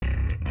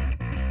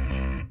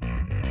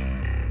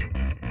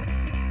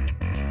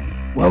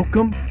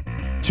Welcome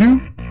to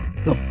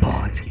the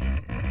Podski.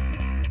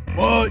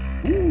 What?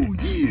 Ooh,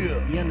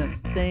 yeah. You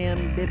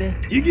understand, baby?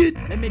 Dig it?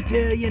 Let me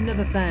tell you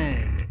another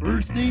thing.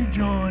 First name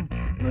John,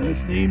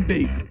 last name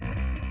Baker.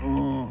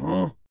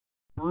 Uh-huh.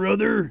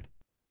 Brother.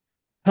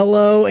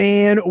 Hello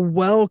and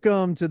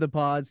welcome to the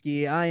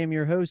Podski. I am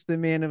your host, the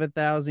man of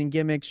 1,000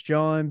 gimmicks,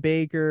 John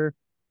Baker.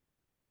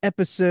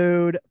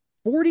 Episode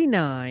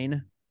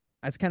 49.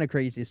 That's kind of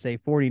crazy to say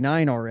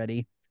 49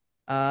 already.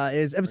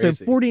 Is episode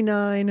Crazy.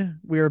 49.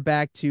 We are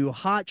back to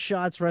Hot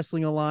Shots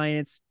Wrestling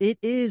Alliance. It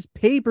is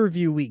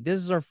pay-per-view week.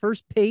 This is our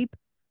first pape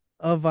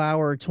of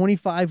our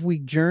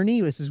 25-week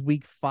journey. This is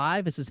week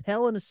 5. This is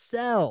Hell in a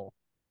Cell.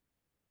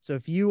 So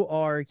if you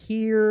are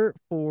here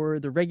for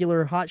the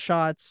regular Hot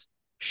Shots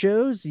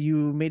shows,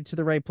 you made it to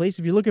the right place.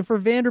 If you're looking for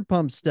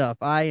Vanderpump stuff,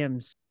 I'm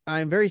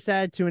very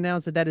sad to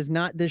announce that is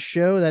not this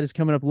show. That is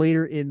coming up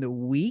later in the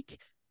week.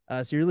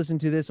 So you're listening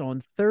to this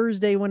on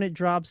Thursday when it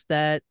drops.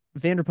 That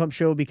Vanderpump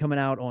show will be coming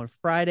out on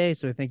Friday.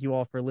 So thank you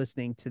all for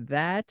listening to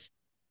that.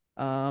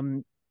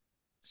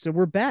 So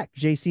we're back.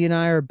 JC and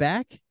I are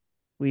back.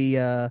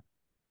 What's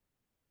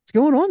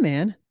going on,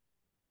 man?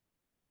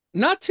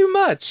 Not too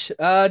much.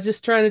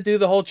 Just trying to do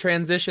the whole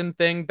transition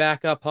thing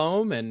back up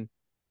home and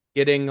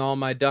getting all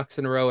my ducks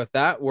in a row with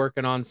that,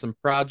 working on some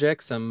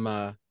projects, some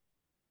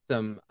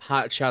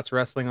Hot Shots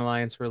Wrestling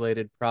Alliance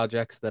related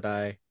projects that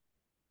I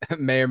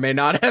may or may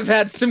not have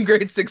had some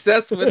great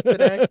success with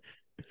today.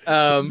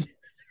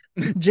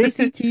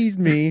 JC teased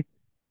me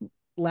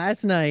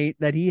last night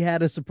that he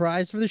had a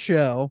surprise for the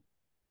show.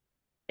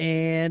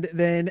 And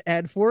then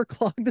at 4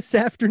 o'clock this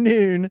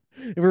afternoon,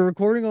 we're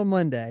recording on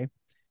Monday.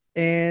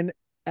 And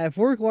at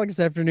 4 o'clock this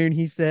afternoon,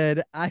 he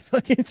said, I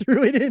fucking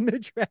threw it in the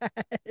trash.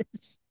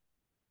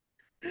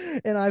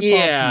 And I popped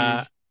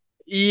Yeah.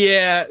 huge.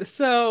 Yeah.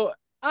 So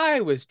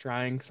I was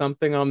trying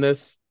something on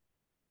this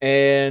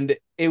and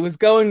it was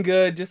going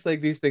good, just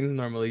like these things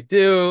normally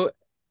do.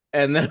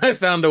 And then I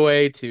found a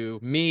way to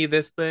me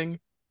this thing.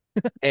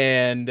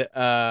 And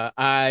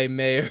I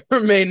may or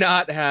may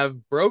not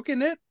have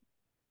broken it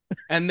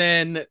and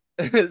then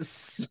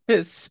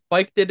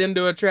spiked it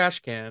into a trash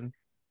can.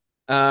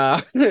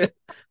 Uh,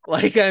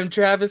 like I'm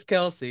Travis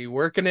Kelsey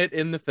working it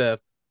in the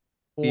fifth.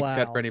 Deep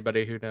cut for Wow.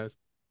 anybody who knows.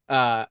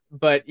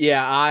 But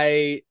yeah,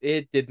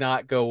 it did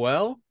not go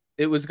well.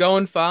 It was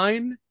going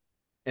fine,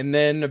 and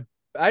then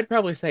I'd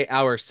probably say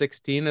hour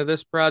 16 of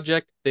this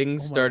project,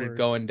 things Oh my started word.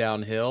 going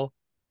downhill,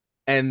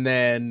 and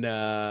then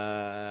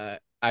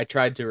I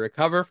tried to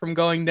recover from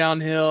going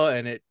downhill,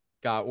 and it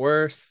got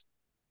worse.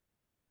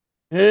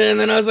 And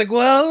then I was like,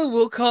 well,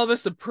 we'll call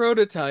this a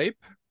prototype.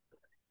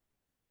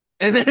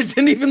 And then it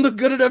didn't even look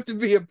good enough to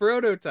be a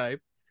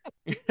prototype.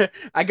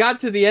 I got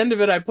to the end of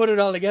it, I put it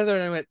all together,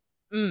 and I went,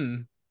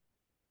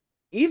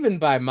 even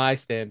by my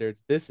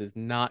standards, this is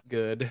not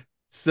good.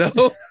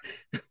 So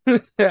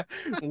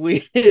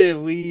it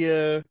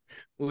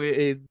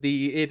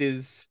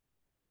is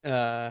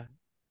uh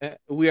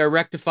we are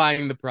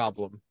rectifying the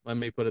problem. Let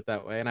me put it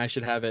that way, and I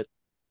should have it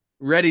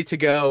ready to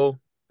go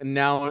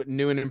now,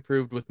 new and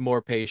improved with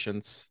more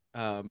patience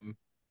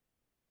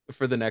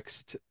for the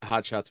next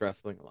Hot Shots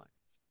Wrestling Alliance.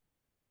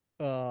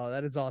 Oh,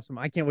 that is awesome.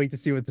 I can't wait to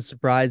see what the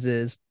surprise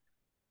is.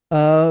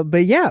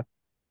 But yeah,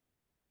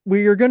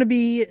 we are going to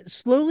be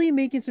slowly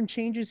making some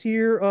changes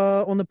here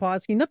on the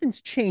pod scheme.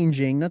 Nothing's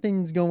changing,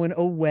 nothing's going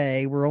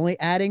away. We're only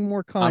adding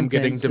more I'm content.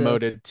 getting So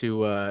demoted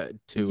to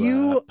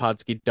you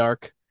Podsky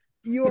Dark.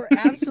 you are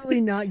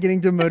absolutely not getting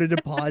demoted to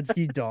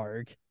Podsky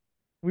Dark.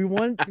 We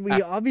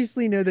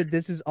obviously know that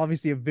this is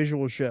obviously a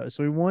visual show.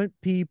 So we want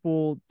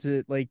people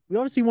to we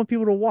obviously want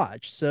people to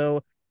watch.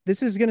 So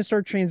this is going to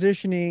start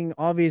transitioning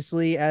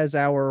obviously as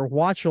our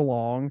watch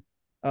along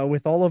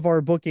with all of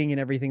our booking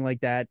and everything like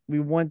that. We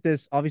want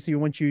this, obviously,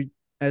 we want you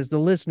as the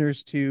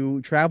listeners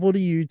to travel to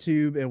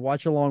YouTube and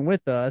watch along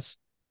with us.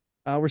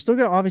 We're still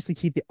going to obviously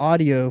keep the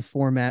audio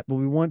format, but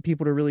we want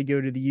people to really go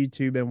to the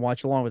YouTube and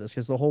watch along with us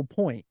because the whole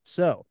point.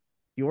 So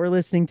if you're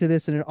listening to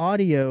this in an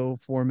audio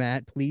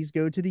format, please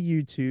go to the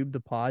YouTube,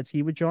 the Pods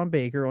He with John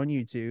Baker on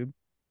YouTube,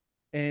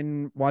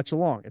 and watch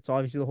along. It's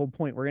obviously the whole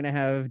point. We're going to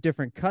have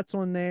different cuts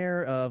on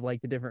there of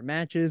like the different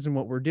matches and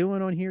what we're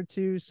doing on here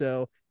too.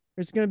 So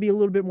there's going to be a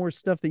little bit more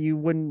stuff that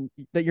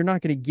you're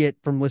not going to get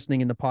from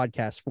listening in the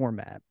podcast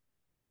format.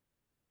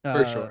 For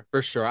Uh, sure,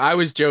 for sure. I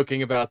was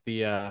joking about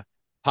the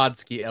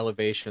Podski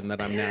elevation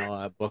that I'm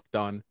now booked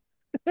on.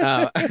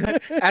 As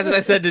I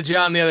said to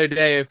John the other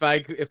day, if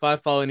I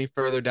fall any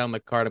further down the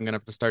card, I'm gonna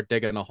have to start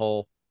digging a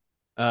hole.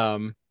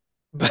 Um,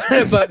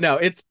 but no,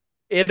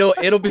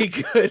 it'll be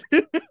good.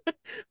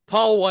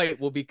 Paul White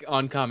will be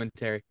on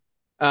commentary.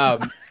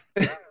 Um,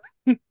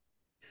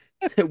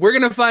 we're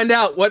gonna find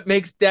out what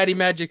makes Daddy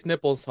Magic's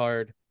nipples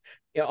hard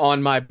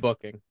on my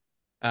booking.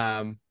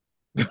 Um,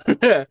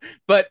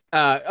 but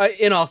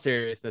in all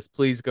seriousness,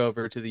 please go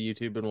over to the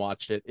YouTube and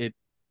watch it. It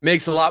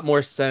makes a lot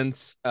more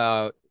sense.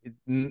 I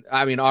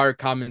mean, our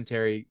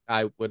commentary,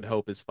 I would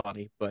hope, is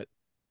funny, but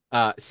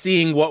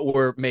seeing what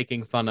we're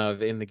making fun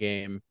of in the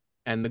game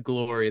and the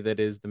glory that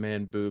is the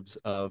man boobs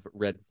of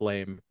Red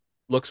Flame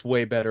looks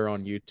way better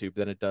on YouTube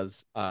than it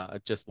does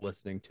just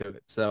listening to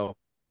it. So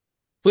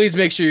please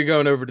make sure you're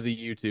going over to the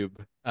YouTube.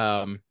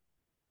 And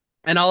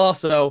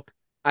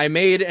I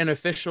made an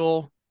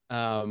official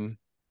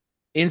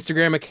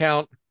Instagram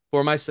account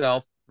for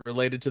myself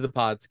related to the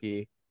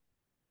Podski.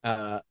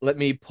 Let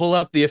me pull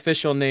up the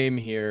official name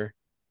here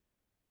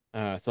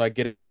so I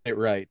get it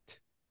right.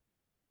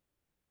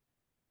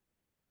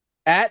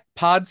 At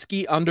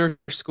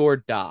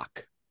Podski_doc.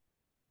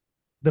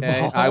 The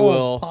Okay, I ball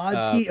will.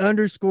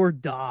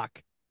 Podsky_doc.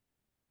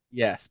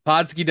 Yes,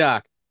 Podski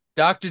Doc,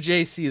 Dr.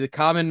 JC, the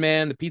common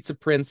man, the pizza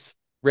prince,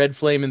 red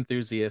flame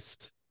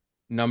enthusiast,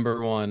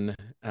 number one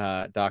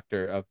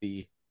doctor of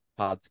the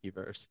Podski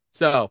verse.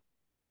 So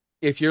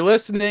if you're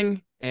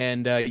listening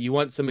and you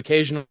want some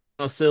occasional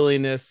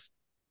silliness,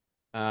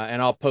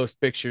 and I'll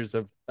post pictures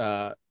of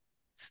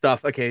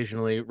stuff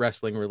occasionally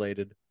wrestling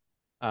related.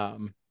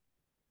 Um,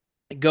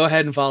 Go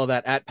ahead and follow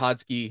that at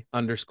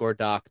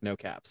Podsky_doc, no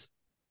caps.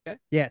 Okay.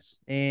 Yes.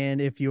 And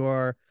if you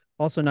are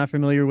also not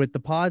familiar with the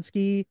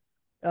Podsky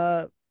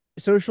uh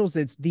socials,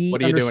 it's the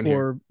What are you doing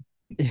here? underscore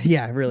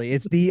yeah, really.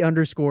 It's the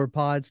underscore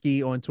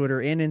Podsky on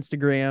Twitter and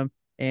Instagram,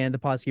 and the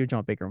Podsky with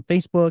John Baker on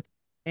Facebook,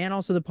 and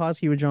also the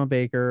Podsky with John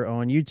Baker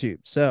on YouTube.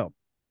 So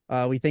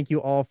we thank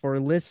you all for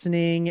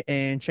listening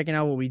and checking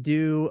out what we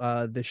do.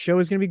 The show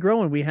is going to be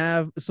growing. We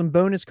have some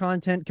bonus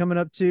content coming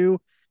up too.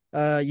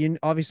 You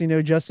obviously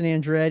know Justin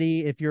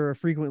Andretti. If you're a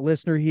frequent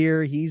listener here,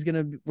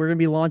 we're gonna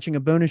be launching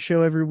a bonus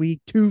show every week,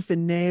 Tooth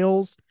and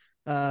Nails.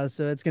 So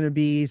it's gonna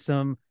be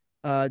some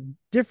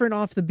different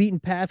off the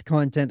beaten path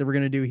content that we're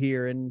gonna do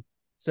here, and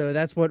so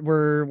that's what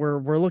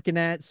we're looking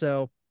at.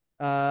 So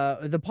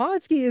the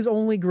Podski is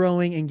only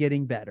growing and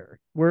getting better.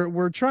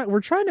 We're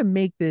trying to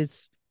make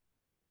this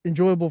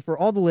enjoyable for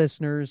all the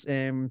listeners,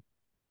 and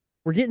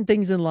we're getting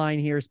things in line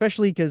here,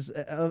 especially because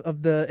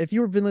of the if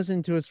you've been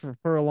listening to us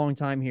for a long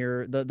time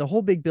here, the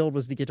whole big build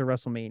was to get to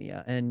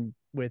WrestleMania. And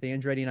with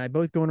Andretti and I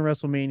both going to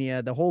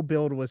WrestleMania, the whole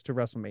build was to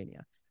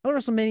WrestleMania. Now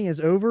WrestleMania is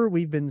over.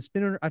 We've been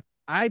spinning.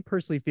 I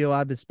personally feel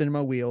I've been spinning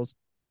my wheels.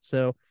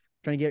 So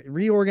trying to get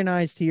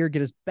reorganized here,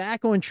 get us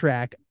back on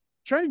track,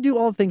 trying to do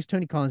all the things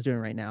Tony Khan's doing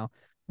right now,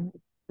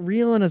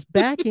 reeling us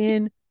back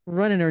in,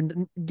 running or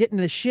getting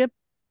the ship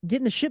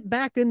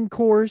back in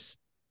course,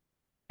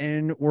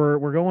 and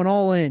we're going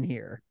all in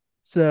here.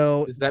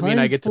 So Does that mean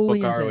I puns get to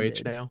fully book ROH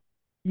intended. now?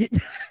 Yeah.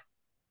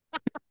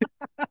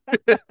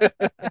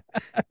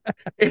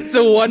 It's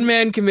a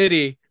one-man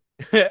committee.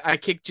 I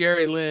kicked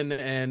Jerry Lynn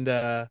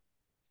and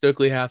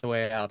Stokely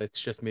Hathaway out. It's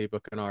just me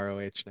booking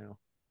ROH now.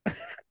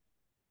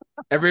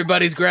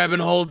 Everybody's grabbing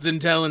holds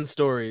and telling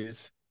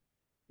stories.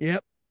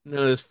 Yep.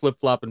 None of this flip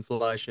flop and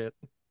fly shit.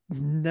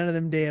 None of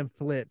them damn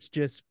flips,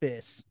 just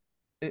fists.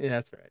 Yeah,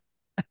 that's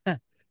right.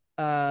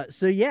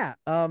 So yeah,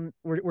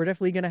 we're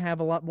definitely gonna have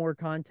a lot more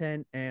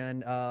content,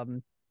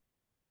 and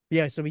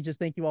yeah, so we just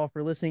thank you all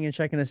for listening and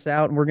checking us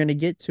out, and we're gonna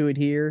get to it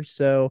here.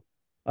 So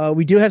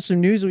we do have some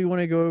news that we want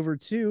to go over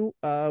too.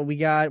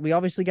 We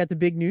obviously got the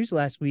big news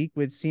last week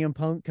with CM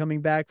Punk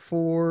coming back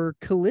for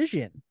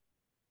Collision.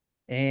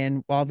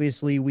 And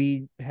obviously,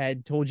 we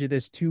had told you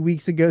this 2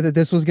 weeks ago that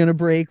this was going to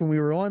break when we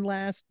were on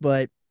last,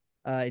 but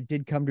it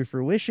did come to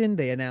fruition.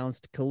 They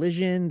announced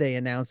Collision. They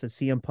announced that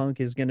CM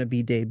Punk is going to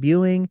be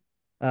debuting,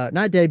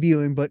 not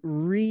debuting, but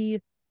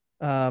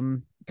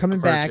coming Emerging.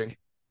 back,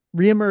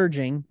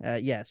 reemerging.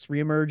 Yes,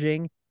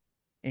 reemerging.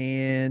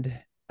 And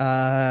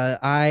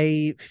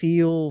I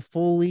feel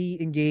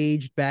fully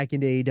engaged back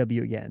into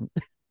AEW again.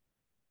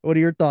 What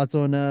are your thoughts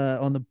on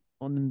the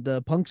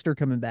Punkster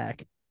coming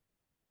back?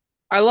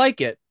 I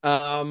like it.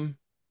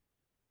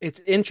 It's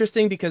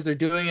interesting because they're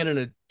doing it in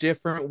a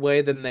different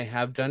way than they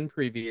have done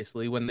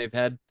previously when they've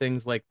had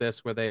things like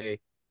this where they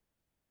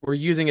were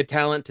using a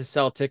talent to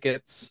sell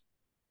tickets.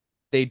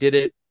 They did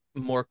it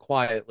more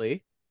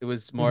quietly. It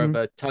was more Mm-hmm.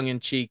 of a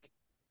tongue-in-cheek.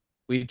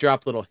 We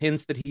drop little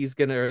hints that he's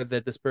gonna or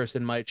that this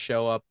person might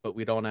show up, but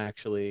we don't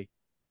actually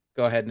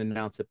go ahead and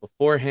announce it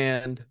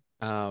beforehand.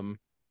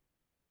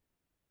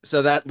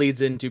 So that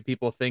leads into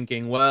people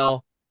thinking,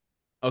 well,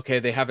 okay,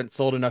 they haven't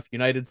sold enough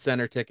United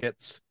Center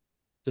tickets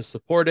to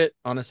support it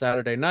on a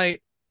Saturday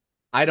night.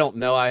 I don't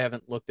know. I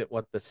haven't looked at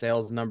what the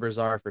sales numbers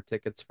are for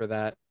tickets for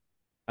that.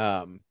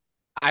 Um,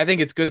 I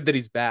think it's good that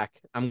he's back.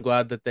 I'm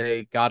glad that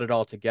they got it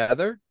all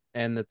together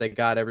and that they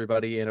got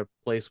everybody in a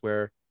place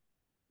where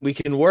we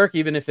can work,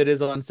 even if it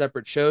is on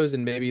separate shows,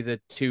 and maybe the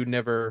two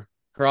never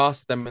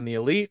cross, them in the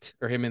elite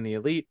or him in the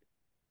elite.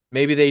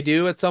 Maybe they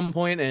do at some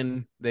point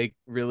and they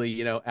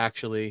really,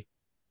 actually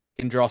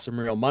can draw some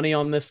real money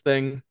on this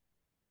thing.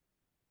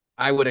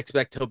 I would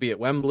expect he'll be at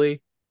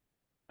Wembley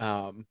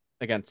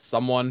against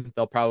someone.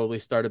 They'll probably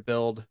start a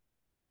build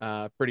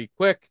pretty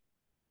quick,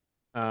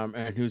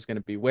 and who's going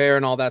to be where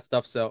and all that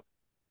stuff. So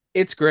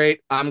it's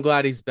great. I'm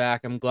glad he's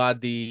back. I'm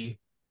glad the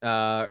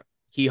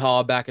hee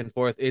haw back and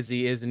forth. Is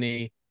he? Isn't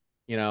he?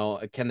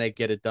 Can they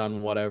get it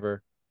done?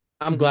 Whatever.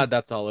 I'm Mm-hmm. glad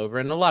that's all over.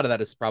 And a lot of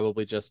that is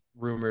probably just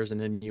rumors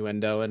and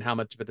innuendo, and how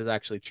much of it is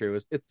actually true.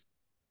 It's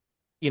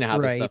how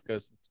this Right. stuff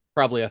goes. It's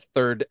probably a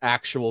third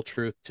actual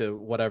truth to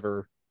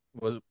whatever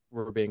was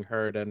were being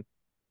heard. And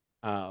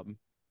Um,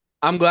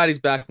 I'm glad he's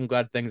back. I'm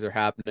glad things are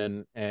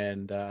happening,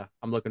 and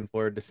I'm looking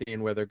forward to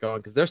seeing where they're going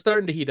because they're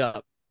starting to heat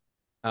up.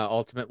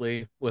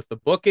 Ultimately, with the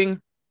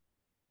booking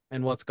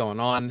and what's going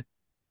on,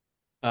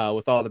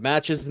 with all the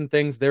matches and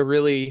things, they're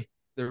really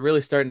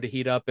starting to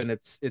heat up, and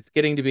it's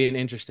getting to be an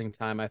interesting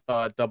time. I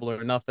thought Double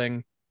or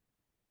Nothing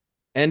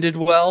ended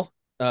well.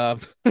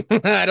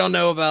 I don't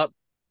know about,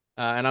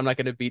 and I'm not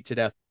going to beat to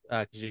death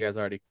because you guys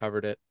already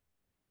covered it.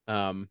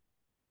 Um,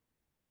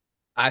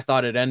 I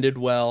thought it ended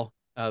well.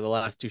 The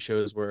last two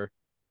shows were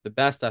the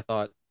best. I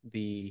thought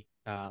the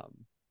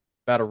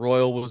Battle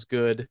Royal was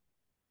good.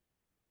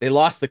 They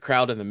lost the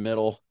crowd in the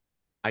middle.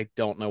 I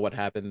don't know what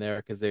happened there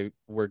because they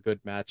were good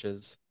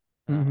matches.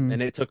 Mm-hmm.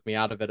 And it took me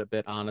out of it a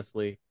bit,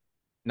 honestly,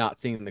 not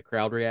seeing the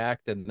crowd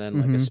react. And then,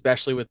 like, Mm-hmm.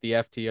 especially with the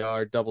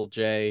FTR, Double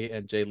J,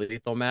 and Jay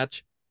Lethal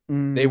match,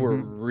 they were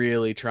Mm-hmm.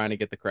 really trying to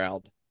get the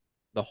crowd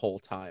the whole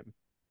time.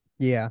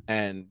 Yeah.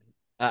 And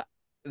uh,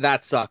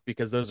 that sucked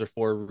because those are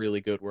four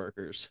really good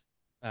workers.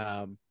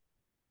 Um,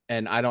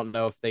 and I don't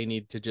know if they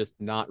need to just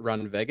not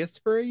run Vegas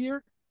for a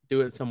year,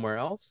 do it somewhere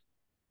else,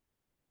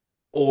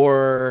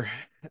 or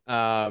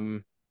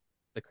um,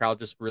 the crowd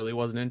just really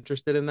wasn't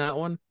interested in that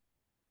one.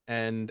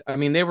 And I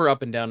mean, they were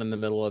up and down in the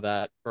middle of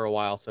that for a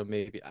while, so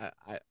maybe I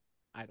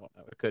don't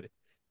know. It could.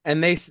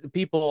 And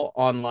people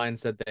online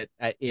said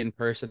that in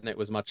person it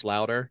was much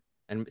louder,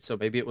 and so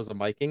maybe it was a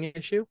miking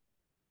issue.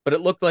 But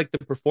it looked like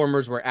the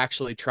performers were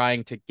actually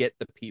trying to get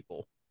the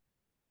people.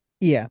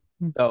 Yeah.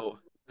 So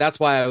that's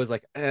why I was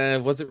like,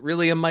 was it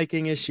really a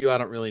miking issue? I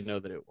don't really know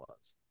that it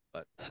was,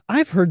 but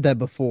I've heard that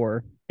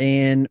before.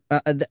 And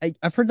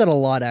I've heard that a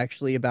lot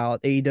actually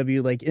about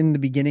AEW, like in the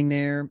beginning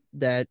there,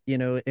 that,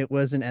 it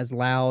wasn't as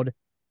loud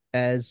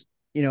as,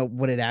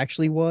 what it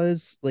actually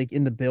was like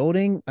in the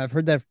building. We've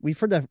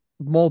heard that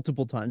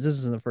multiple times. This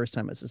isn't the first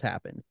time this has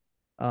happened.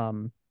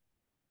 Um,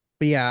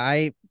 but yeah,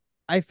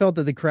 I felt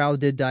that the crowd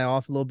did die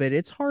off a little bit.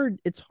 It's hard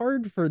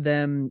for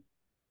them.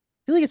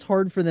 I feel like it's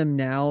hard for them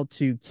now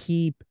to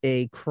keep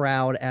a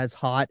crowd as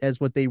hot as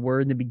what they were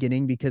in the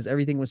beginning because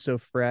everything was so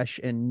fresh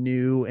and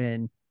new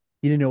and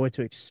you didn't know what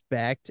to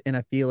expect. And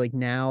I feel like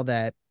now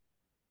that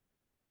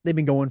they've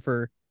been going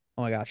for,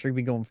 oh my gosh, they've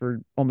been going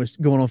for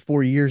almost going on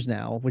 4 years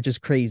now, which is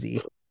crazy. yeah,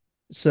 it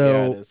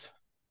So is.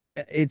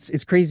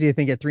 it's crazy to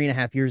think that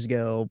 3.5 years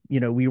ago,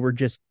 we were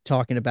just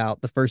talking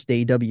about the first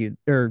AEW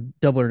or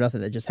Double or Nothing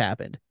that just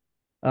happened.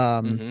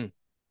 Um, Hmm.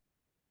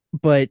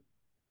 but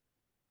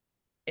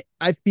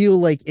I feel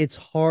like it's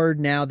hard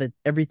now that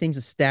everything's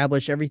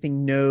established,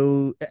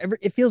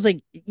 it feels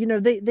like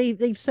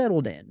they've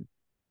settled in,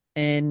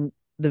 and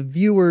the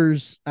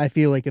viewers I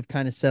feel like have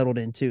kind of settled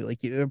in too. Like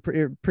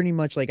pretty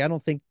much like I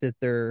don't think that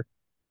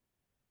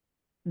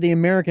the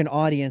American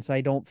audience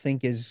I don't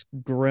think is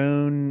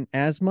grown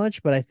as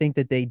much, but I think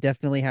that they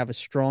definitely have a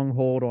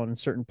stronghold on a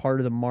certain part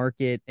of the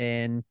market,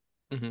 and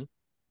Hmm.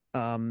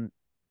 um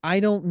I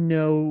don't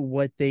know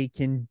what they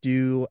can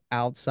do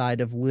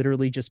outside of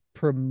literally just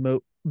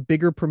promote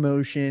bigger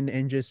promotion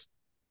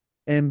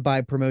and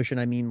by promotion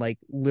I mean like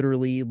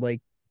literally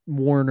like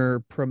Warner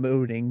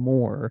promoting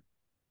more.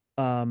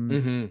 Um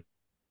Hmm.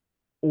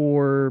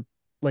 or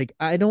like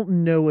I don't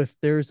know if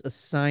there's a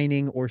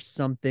signing or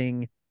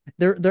something.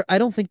 There I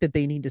don't think that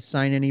they need to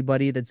sign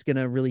anybody that's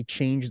gonna really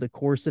change the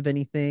course of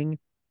anything,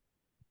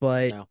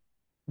 but No.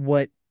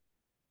 what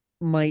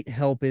might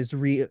help is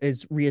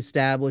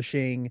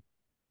reestablishing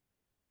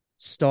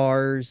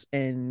stars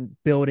and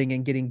building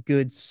and getting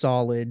good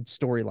solid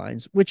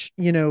storylines, which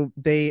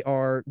they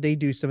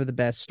do some of the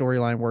best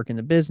storyline work in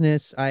the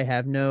business. I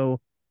have no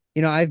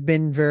I've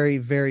been very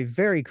very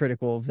very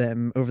critical of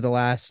them over the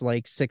last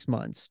like 6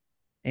 months,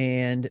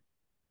 and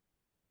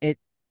it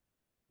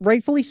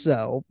rightfully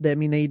so. I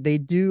mean they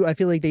do, I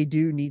feel like they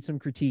do need some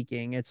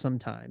critiquing at some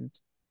times,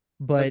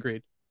 but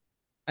Agreed.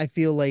 I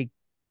feel like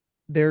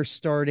they're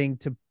starting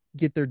to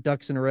get their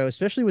ducks in a row,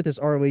 especially with this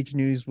ROH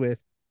news with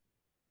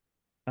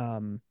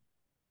um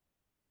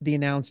the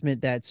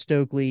announcement that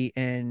Stokely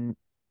and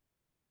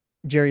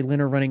Jerry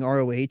Lynn are running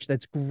ROH.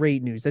 That's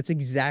great news. That's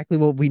exactly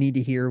what we need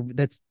to hear.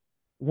 That's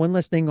one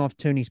less thing off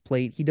Tony's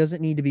plate. He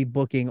doesn't need to be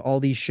booking all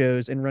these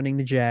shows and running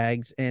the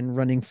Jags and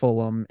running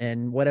Fulham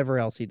and whatever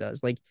else he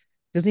does. Like,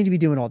 doesn't need to be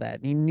doing all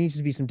that. He needs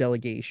to be some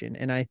delegation.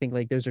 And I think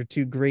like those are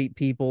two great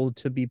people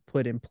to be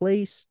put in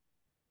place.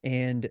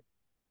 And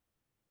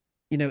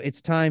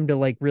it's time to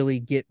like really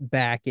get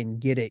back and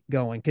get it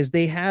going because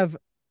they have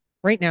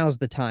right now is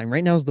the time.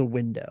 Right now is the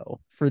window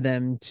for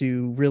them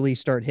to really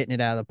start hitting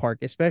it out of the park,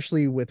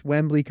 especially with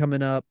Wembley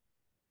coming up.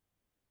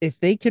 If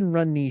they can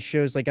run these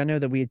shows, like I know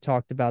that we had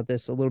talked about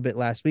this a little bit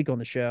last week on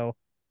the show.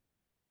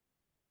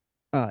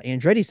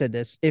 Andretti said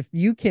this: if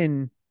you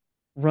can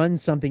run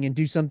something and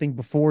do something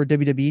before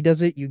WWE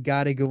does it, you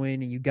got to go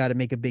in and you got to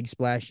make a big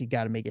splash. You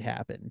got to make it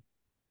happen.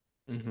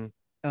 Hmm.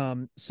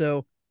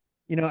 So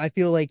I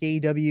feel like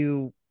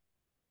AEW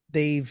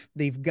they've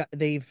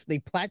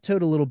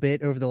plateaued a little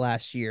bit over the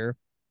last year.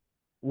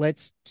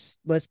 Let's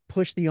let's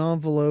push the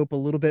envelope a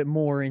little bit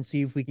more and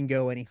see if we can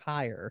go any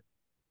higher.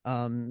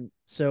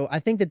 So I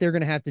think that they're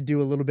going to have to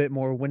do a little bit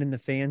more winning the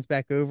fans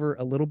back over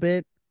a little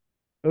bit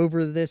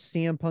over this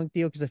CM Punk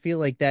deal because I feel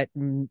like that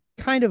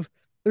kind of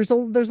there's a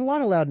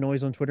lot of loud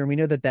noise on Twitter, and we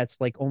know that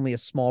that's like only a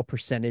small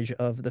percentage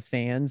of the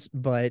fans,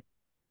 but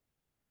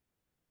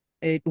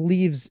it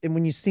leaves, and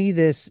when you see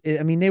this,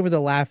 I mean, they were the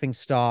laughing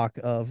stock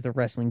of the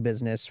wrestling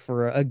business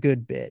for a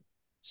good bit.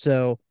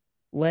 So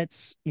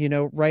let's,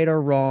 right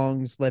our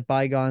wrongs, let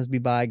bygones be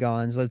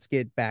bygones. Let's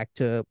get back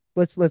to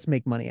let's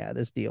make money out of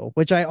this deal,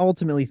 which I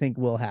ultimately think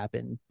will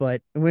happen.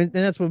 And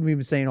that's what we've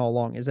been saying all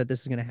along is that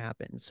this is going to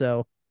happen.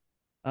 So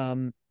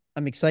um,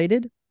 I'm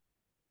excited.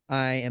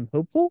 I am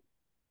hopeful,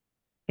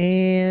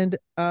 and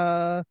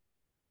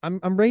I'm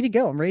ready to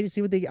go. I'm ready to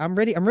see what they. I'm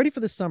ready for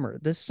the summer.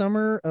 This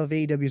summer of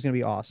AEW is going to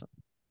be awesome.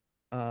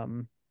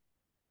 Um,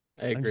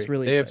 I I'm just agree.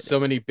 really They have excited. so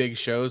many big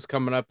shows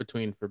coming up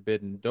between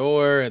Forbidden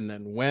Door and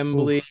then Oh,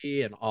 Wembley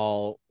and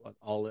all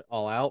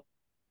out.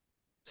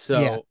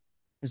 yeah. So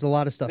There's a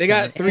lot of stuff they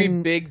got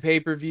coming. three big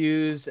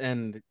pay-per-views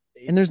and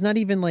And there's not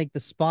even like the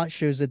spot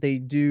shows that they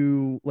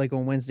do like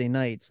on Wednesday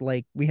nights.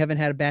 Like we haven't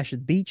had a Bash at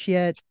the Beach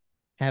yet,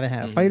 haven't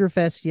had a mhm. Fighter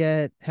Fest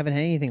yet, haven't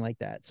had anything like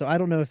that. So I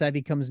don't know if that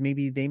becomes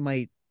maybe they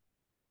might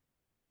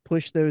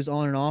push those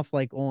on and off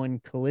like on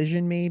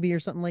Collision maybe or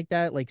something like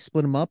that, like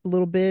split them up a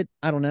little bit.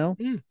 I don't know.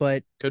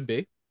 But Could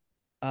be.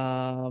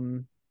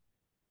 um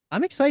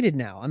I'm excited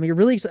now. I mean,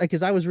 really excited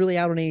because I was really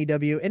out on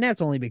AEW, and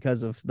that's only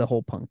because of the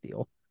whole Punk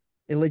deal.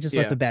 Just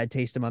left Yeah. a bad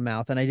taste in my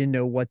mouth, and I didn't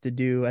know what to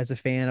do as a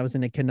fan. I was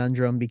in a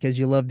conundrum because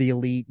you love the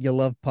Elite, you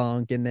love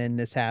Punk, and then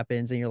this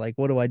happens, and you're like,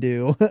 what do I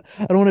do?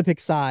 I don't want to pick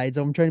sides.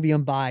 I'm trying to be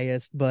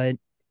unbiased, Right.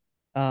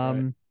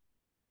 um,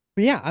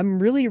 but yeah, I'm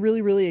really,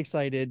 really, really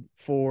excited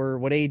for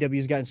what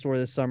AEW's got in store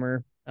this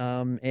summer.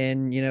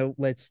 And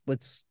let's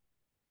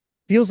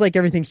feels like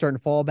everything's starting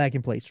to fall back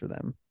in place for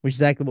them, which is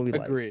exactly what we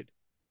like. Agreed.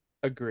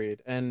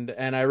 Agreed. And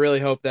I really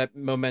hope that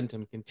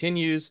momentum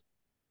continues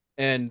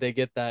and they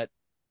get that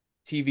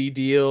TV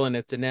deal and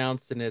it's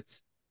announced and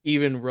it's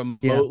even Yeah.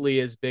 remotely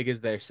as big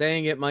as they're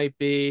saying it might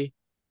be.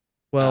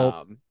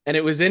 Well, And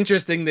it was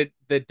interesting that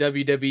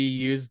WWE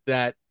used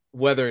that,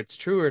 whether it's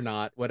true or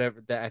not,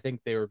 whatever that I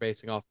think they were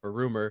basing off a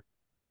rumor,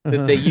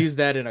 that they it's used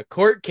that in a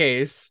court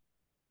case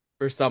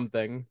for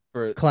something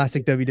for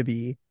classic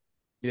WWE.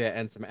 yeah,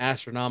 and some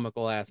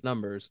astronomical ass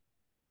numbers.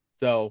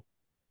 So,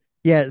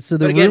 Yeah, so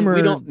the but again,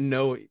 we rumor don't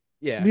know.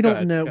 Yeah, we go don't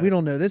ahead, know go we ahead.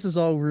 don't know. This is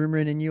all rumor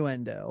and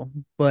innuendo,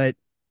 but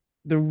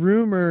the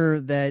rumor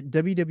that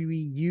WWE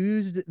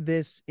used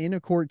this in a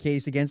court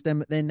case against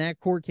them, then that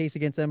court case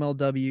against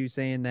MLW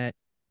saying that,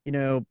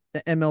 the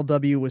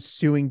MLW was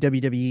suing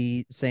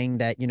WWE, saying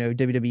that,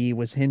 WWE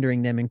was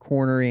hindering them and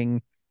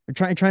cornering or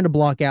trying to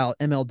block out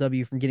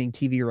MLW from getting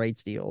TV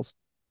rights deals.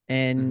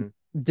 And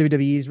Hmm.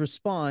 WWE's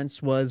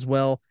response was,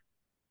 well,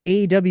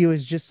 AEW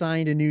has just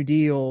signed a new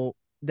deal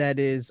that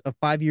is a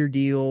 5-year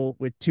deal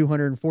with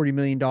 $240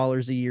 million a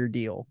year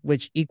deal,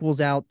 which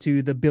equals out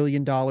to the $1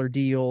 billion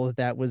deal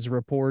that was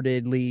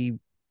reportedly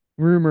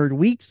rumored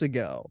weeks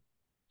ago.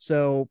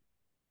 So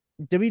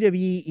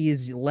WWE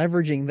is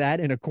leveraging that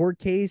in a court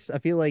case. I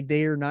feel like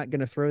they are not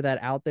going to throw that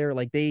out there.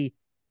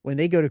 When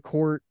they go to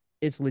court,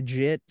 it's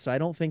legit. So I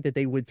don't think that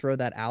they would throw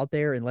that out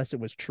there unless it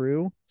was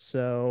true.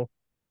 So,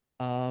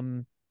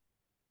 um,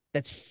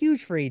 that's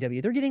huge for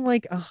AEW. They're getting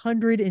like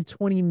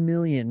 120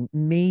 million,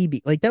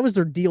 maybe. Like that was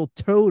their deal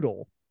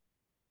total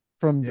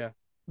from Yeah.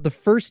 the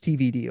first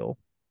TV deal.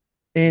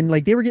 And Hmm.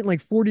 like they were getting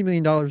like $40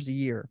 million a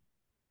year.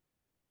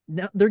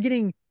 Now they're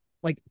getting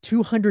like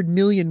 200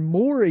 million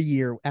more a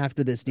year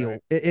after this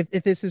Right. deal,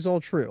 if this is all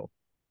true.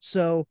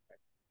 So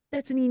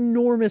that's an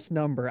enormous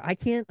number. I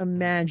can't Mhm.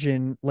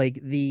 imagine like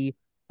the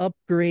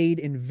upgrade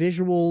in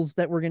visuals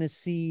that we're gonna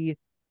see,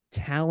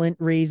 talent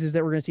raises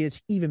that we're gonna see.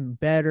 It's even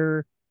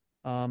better.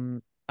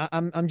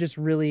 I'm just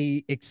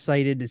really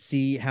excited to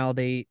see how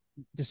they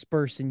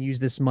disperse and use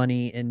this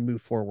money and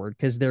move forward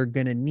because they're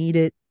gonna need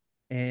it.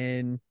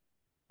 And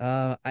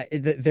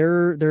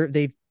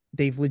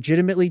they've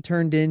legitimately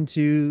turned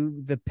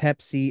into the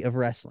Pepsi of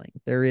wrestling.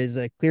 There is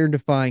a clear and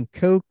defined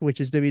Coke, which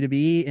is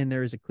WWE, and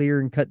there is a clear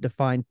and cut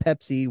defined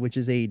Pepsi, which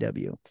is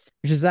AEW,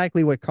 which is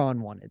exactly what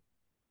Khan wanted.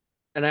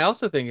 And I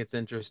also think it's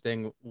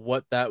interesting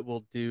what that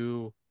will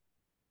do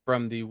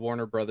from the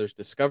Warner Brothers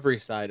Discovery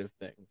side of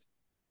things.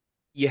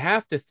 You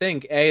have to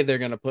think, A, they're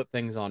going to put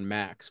things on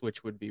Max,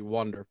 which would be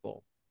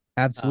wonderful.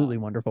 Absolutely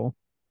Um, wonderful.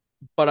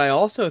 but I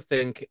also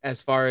think,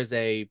 as far as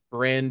a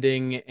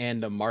branding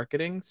and a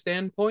marketing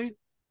standpoint,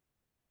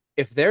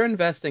 if they're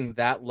investing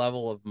that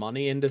level of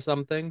money into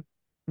something,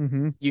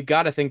 Mm-hmm. you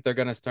got to think they're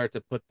going to start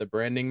to put the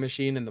branding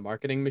machine and the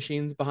marketing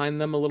machines behind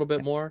them a little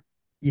bit more.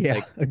 Yeah,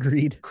 Like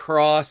agreed.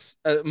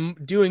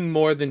 doing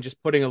more than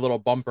just putting a little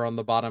bumper on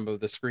the bottom of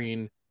the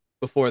screen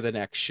before the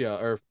next show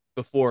or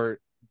before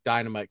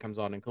Dynamite comes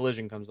on and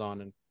Collision comes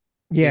on and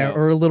you Yeah, know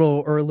or a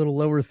little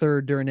lower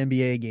third during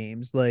NBA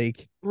games.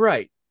 Like,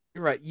 right,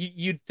 right,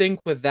 you'd think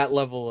with that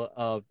level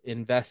of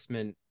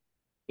investment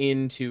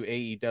into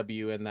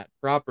AEW and that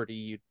property,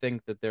 you'd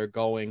think that they're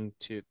going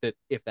to, that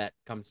if that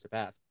comes to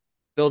pass,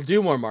 they'll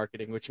do more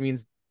marketing, which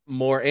means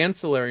more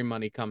ancillary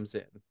money comes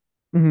in.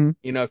 Hmm.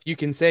 If you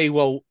can say,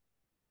 well,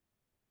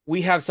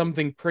 we have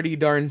something pretty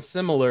darn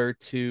similar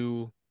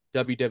to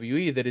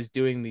WWE that is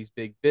doing these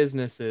big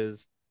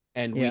businesses,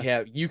 and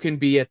Yeah, you can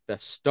be at the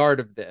start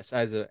of this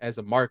as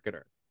a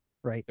marketer.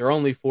 right. They're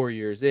only 4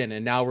 years in,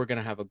 and now we're going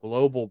to have a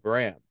global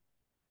brand.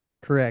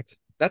 Correct.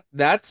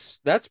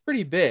 That's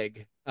pretty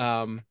big.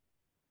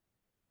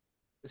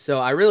 So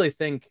I really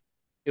think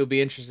it'll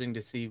be interesting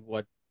to see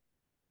what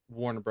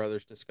Warner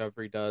Brothers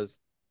Discovery does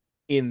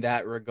in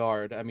that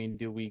regard. I mean,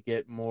 do we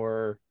get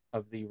more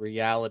of the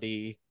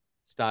reality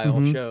style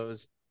Hmm.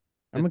 shows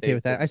I'm that okay they've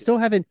with that. I been still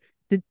doing? haven't.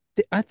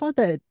 I thought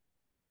that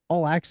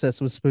All Access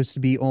was supposed to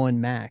be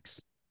on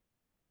Max.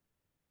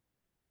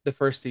 The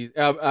first season,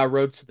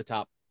 Roads to the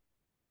Top.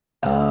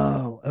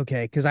 Oh,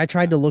 okay. Because I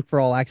tried Uh, to look for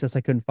All Access,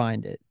 I couldn't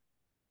find it.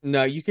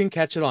 no, you can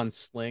catch it on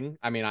Sling.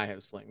 I mean, I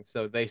have Sling,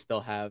 so they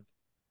still have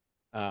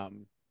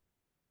um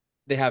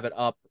they have it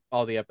up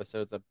all the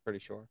episodes. I'm pretty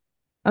sure.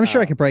 I'm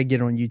sure I could Um, probably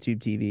get it on YouTube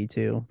TV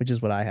too, which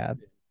is what I have.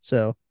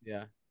 So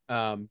yeah.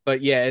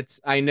 But yeah,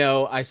 I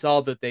know I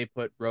saw that they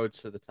put Roads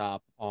to the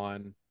Top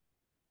on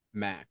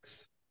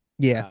Max.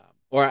 yeah,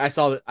 Or I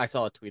saw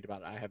a tweet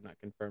about it. I have not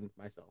confirmed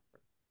myself,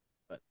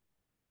 but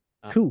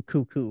cool, um,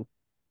 cool, cool.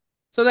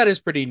 so that is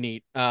pretty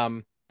neat.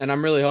 And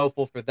I'm really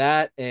hopeful for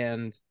that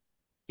and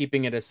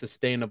keeping it a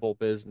sustainable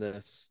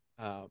business,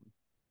 so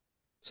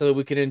that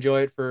we can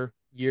enjoy it for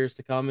years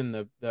to come,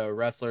 and the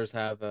wrestlers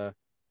have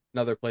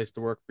another place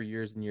to work for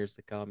years and years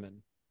to come,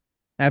 and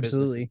the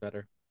business is Absolutely,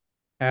 better.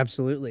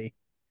 absolutely.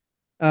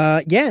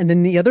 Yeah, and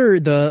then the other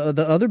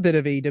bit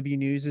of AEW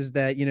news is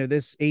that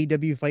this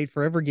AEW Fight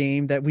Forever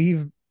game that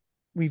we've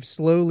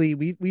slowly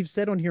we've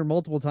said on here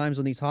multiple times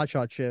on these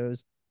hotshot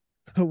shows.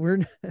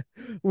 We're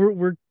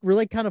we're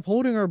like kind of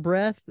holding our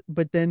breath,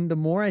 but then the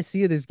more I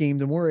see of this game,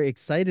 the more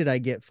excited I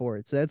get for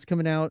it. So that's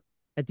coming out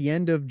at the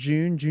end of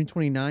June, June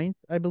 29th,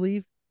 I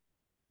believe, or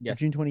Yes,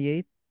 June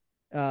 28th.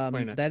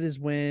 29. That is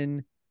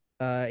when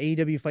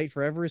AEW Fight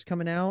Forever is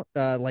coming out.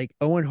 Like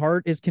Owen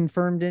Hart is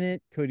confirmed in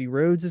it, Cody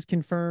Rhodes is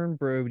confirmed,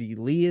 Brody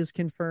Lee is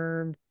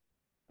confirmed.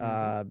 Hmm.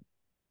 Uh,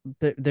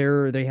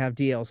 they have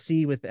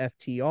DLC with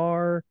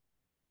FTR.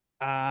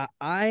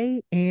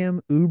 I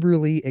am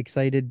uberly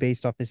excited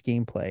based off this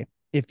gameplay.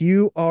 If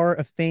you are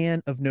a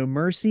fan of No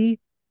Mercy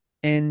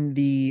and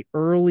the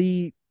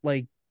early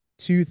like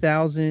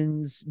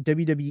 2000s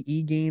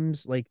WWE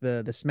games, like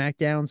the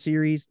SmackDown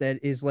series, that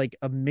is like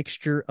a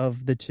mixture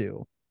of the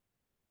two.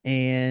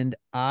 And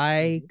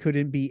I Hmm.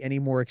 couldn't be any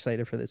more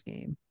excited for this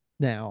game.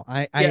 Now,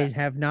 I Yeah,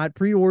 have not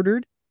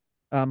pre-ordered.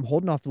 I'm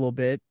holding off a little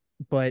bit,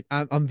 but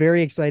I'm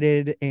very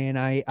excited, and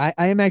I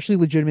am actually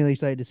legitimately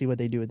excited to see what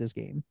they do with this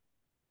game.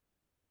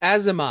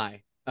 as am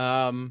I.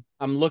 I'm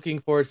looking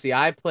forward to see.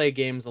 I play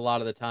games a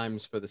lot of the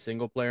times for the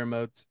single player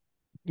modes.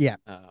 Yeah,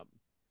 Um,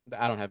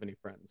 I don't have any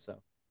friends, so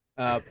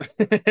uh,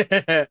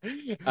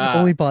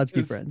 only Podsky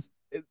it's- friends.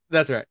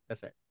 that's right.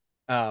 That's right.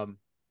 Um,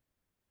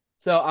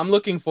 so I'm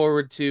looking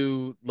forward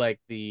to like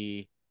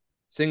the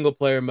single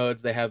player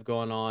modes they have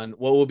going on.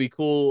 What will be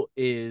cool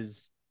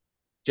is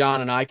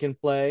John and I can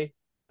play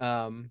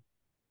um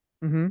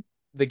Mm-hmm.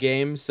 the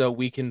game, so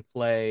we can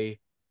play.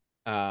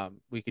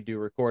 We could do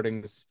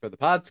recordings for the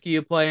Podski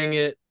of playing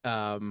it,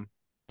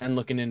 and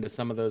looking into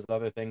some of those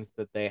other things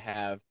that they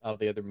have, all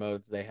the other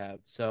modes they have.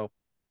 So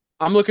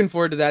I'm looking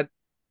forward to that.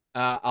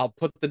 I'll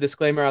put the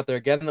disclaimer out there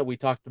again that we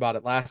talked about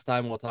it last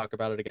time. We'll talk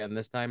about it again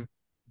this time.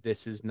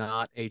 This is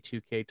not a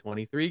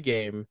 2K23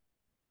 game.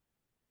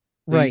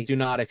 Please Right. do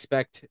not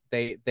expect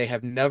they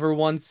have never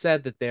once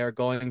said that they are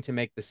going to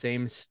make the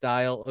same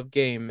style of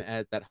game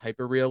as that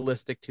hyper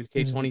realistic There's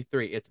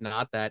 2K23. It's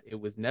not that. It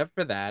was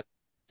never that.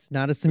 It's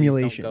not a Please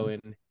don't go simulation.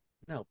 in.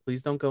 No,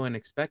 please don't go in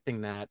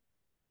expecting that,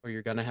 or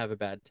you're gonna have a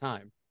bad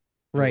time. And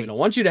we Right. don't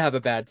want you to have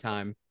a bad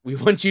time. We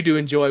want you to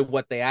enjoy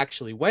what they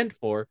actually went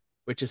for,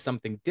 which is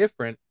something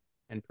different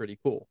and pretty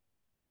cool.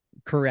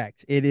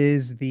 Correct. It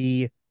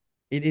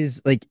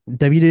is like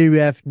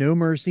WWF No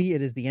Mercy.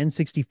 It is the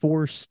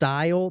N64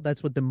 style.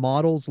 That's what the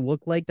models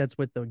look like. That's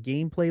what the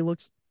gameplay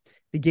looks.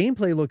 The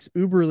gameplay looks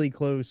uberly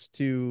close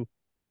to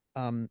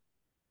um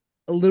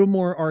a little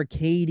more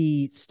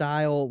arcadey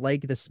style,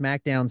 like the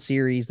SmackDown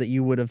series that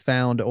you would have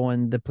found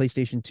on the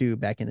PlayStation 2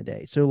 back in the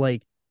day. So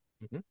like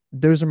Hmm.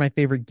 those are my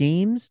favorite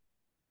games.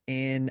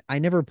 And I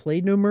never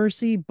played No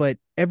Mercy, but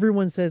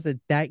everyone says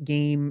that that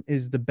game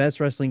is the best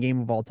wrestling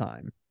game of all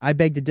time. I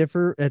beg to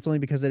differ. That's only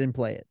because I didn't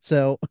play it.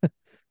 So, Right.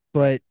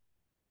 but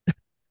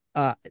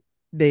uh,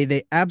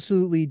 they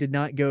absolutely did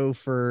not go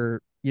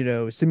for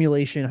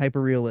simulation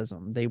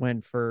hyperrealism. They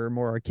went for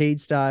more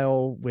arcade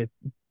style with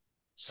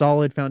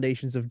solid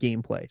foundations of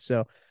gameplay.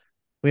 So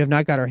we have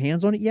not got our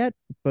hands on it yet,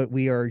 but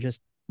we are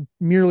just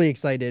merely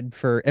excited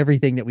for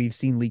everything that we've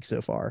seen leaked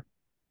so far.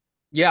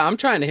 Yeah, I'm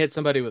trying to hit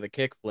somebody with a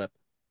kickflip,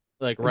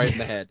 like right in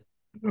the head.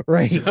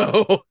 Right.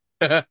 So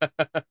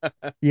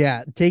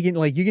Yeah, taking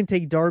like you can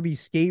take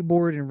Darby's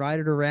skateboard and ride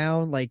it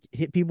around, like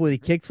hit people with a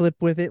kickflip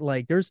with it.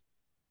 Like there's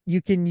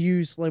you can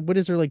use like what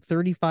is there like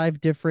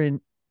 35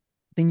 different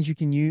things you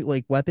can use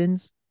like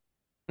weapons.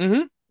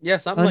 hmm Yeah,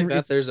 something like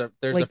that. It's There's a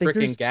like freaking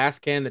there's gas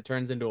can that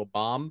turns into a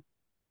bomb.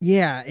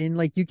 yeah, and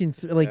like you can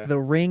like Yeah. the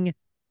ring,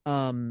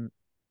 um,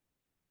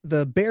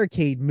 the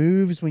barricade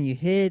moves when you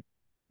hit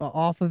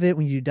off of it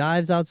when you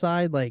dives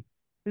outside. Like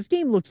this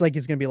game looks like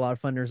it's gonna be a lot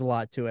of fun. There's a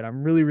lot to it.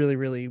 I'm really, really,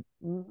 really,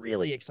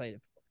 really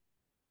excited.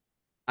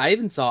 I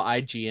even saw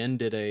IGN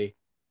did a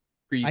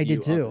I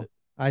did preview of too. it.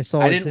 I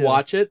saw I it didn't too.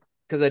 watch it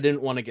because I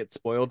didn't want to get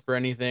spoiled for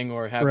anything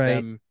or have Right,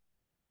 them,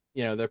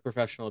 their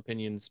professional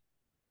opinions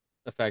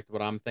affect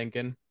what I'm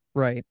thinking.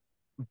 right.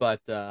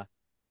 But I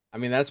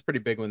mean, that's pretty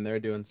big when they're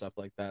doing stuff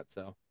like that.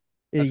 So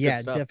that's good Yeah,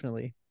 stuff.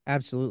 definitely,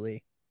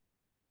 absolutely.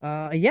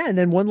 Yeah, and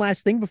then one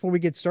last thing before we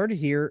get started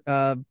here.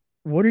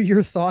 What are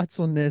your thoughts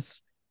on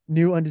this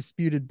new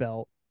undisputed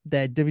belt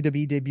that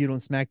WWE debuted on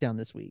SmackDown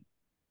this week?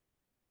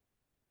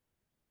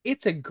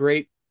 It's a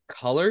great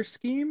color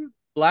scheme.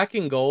 Black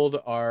and gold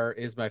are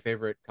is my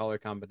favorite color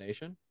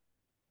combination.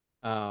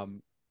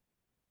 Um,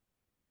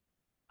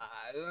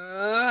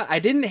 I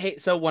didn't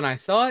hate. So when I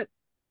saw it,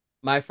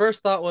 my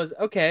first thought was,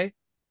 okay,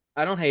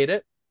 I don't hate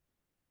it.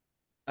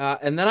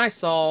 And then I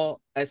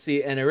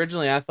see, and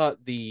originally I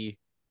thought the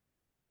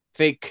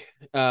fake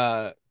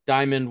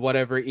diamond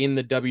whatever in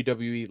the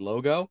WWE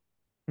logo,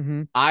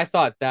 Mm-hmm. I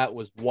thought that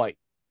was white.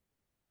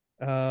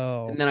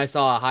 Oh, And then I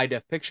saw a high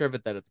def picture of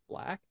it that it's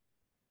black.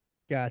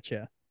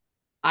 gotcha.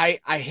 I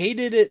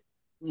hated it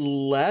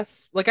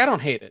less. Like I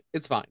don't hate it.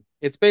 It's fine.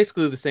 It's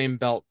basically the same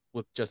belt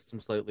with just some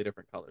slightly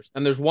different colors.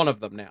 And there's one of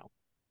them now.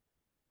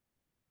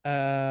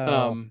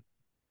 Oh, Um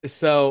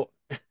so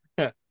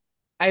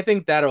I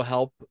think that'll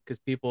help because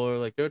people are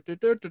like,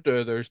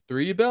 there's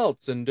three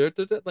belts and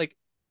like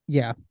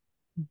yeah,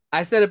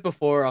 I said it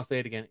before, I'll say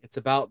it again. It's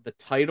about the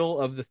title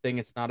of the thing.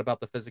 It's not about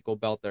the physical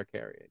belt they're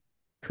carrying.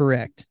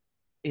 correct.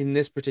 In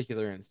this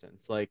particular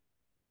instance, like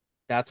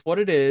that's what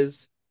it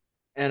is.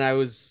 And I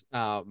was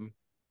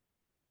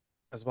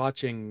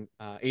watching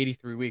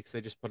 83 Weeks.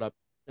 They just put up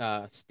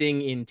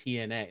Sting in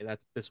TNA.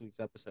 That's this week's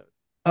episode.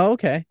 Oh,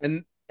 okay.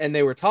 And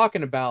they were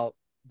talking about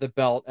the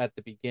belt at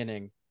the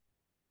beginning.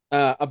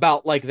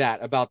 About like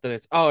that, about that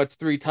it's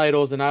three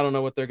titles and I don't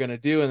know what they're gonna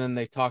do. And then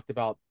they talked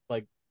about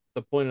like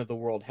the point of the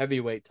world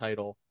heavyweight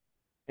title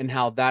and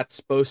how that's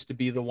supposed to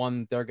be the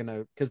one they're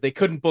gonna because they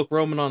couldn't book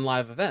Roman on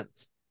live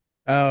events.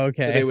 Oh,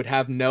 So they okay. would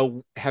have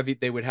no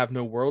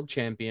world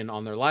champion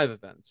on their live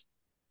events.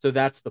 So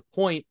that's the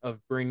point of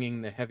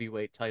bringing the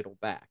heavyweight title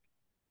back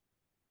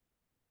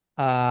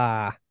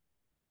Ah,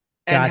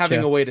 and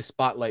having gotcha. a way to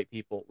spotlight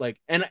people. Like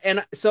and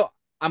so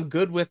I'm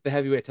good with the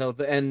heavyweight title.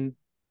 And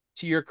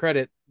to your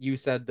credit, you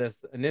said this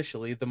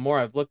initially. The more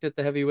I've looked at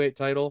the heavyweight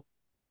title,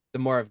 the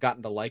more I've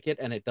gotten to like it,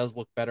 and it does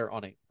look better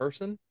on a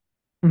person.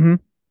 Hmm.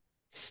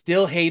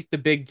 Still hate the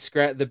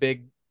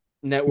big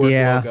network Yeah,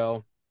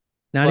 logo,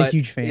 not a but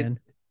huge it fan.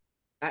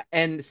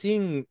 and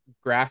seeing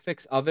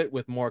graphics of it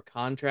with more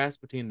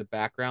contrast between the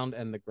background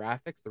and the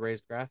graphics, the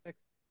raised graphics,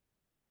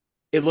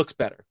 it looks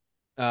better.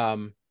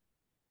 Um,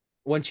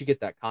 once you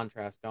get that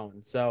contrast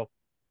going. So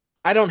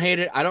I don't hate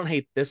it. I don't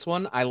hate this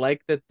one. I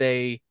like that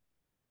they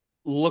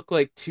look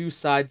like two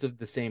sides of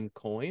the same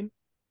coin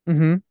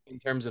Hmm. in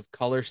terms of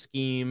color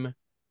scheme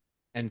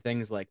and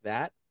things like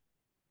that.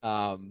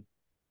 Um,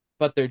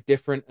 but they're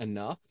different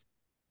enough.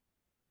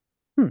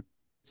 Hmm.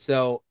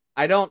 So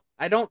I don't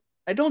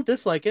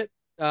dislike it.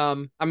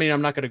 I mean,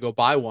 I'm not gonna go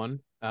buy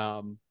one.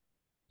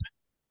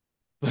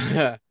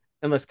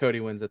 Unless Cody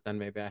wins it, then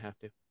maybe I have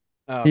to.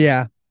 Um,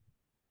 Yeah,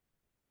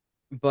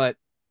 but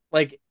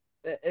like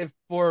if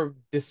for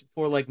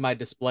like my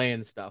display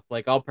and stuff,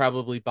 like I'll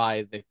probably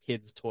buy the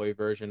kids' toy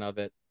version of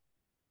it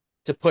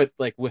to put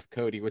like with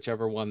Cody,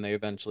 whichever one they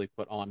eventually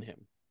put on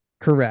him.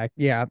 correct.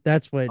 Yeah,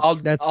 that's I'll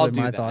what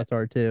do my that. thoughts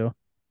are too.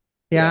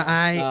 Yeah,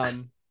 Yeah.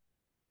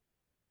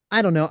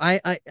 I don't know.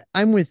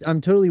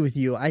 I'm totally with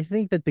you. I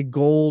think that the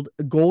gold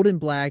and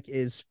black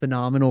is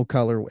phenomenal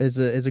color is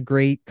a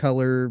great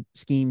color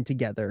scheme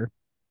together.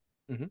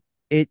 Mhm.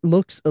 It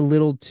looks a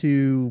little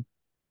too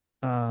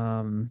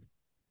um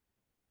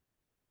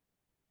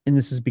and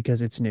this is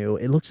because it's new.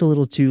 It looks a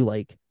little too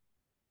like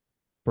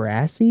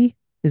brassy.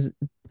 Is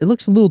it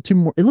looks a little too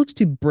more it looks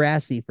too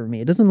brassy for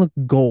me. It doesn't look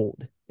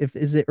gold. If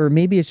is it or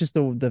maybe it's just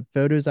the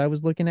photos I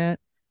was looking at.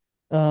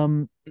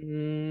 Um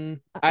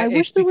I It's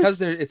wish there because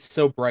was it's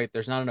so bright.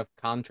 There's not enough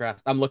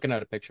contrast. I'm looking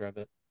at a picture of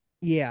it.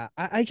 yeah,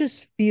 I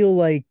just feel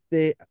like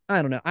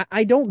I don't know.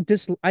 I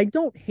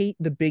don't hate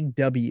the big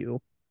W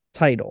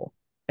title.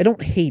 I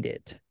don't hate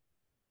it.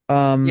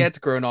 Yeah, Um it's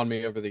grown on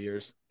me over the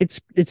years.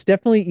 it's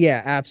definitely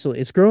yeah,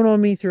 absolutely. It's grown on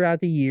me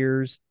throughout the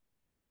years.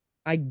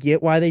 I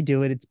get why they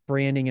do it. It's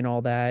branding and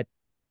all that.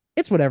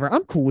 It's whatever.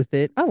 I'm cool with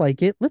it. I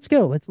like it. Let's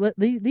go. Let's let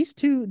these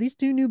two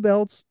new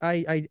belts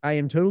I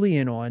am totally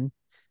in on.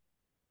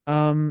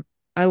 Um,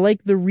 I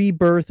like the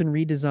rebirth and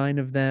redesign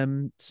of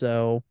them.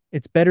 So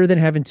it's better than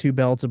having two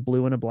belts, a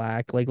blue and a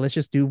black. Like, let's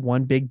just do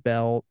one big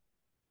belt.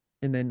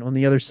 And then on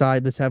the other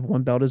side, let's have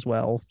one belt as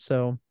well.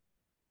 So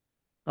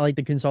I like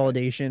the Right.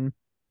 consolidation.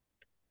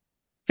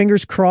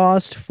 Fingers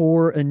crossed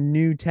for a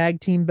new tag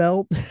team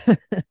belt.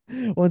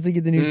 Once we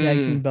get the new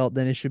tag team Mm. belt,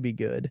 then it should be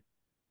good.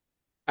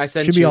 I Should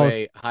sent be you all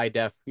a high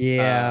def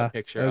yeah.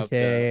 picture of the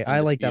Okay. I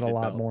like that a undisputed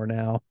lot belt. more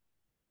now.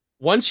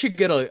 Once you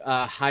get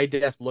a high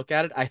def look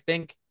at it, I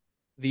think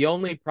the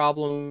only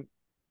problem,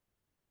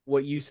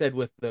 what you said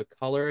with the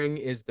coloring,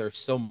 is there's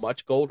so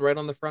much gold right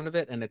on the front of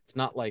it, and it's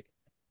not like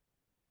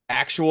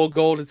actual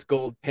gold. It's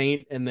gold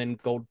paint and then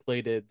gold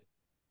plated,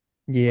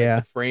 like the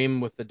Yeah.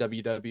 frame with the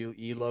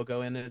WWE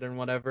logo in it and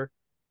whatever.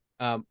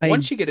 I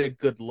Once you get a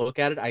good look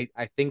at it,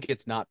 I think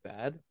it's not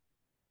bad.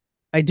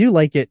 I do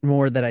like it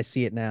more that I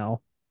see it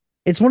now.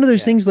 It's one of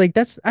those Yeah. things like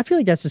that's I feel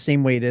like that's the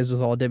same way it is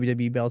with all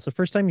WWE belts. The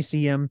first time you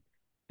see them,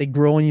 they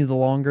grow on you the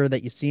longer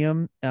that you see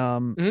them.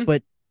 Hmm.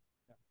 But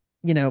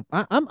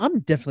I'm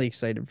definitely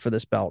excited for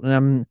this belt, and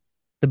I'm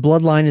the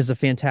bloodline is a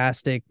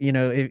fantastic.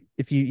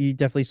 If you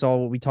definitely saw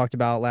what we talked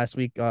about last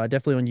week,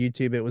 definitely on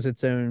YouTube, it was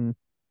its own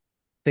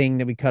thing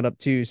that we cut up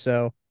too.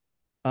 So,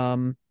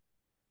 um,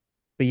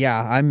 but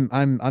yeah,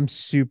 I'm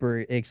super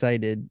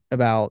excited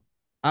about.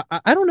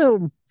 I don't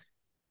know.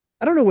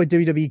 I don't know what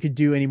WWE could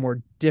do any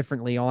more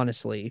differently,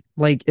 honestly.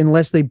 Like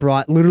unless they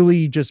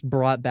literally just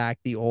brought back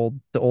the old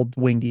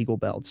winged eagle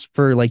belts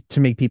for like to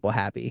make people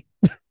happy.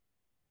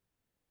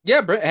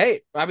 Yeah,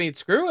 hey, I mean,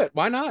 screw it.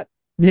 Why not?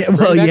 Yeah, Bring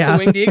well, back the yeah.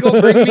 winged eagle.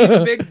 Bring me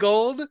the big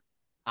gold.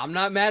 I'm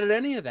not mad at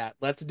any of that.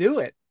 Let's do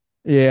it.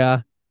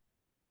 Yeah.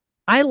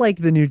 I like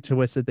the new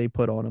twist that they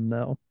put on them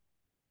though.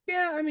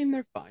 Yeah, I mean,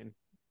 they're fine.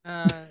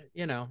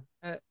 You know,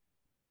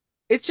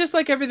 it's just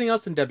like everything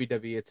else in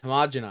WWE. It's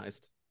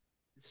homogenized.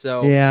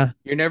 So Yeah.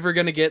 you're never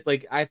gonna get,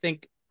 like, I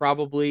think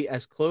probably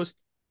as close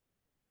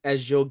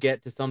as you'll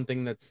get to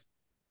something that's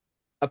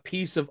a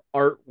piece of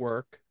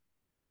artwork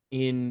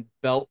in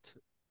belt,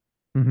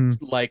 Hmm.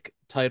 like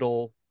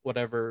title,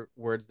 whatever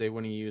words they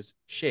want to use,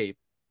 shape,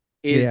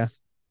 Yeah. is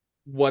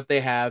what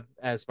they have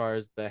as far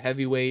as the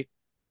heavyweight,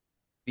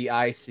 the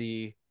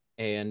IC,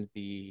 and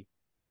the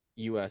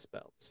US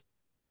belts.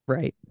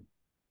 Right.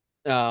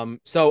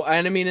 So,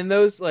 and I mean, in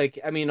those, like,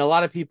 I mean, a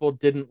lot of people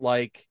didn't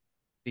like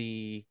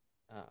the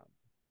um,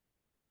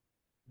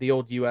 the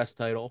old US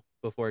title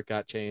before it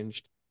got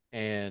changed,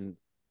 and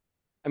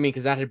I mean,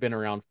 because that had been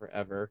around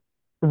forever.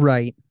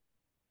 Right.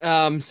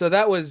 So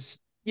that was,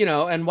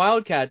 and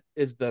Wildcat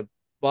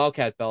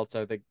belts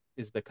are the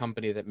is the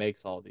company that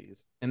makes all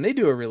these, and they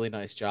do a really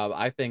nice job.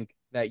 I think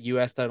that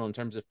US title, in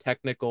terms of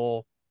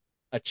technical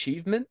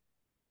achievement,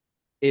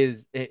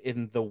 is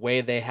in the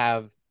way they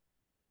have.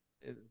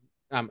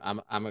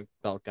 I'm a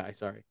belt guy,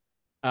 sorry.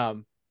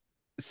 Um,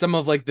 some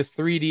of like the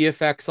 3D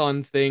effects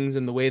on things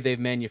and the way they've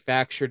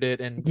manufactured it,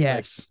 and like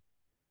Yes.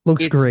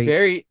 Looks it's great.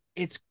 very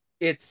it's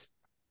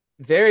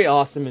very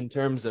awesome in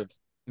terms of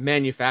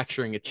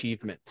manufacturing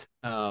achievement.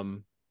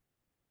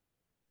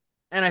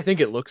 And I think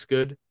it looks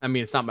good. I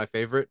mean, it's not my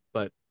favorite,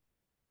 but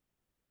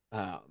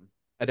I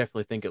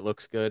definitely think it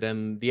looks good.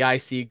 And the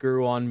IC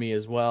grew on me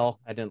as well.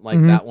 I didn't like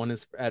Hmm. that one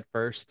at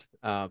first,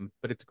 but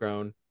it's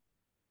grown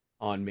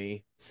on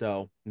me,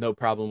 so no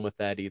problem with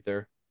that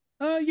either.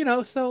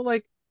 So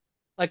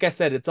like I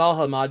said, it's all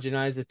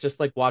homogenized. It's just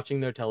like watching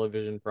their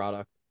television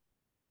product.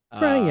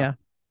 Right, Uh, yeah.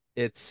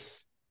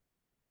 it's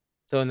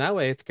so in that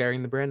way, it's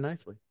carrying the brand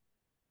nicely.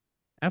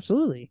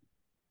 Absolutely.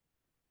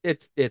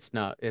 It's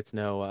no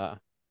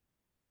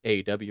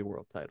AEW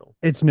world title.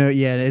 It's no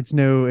yeah, it's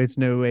no What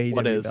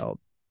AEW is? belt.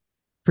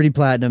 Pretty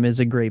Platinum is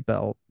a great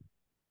belt.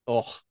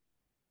 Oh,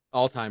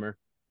 all timer.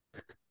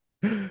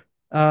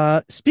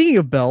 Speaking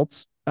of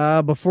belts,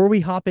 before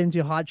we hop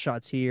into hot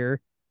shots here,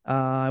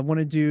 I want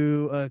to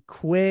do a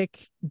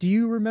quick. Do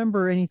you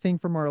remember anything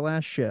from our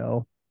last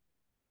show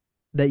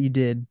that you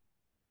did?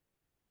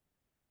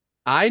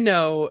 I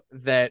know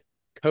that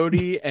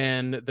Cody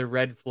and the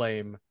Red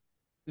Flame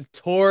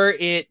tore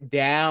it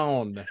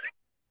down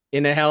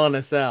in a Hell in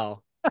a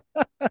Cell.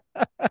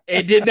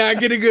 It did not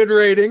get a good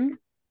rating.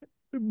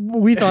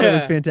 We thought it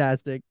was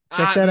fantastic.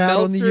 Check that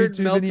out on the YouTube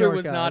in the Meltzer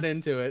was not archives.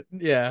 into it.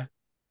 Yeah.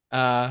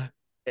 Uh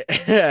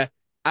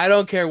I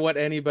don't care what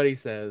anybody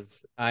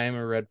says. I am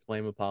a Red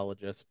Flame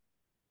apologist.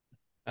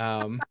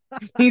 Um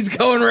he's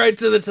going right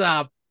to the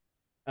top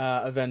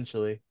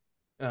eventually.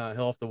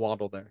 He'll have to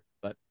waddle there,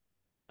 but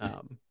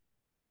um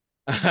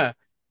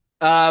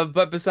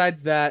but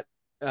besides that,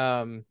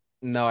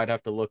 no, I'd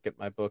have to look at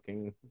my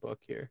booking book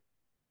here.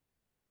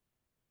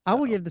 So,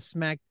 I'll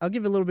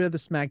give a little bit of the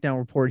SmackDown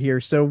report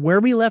here. So where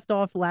we left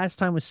off last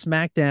time was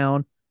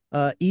SmackDown.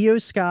 Io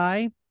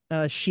Sky,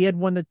 she had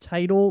won the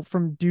title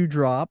from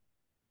Dewdrop.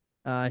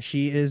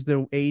 She is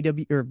the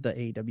AEW or the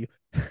AEW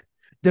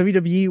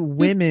WWE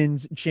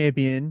Women's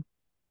Champion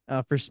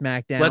for let's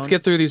SmackDown.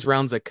 get through these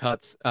rounds of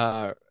cuts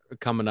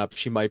coming up.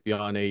 She might be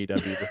on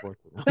AEW before.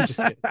 I'm just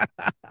kidding.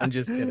 I'm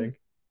just kidding.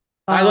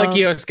 I like um,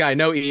 Io Sky.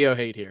 No Io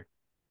hate here.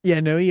 yeah,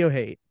 no Io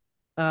hate.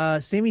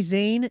 Sami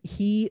Zayn,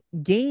 he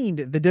gained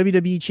the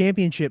WWE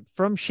Championship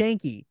from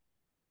Shanky.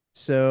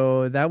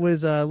 So that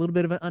was a little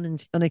bit of an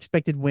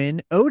unexpected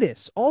win.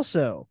 Otis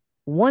also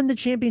won the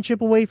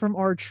championship away from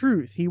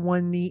R-Truth. He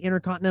won the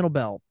Intercontinental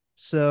belt.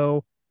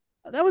 So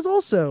that was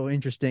also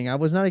interesting. I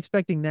was not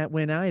expecting that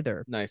win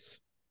either.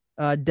 Nice.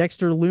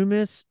 Dexter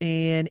Loomis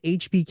and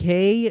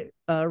HBK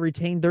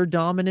retained their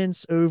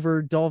dominance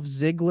over Dolph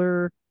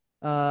Ziggler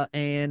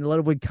and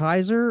Ludwig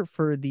Kaiser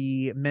for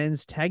the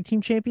men's tag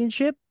team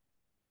championship.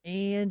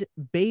 And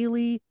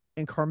Bailey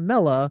and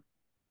Carmella,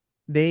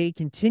 they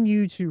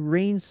continue to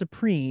reign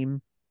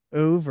supreme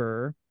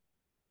over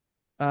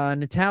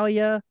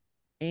Natalia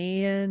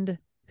and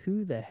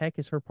who the heck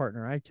is her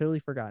partner? I totally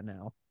forgot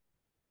now.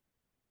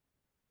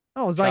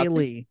 Oh, Xia Shotzi?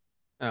 Lee.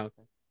 Oh,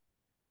 okay.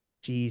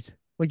 Jeez,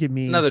 look at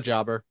me. Another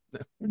jobber.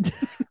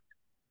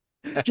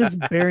 Just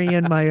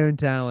burying my own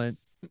talent.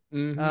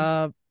 Hmm.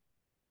 Uh,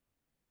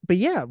 but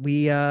yeah,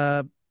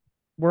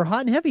 we're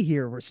hot and heavy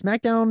here. We're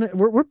SmackDown.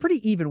 We're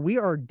pretty even. We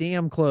are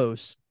damn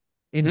close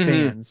in Hmm.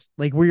 fans.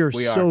 Like we are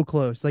We are. so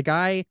close. Like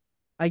I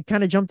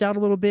kind of jumped out a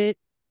little bit.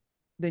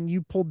 Then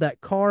you pulled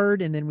that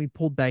card, and then we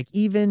pulled back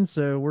even.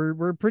 So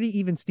we're pretty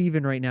even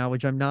Steven right now,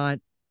 which I'm not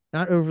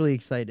overly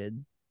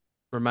excited.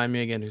 Remind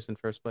me again who's in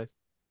first place.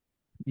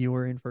 You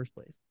were in first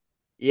place.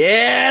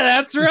 Yeah,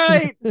 that's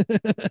right.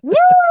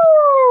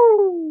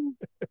 Woo!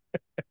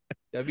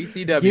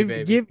 WCW,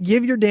 baby.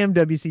 Give your damn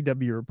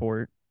WCW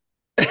report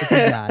if you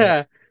got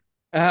it.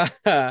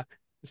 Uh,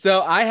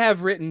 so I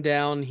have written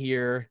down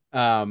here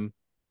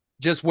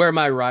just where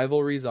my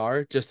rivalries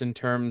are, just in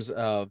terms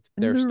of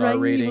And their the star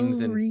ratings,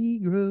 and rivalry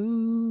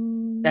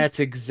grows. that's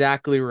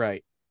exactly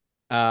right.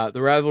 The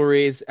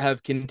rivalries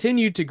have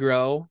continued to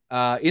grow.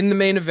 In the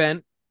main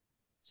event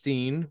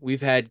scene,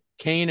 we've had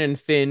Kane and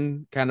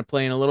Finn kind of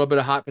playing a little bit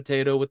of hot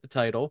potato with the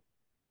title.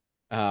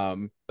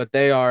 But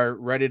they are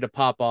ready to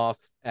pop off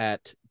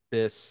at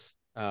this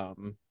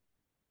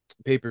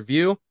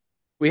pay-per-view.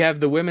 We have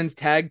the women's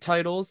tag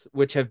titles,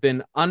 which have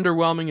been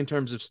underwhelming in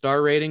terms of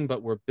star rating,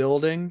 but we're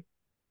building.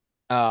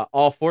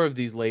 All four of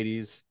these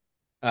ladies,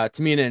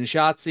 Tamina and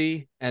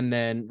Shotzi, and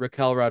then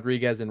Raquel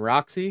Rodriguez and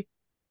Roxy.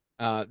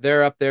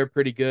 They're up there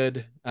pretty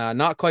good.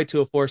 Not quite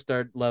to a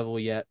 4-star level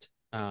yet,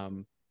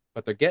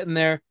 but they're getting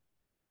there.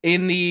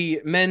 In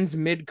the men's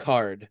mid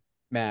card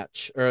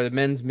match, or the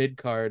men's mid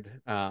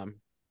card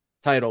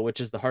title,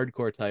 which is the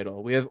hardcore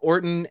title, we have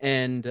Orton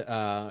and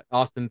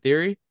Austin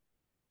Theory,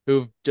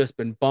 who've just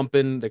been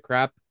bumping the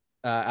crap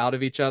out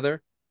of each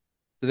other.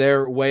 So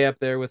they're way up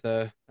there with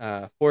a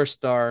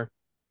 4-star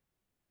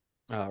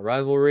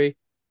rivalry.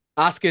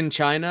 Asuka and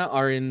China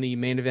are in the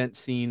main event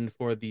scene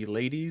for the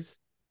ladies.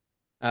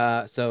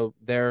 So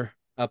they're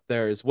up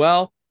there as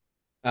well.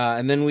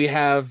 And then we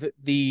have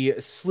the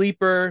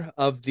sleeper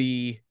of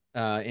the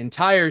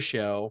entire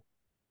show,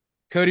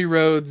 Cody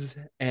Rhodes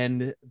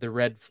and the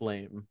Red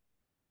Flame.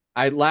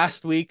 I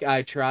last week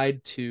I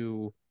tried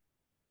to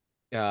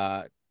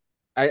uh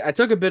I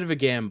took a bit of a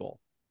gamble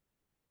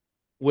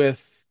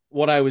with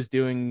what I was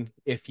doing.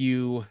 If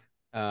you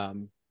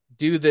um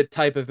do the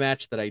type of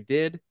match that I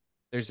did,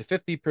 there's a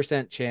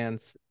 50%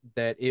 chance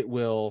that it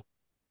will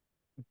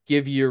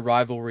give your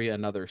rivalry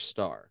another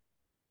star.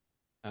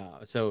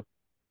 So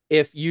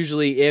if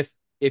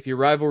your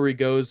rivalry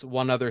goes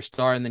one other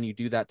star and then you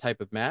do that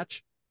type of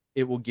match,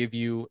 it will give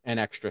you an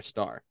extra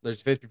star.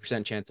 There's a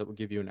 50% chance it will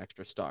give you an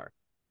extra star.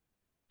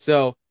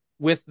 So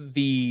with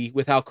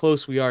how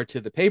close we are to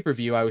the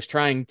pay-per-view, I was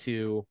trying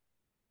to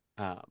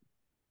um,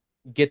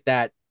 get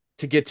that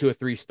to get to a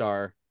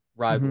 3-star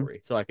Mm-hmm.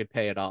 rivalry so I could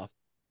pay it off.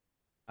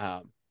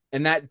 Um,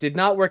 and that did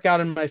not work out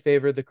in my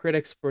favor. The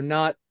critics were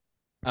not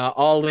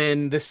all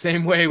in the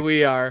same way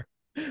we are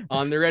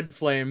on the Red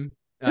Flame.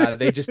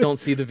 They just don't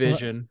see the La,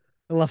 vision.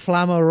 La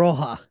Flama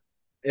Roja.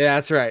 Yeah,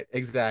 that's right.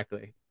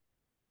 Exactly.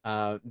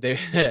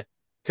 They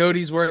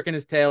Cody's working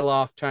his tail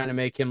off trying to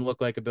make him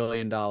look like $1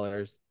 billion.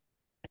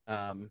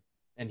 Um,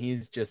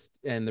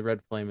 and the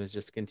Red Flame is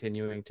just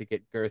continuing to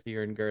get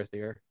girthier and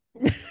girthier.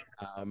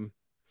 Um,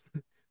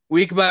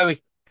 week by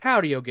week. How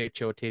do you get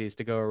your titties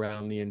to go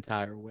around the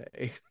entire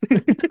way?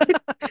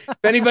 If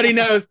anybody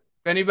knows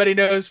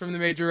from the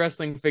Major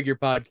Wrestling Figure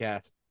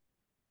podcast,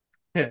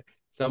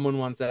 someone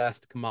once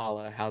asked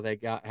Kamala how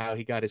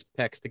he got his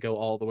pecs to go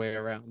all the way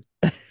around.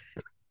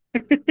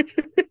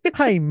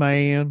 Hey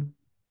man,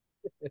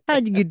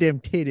 how'd you get them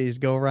titties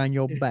go around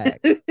your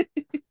back?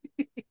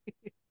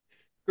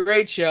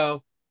 Great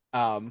show.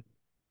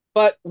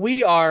 But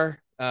we are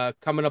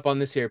coming up on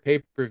this here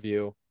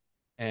pay-per-view,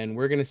 and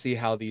we're gonna see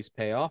how these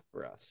pay off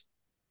for us.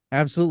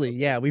 Absolutely.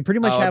 Yeah, we pretty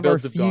much How our have our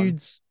builds have gone.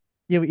 feuds.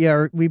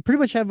 Yeah, we pretty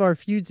much have our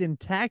feuds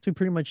intact. We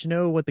pretty much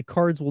know what the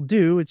cards will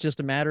do. It's just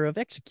a matter of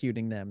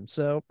executing them.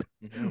 So,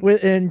 Hmm.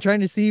 with and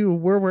trying to see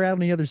where we're at on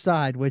the other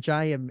side, which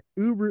I'm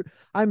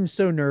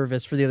so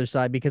nervous for the other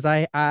side because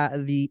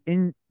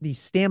the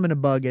stamina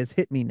bug has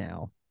hit me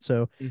now.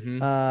 So, Hmm.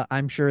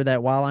 I'm sure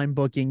that while I'm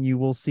booking, you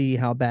will see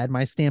how bad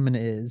my stamina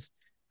is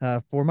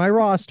for my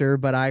roster,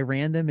 but I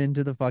ran them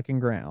into the fucking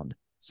ground.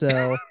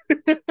 So,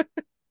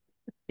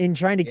 in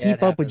trying to Yeah, it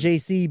keep up with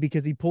happens. JC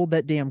because he pulled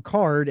that damn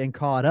card and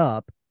caught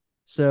up.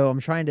 So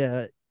I'm trying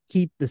to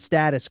keep the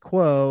status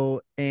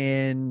quo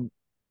and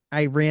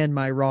I ran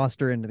my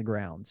roster into the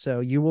ground.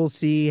 So you will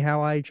see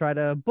how I try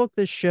to book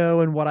this show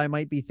and what I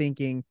might be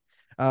thinking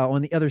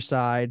on the other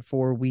side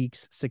for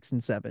weeks 6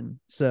 and 7.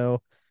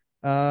 So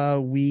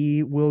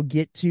We will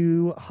get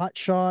to hot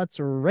shots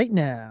right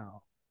now.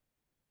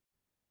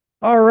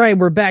 All right,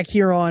 we're back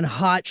here on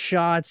Hot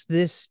Shots.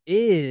 This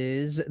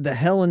is the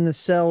Hell in the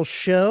Cell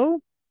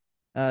show.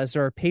 This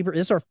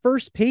is our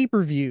first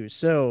pay-per-view.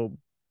 So,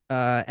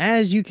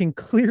 as you can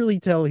clearly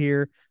tell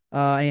here,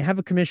 I have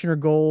a commissioner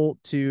goal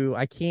to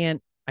I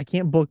can't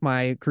book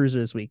my cruiser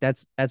this week.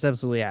 That's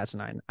absolutely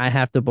asinine. I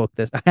have to book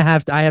this. I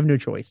have no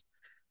choice.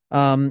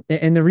 And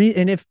the re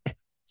and if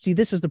see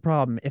this is the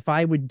problem. If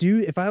I would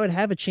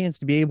have a chance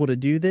to be able to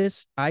do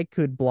this, I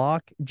could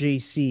block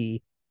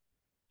JC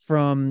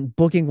from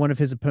booking one of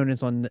his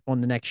opponents on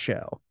the next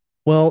show.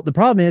 Well, the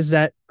problem is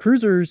that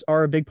cruisers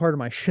are a big part of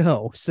my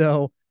show.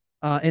 So,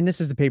 and this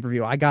is the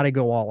pay-per-view. I got to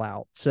go all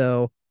out.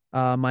 So,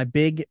 my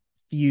big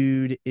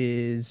feud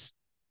is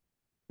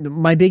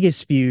my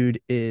biggest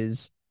feud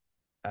is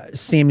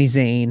Sami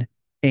Zayn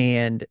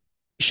and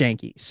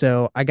Shanky.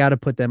 So, I got to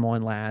put them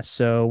on last.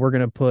 So, we're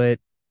going to put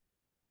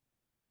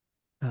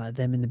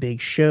them in the big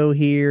show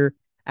here.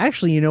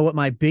 Actually, you know what?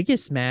 My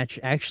biggest match,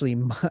 actually,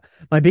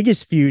 my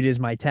biggest feud is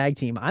my tag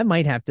team. I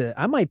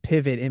might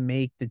pivot and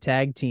make the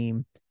tag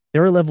team.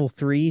 They're a level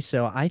 3,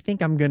 so I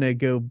think I'm gonna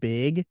go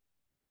big,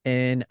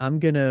 and I'm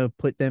gonna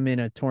put them in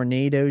a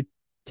tornado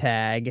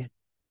tag.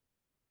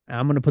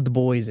 I'm gonna put the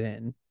boys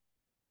in.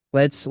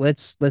 Let's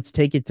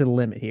take it to the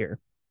limit here.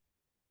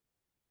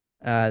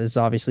 This is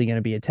obviously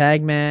gonna be a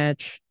tag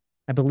match.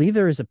 I believe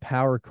there is a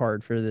power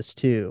card for this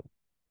too.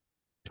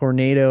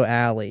 Tornado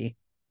Alley.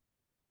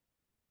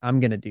 I'm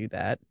gonna do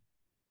that,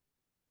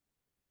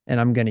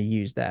 and I'm gonna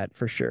use that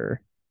for sure.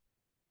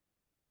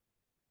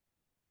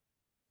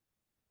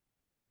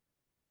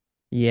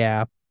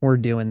 Yeah, we're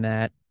doing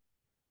that.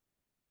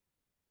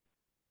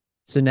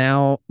 So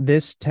now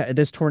this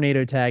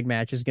tornado tag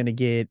match is gonna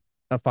get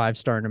a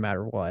 5-star no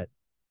matter what.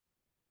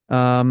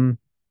 Um,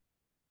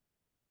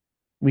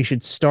 we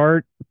should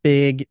start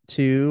big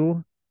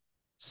too.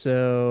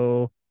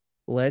 So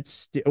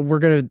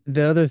the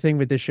other thing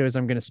with this show is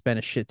I'm gonna spend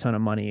a shit ton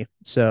of money.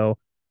 So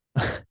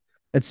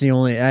that's the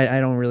only I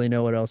don't really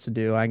know what else to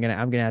do. I'm gonna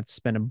have to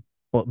spend a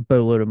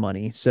boatload of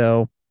money.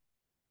 So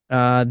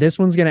this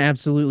one's gonna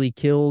absolutely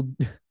kill.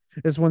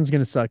 This one's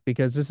gonna suck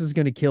because this is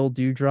gonna kill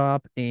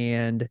Dewdrop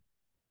and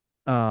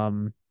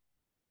um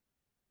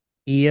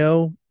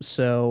EO.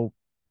 So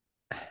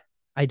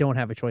I don't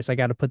have a choice. I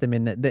got to put them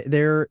in.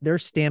 Their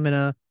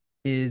stamina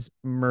is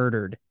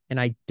murdered, and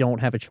I don't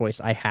have a choice.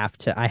 I have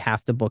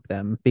to book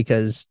them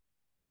because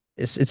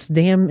it's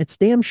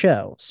damn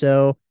show.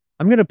 So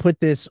I'm gonna put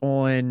this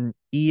on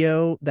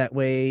EO. That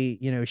way,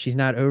 you know, she's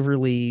not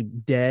overly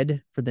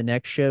dead for the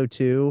next show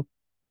too.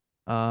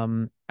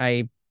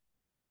 I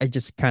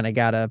just kind of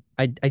gotta.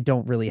 I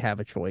don't really have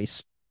a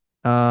choice.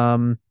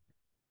 Um.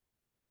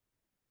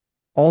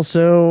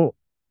 Also,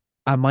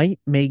 I might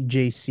make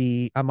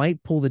JC. I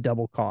might pull the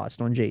double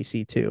cost on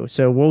JC too.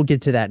 So we'll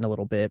get to that in a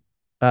little bit.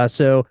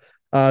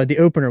 The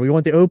opener. We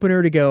want the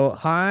opener to go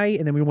high,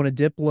 and then we want to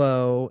dip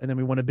low, and then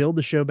we want to build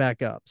the show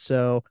back up.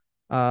 So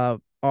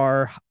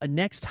our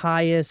next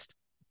highest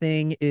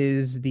thing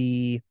is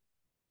the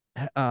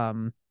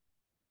um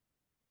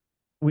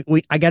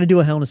we I got to do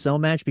a Hell in a Cell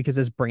match because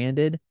it's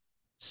branded.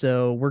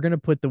 So we're gonna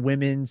put the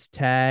women's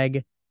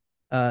tag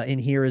in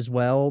here as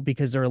well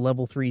because they're a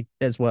level 3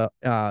 as well.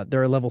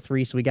 They're a level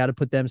 3, so we got to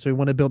put them. So we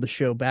want to build the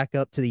show back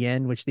up to the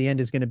end, which the end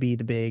is going to be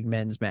the big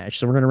men's match.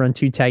 So we're going to run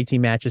 2 tag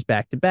team matches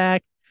back to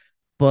back,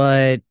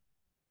 but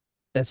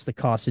that's the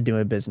cost of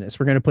doing business.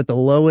 We're going to put the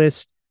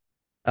lowest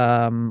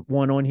one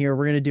on here.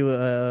 We're going to do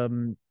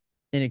an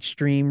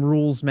extreme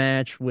rules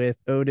match with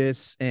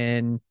Otis,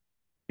 and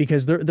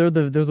because they're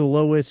the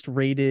lowest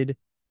rated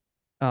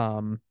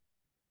they're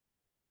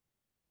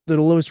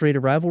the lowest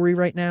rated rivalry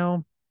right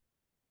now.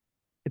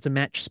 It's a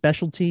match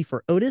specialty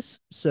for Otis.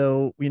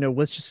 So, you know,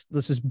 let's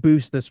just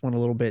boost this one a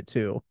little bit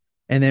too.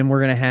 And then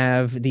we're gonna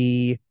have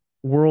the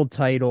world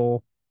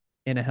title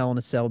in a Hell in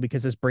a Cell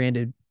because it's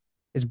branded.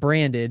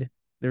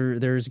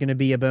 There's gonna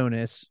be a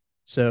bonus.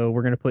 So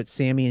we're gonna put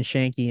Sammy and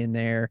Shanky in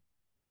there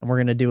and we're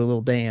gonna do a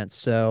little dance.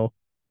 So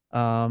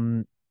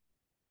um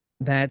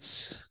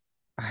that's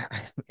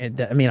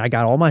I mean, I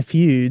got all my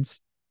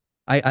feuds.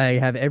 I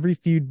have every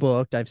feud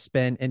booked. I've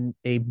spent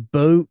a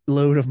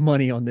boatload of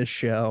money on this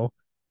show.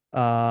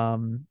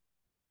 Um,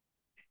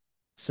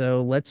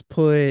 so let's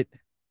put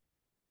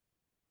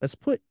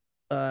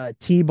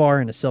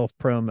T-Bar in a self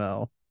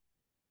promo,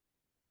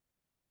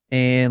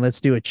 and let's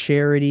do a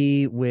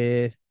charity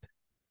with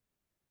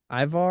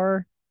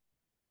Ivar.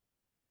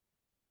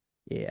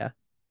 Yeah,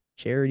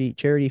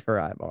 charity for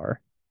Ivar,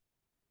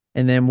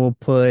 and then we'll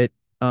put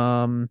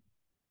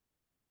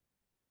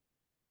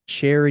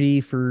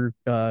charity for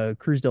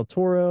Cruz del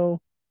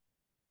Toro,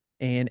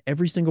 and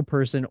every single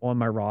person on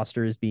my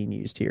roster is being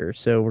used here.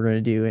 So we're going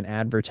to do an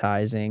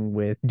advertising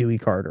with Dewey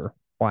Carter.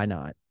 Why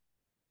not?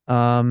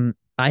 I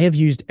have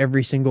used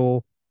every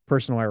single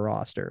person on my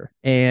roster,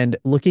 and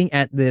looking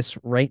at this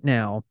right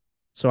now.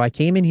 So I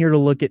came in here to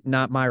look at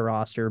not my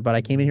roster, but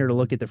I came in here to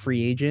look at the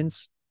free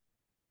agents.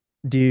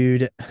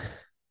 Dude,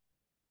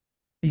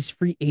 these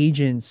free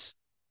agents,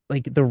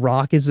 like The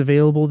Rock is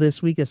available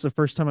this week. That's the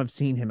first time I've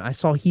seen him. I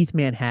saw Heath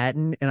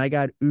Manhattan and I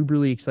got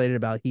uberly excited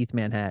about Heath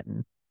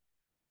Manhattan.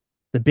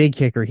 The big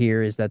kicker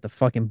here is that the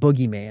fucking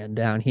boogeyman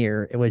down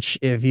here, which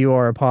if you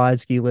are a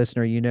Podski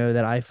listener, you know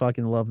that I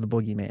fucking love the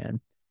boogeyman.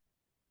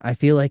 I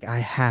feel like I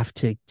have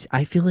to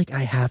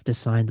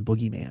sign the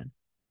boogeyman.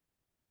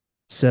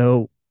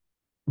 So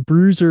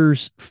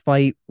bruisers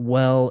fight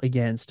well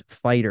against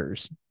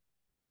fighters.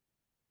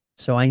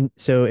 So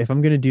if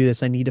I'm gonna do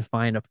this, I need to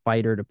find a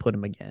fighter to put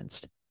him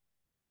against.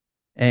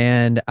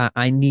 And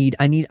I'm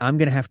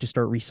gonna have to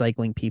start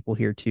recycling people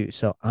here too.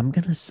 So I'm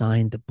gonna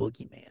sign the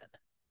boogeyman.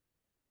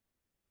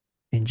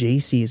 And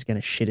JC is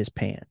gonna shit his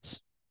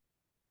pants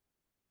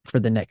for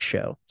the next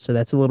show. So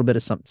that's a little bit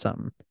of something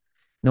something.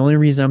 The only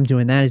reason I'm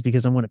doing that is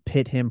because I want to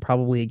pit him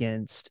probably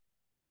against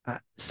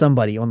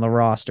somebody on the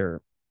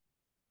roster.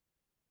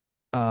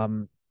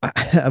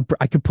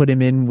 I could put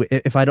him in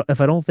if I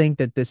don't think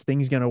that this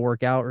thing's gonna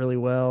work out really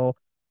well.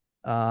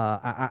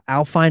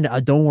 I'll find.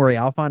 Don't worry,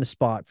 I'll find a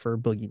spot for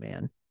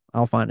Boogeyman.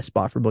 I'll find a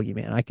spot for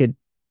Boogeyman. I could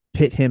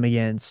pit him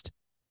against.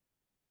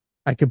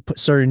 I could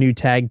start a new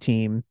tag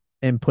team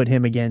and put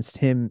him against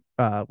him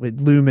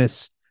with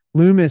Loomis.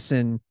 Loomis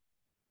and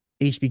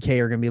HBK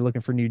are going to be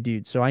looking for new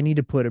dudes. So I need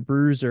to put a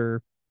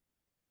bruiser.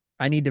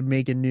 I need to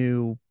make a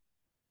new.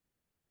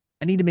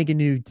 I need to make a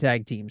new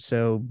tag team.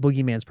 So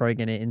Boogeyman's probably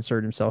going to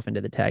insert himself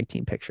into the tag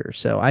team picture.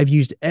 So I've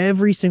used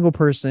every single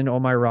person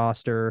on my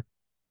roster.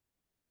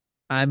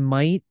 I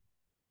might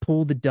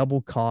pull the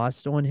double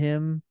cost on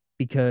him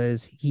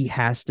because he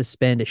has to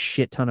spend a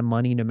shit ton of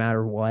money no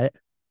matter what.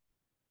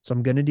 So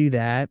I'm going to do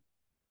that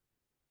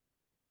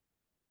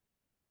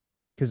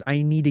because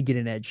I need to get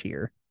an edge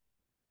here.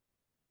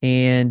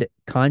 And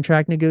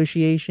contract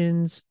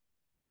negotiations,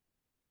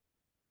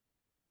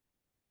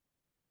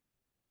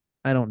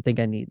 I don't think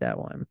I need that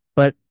one.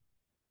 But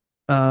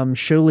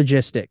show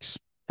logistics,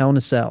 Hell in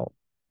a Cell.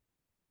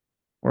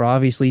 We're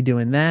obviously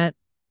doing that.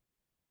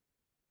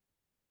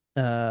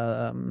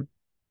 Um,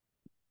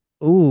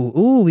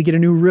 we get a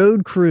new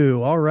road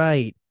crew. All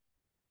right.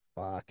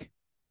 Fuck.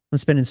 I'm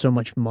spending so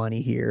much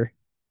money here.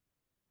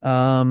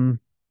 Um,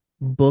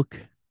 book.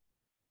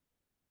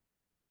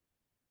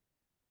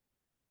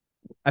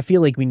 I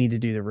feel like we need to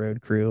do the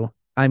road crew.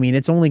 I mean,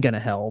 it's only going to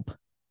help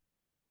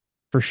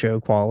for show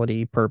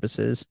quality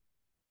purposes.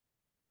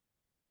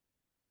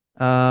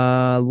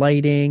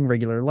 Lighting,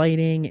 regular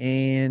lighting,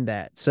 and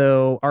that.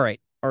 So, all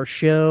right, our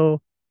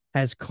show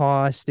has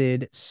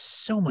costed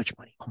so much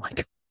money. Oh my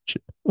gosh.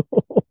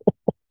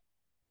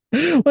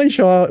 My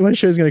show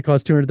is going to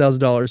cost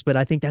 $200,000, but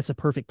I think that's a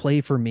perfect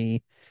play for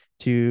me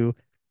to.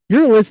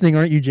 You're listening,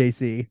 aren't you,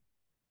 JC?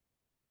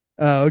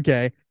 Oh,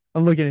 okay.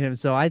 I'm looking at him.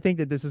 So I think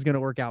that this is going to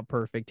work out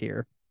perfect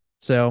here.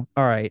 So,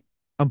 all right.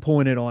 I'm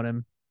pulling it on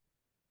him.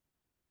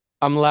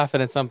 I'm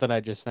laughing at something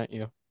I just sent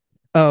you.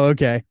 Oh,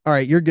 okay. All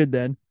right. You're good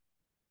then.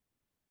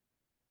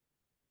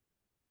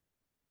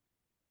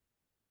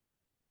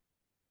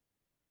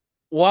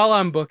 While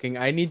I'm booking,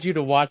 I need you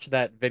to watch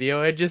that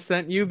video I just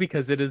sent you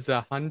because it is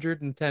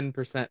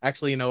 110%.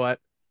 Actually, you know what?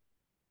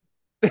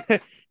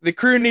 The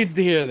crew needs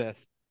to hear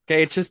this.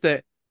 Okay, it's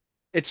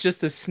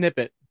just a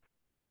snippet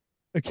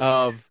Okay.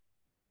 of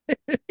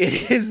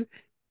it is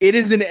it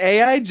is an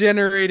AI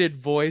generated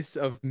voice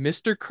of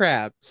Mr.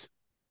 Krabs,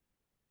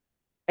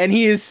 and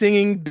he is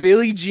singing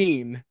Billie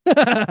Jean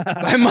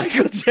by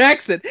Michael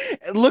Jackson.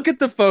 Look at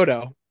the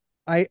photo.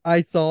 I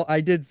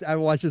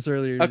watched this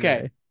earlier Okay.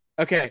 today.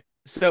 Okay.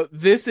 So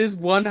this is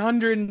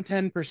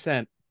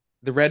 110%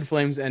 the Red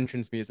Flames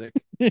entrance music.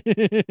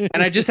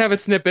 And I just have a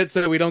snippet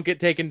so we don't get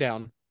taken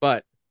down.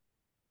 But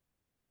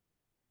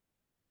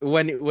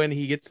when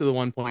he gets to the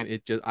one point,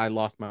 I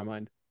lost my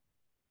mind.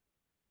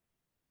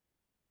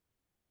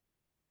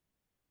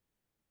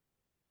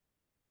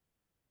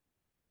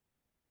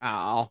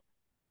 Ow.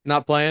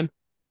 Not playing?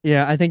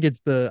 Yeah, I think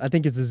it's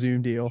a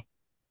Zoom deal.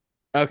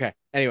 Okay.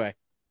 Anyway,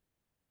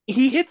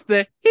 he hits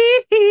the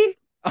hee hee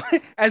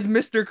as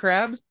Mr.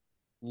 Krabs.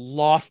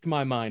 Lost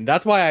my mind.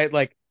 That's why I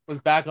like was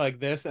back like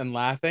this and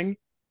laughing.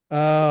 Must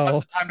Oh,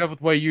 have timed up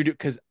with what you do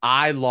because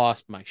I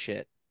lost my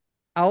shit.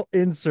 I'll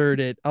insert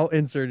it. I'll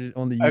insert it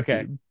on the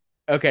Okay. YouTube.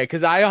 Okay,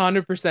 because I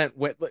 100%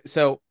 went.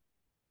 So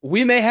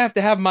we may have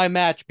to have my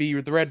match be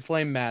the Red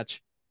Flame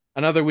match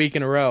another week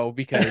in a row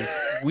because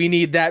we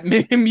need that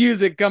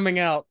music coming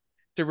out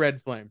to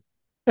Red Flame.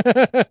 All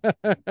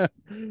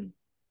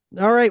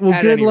right. Well,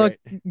 At good any luck.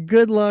 rate.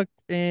 Good luck,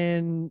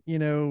 and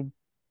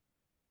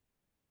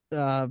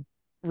uh,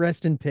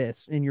 rest in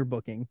piss in your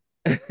booking.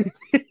 All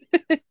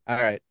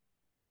right.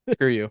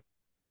 Screw you.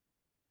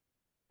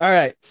 All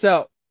right.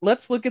 So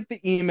let's look at the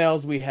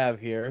emails we have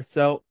here.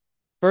 So,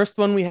 first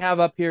one we have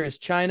up here is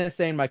China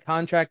saying my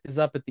contract is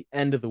up at the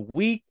end of the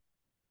week.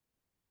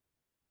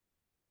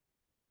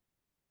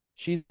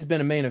 She's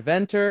been a main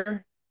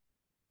eventer.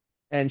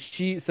 And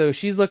she's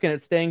looking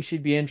at staying.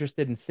 She'd be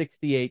interested in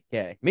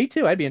 68K. Me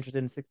too. I'd be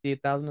interested in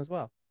 68,000 as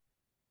well.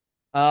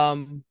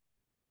 Um,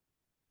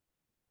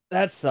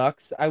 that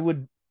sucks. I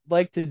would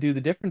like to do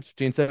the difference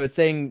between. So it's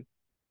saying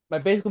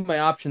my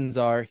options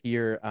are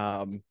here.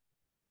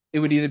 it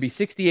would either be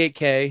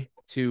 68K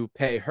to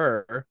pay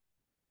her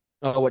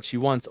what she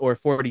wants, or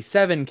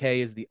 47K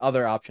is the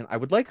other option. I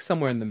would like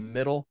somewhere in the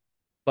middle,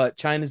 but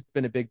China's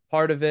been a big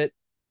part of it.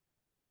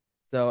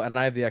 So, and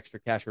I have the extra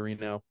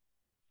casherino.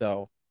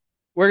 So,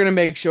 we're going to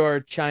make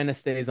sure China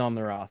stays on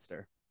the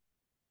roster.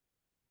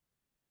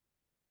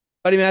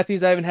 Buddy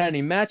Matthews, I haven't had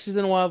any matches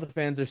in a while. The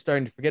fans are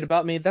starting to forget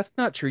about me. That's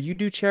not true. You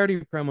do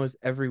charity promos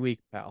every week,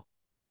 pal.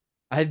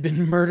 I've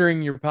been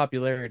murdering your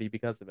popularity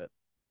because of it.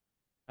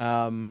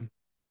 Um,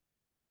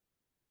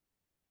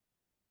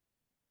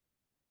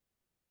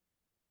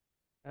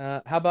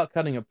 how about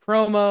cutting a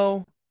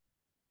promo?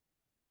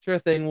 Sure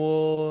thing.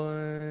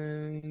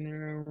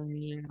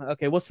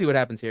 Okay, we'll see what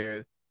happens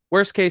here.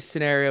 Worst case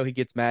scenario, he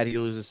gets mad, he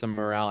loses some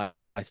morale.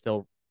 I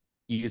still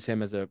use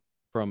him as a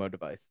promo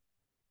device.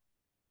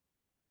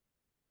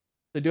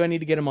 So do I need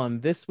to get him on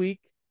this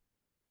week?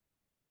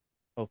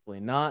 Hopefully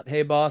not.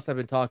 Hey boss, I've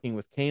been talking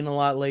with Kane a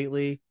lot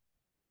lately.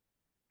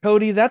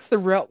 Cody, that's the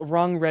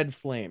wrong red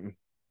flame.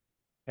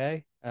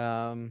 Okay.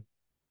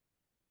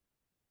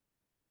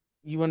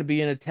 You want to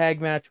be in a tag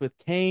match with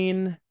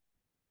Kane?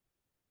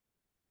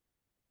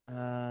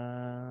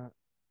 Uh,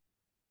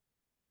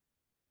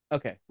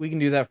 okay, we can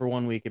do that for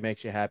 1 week. It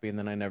makes you happy, and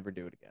then I never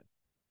do it again.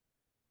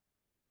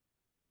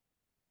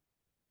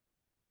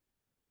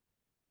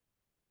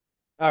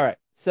 All right.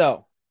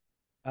 So,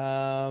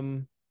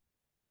 um,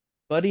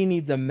 Buddy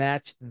needs a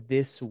match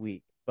this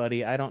week.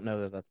 Buddy, I don't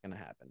know that that's gonna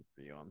happen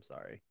for you. I'm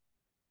sorry.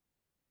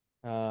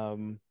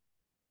 Um,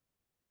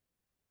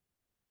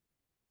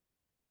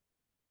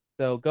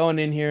 so going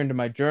in here into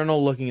my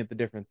journal, looking at the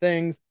different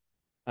things.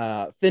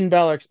 Finn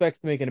Balor expects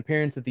to make an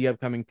appearance at the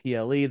upcoming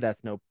PLE.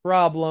 That's no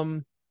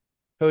problem.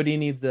 Cody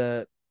needs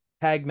a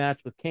tag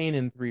match with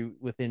Kane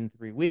within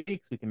 3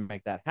 weeks. We can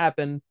make that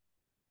happen.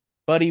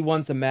 Buddy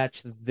wants a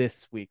match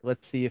this week.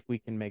 Let's see if we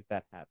can make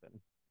that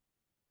happen.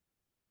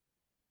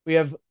 We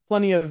have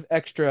plenty of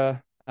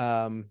extra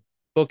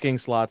booking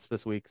slots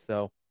this week,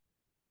 so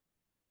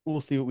we'll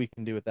see what we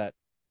can do with that.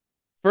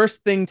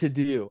 First thing to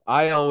do,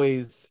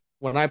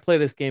 when I play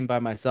this game by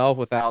myself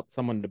without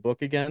someone to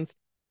book against,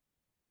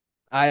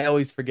 I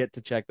always forget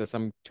to check this.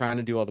 I'm trying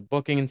to do all the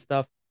booking and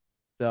stuff.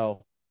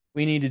 So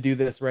we need to do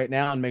this right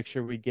now and make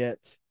sure we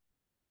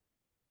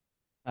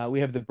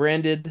have the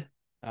branded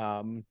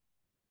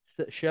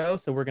show.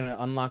 So we're going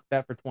to unlock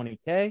that for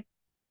 20K.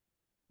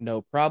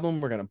 No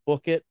problem. We're going to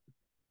book it.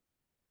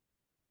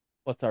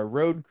 What's our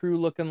road crew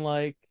looking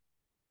like?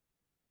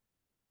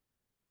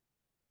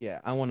 Yeah,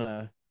 I want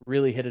to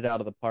really hit it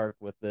out of the park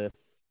with this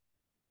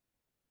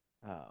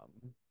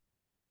um,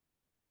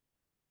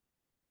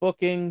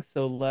 booking.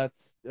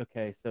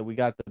 Okay, so we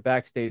got the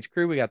backstage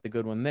crew. We got the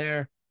good one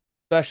there.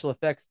 Special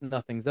effects,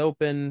 nothing's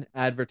open.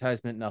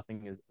 Advertisement,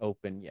 nothing is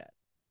open yet.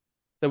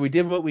 So we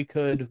did what we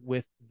could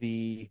with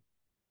the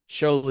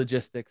show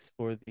logistics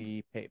for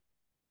the paper.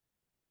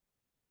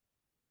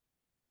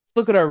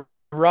 Look at our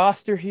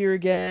roster here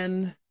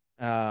again.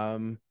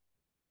 Um,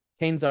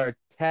 Kane's our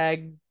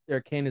tag, or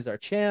Kane is our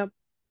champ,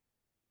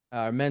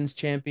 our men's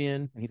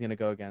champion, and he's going to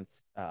go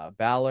against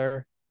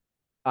Balor.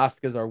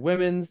 Asuka's our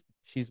women's.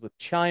 She's with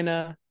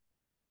China.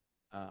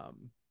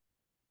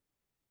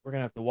 We're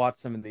gonna have to watch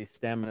some of these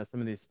stamina. Some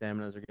of these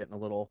staminas are getting a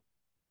little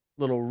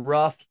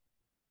rough.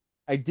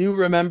 I do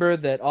remember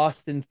that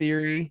Austin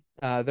Theory,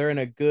 they're in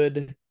a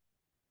good.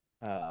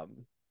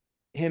 Um,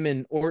 him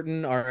and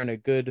Orton are in a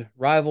good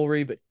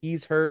rivalry, but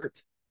he's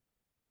hurt.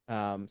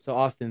 So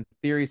Austin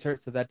Theory's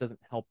hurt, so that doesn't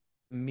help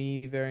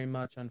me very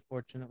much.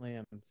 Unfortunately,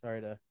 I'm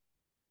sorry to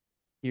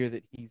hear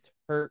that he's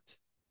hurt.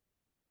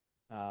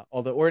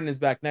 Although Orton is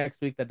back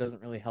next week, that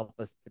doesn't really help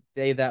us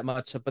today that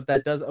much. But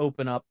that does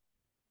open up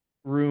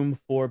room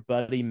for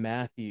Buddy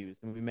Matthews,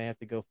 and we may have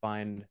to go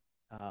find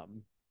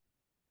some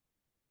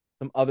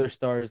other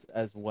stars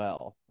as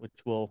well, which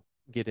we'll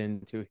get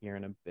into here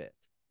in a bit.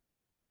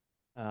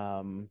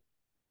 Um,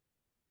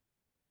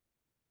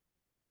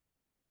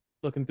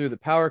 Looking through the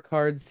power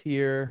cards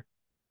here.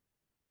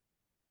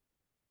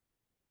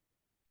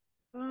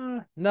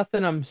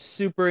 Nothing I'm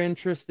super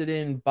interested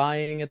in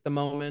buying at the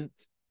moment.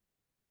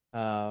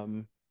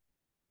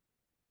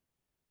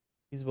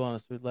 He's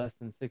bonus with less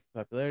than 6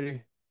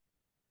 popularity.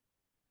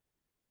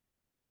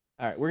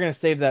 All right, we're gonna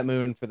save that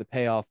moon for the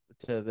payoff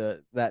to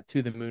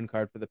the moon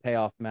card for the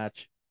payoff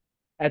match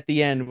at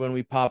the end when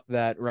we pop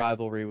that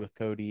rivalry with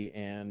Cody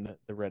and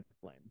the Red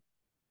Flame.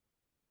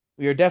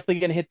 We are definitely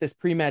gonna hit this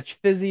pre-match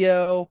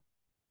physio.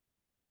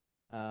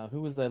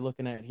 Who was I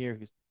looking at here?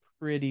 Who's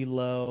pretty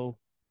low?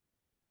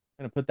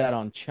 Gonna put that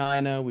on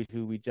China,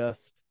 who we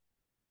just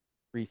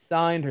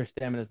re-signed. Her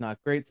stamina is not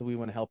great, so we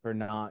want to help her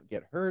not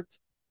get hurt.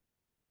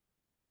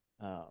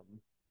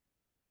 Um,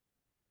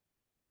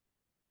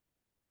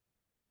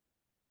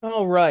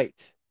 all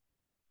right.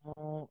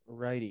 All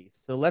righty.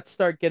 So let's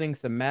start getting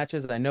some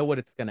matches. I know what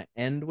it's going to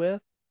end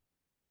with.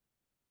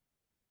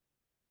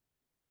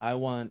 I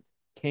want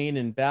Kane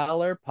and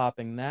Balor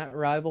popping that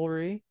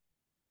rivalry.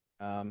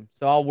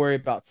 So I'll worry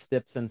about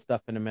stips and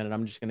stuff in a minute.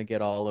 I'm just going to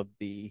get all of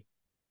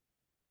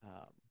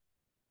um,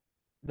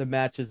 the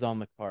matches on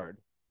the card.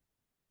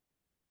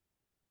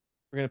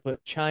 We're gonna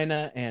put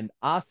China and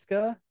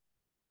Asuka.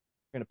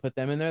 We're gonna put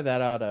them in there.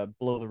 That ought to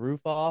blow the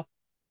roof off.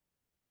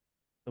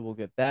 So we'll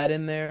get that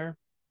in there.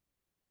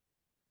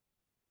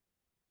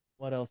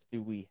 What else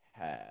do we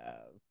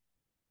have?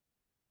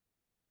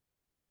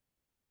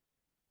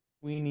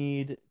 We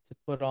need to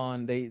put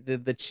on the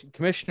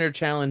commissioner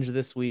challenge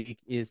this week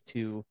is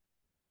to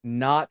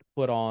not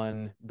put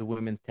on the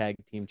women's tag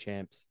team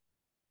champs.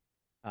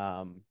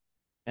 Um,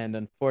 and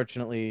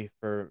unfortunately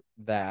for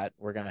that,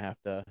 we're gonna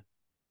have to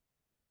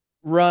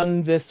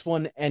run this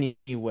one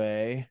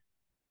anyway.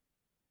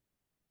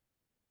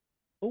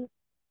 Oh,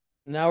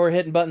 now we're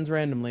hitting buttons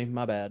randomly.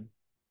 My bad.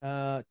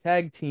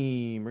 Tag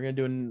team. We're gonna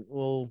do an.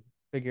 We'll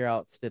figure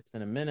out steps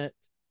in a minute.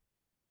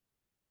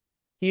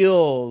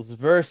 Heels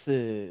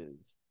versus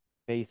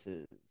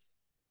faces.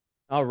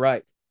 All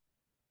right.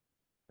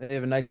 They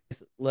have a nice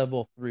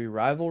level 3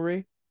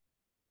 rivalry.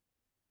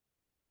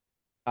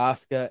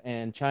 Asuka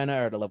and China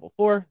are at a level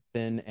 4.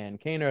 Finn and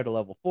Kane are at a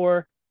level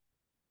 4.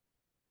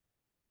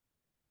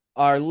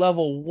 Our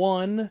level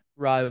 1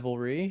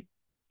 rivalry,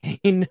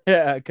 Kane,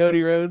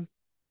 Cody Rhodes,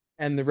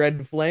 and the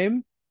Red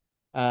Flame.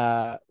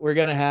 We're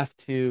going to have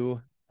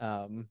to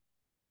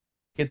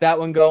get that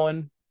one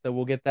going. So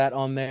we'll get that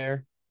on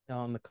there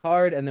on the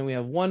card. And then we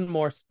have one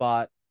more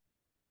spot.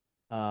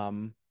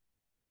 And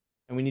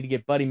we need to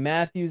get Buddy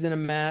Matthews in a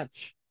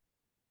match.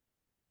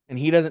 And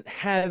he doesn't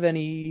have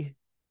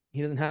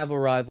a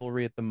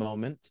rivalry at the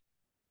moment.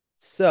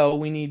 So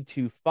we need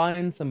to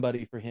find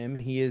somebody for him.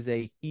 He is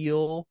a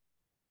heel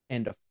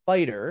and a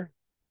fighter.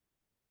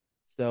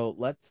 So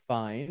let's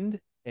find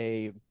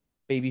a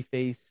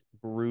babyface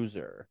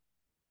bruiser.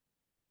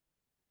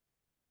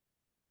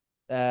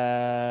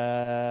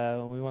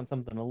 We want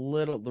something a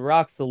little. The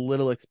Rock's a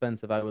little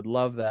expensive. I would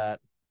love that.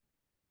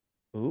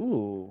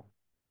 Ooh,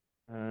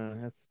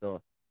 that's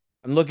still.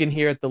 I'm looking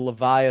here at the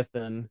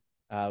Leviathan,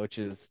 which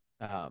is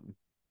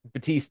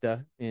Batista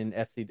in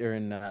FC or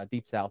in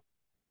Deep South,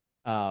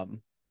 or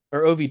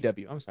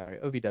OVW. I'm sorry,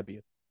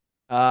 OVW.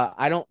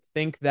 I don't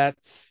think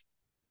that's.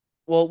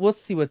 Well, we'll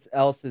see what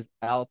else is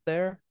out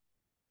there.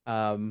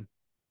 Um,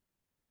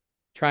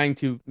 Trying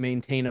to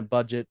maintain a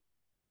budget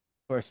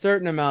for a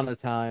certain amount of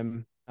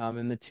time.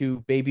 And the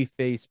two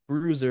babyface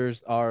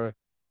bruisers are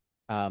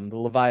the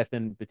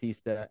Leviathan,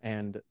 Batista,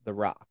 and The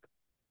Rock.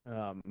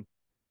 Um,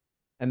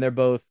 and they're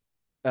both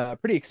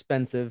pretty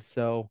expensive.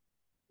 So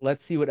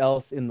let's see what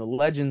else in the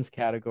Legends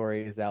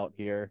category is out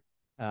here.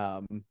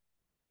 Oh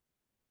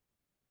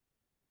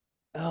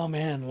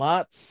man,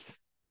 lots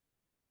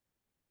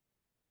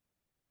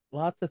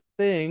of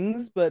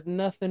things, but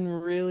nothing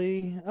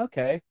really.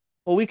 Okay.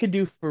 Well, we could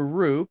do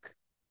Farouk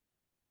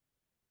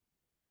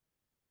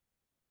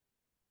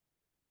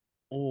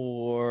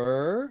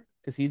or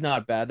because he's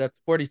not bad. That's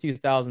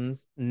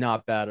 42,000's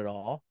not bad at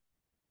all.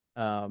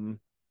 Um,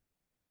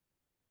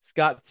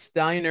 Scott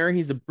Steiner,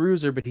 he's a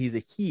bruiser, but he's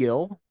a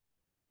heel.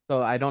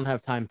 So I don't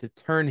have time to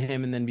turn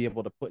him and then be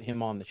able to put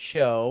him on the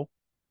show.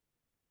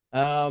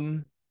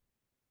 Um,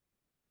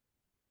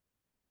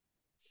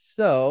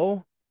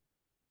 so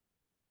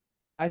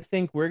I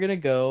think we're gonna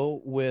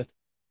go with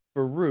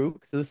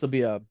Farouk. So this will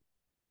be a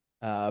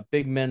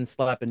big men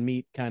slapping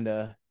meat kind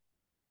of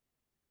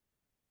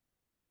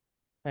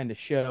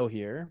show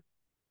here.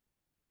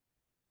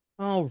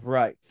 All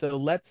right, so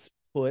let's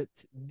put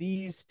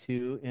these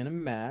two in a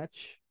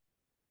match.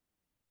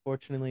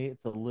 Fortunately,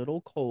 it's a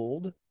little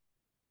cold.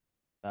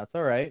 That's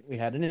all right. We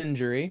had an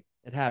injury.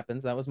 It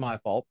happens. That was my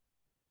fault.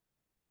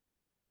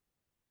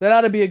 That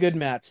ought to be a good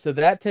match. So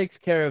that takes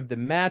care of the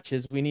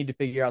matches. We need to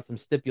figure out some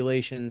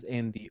stipulations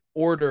and the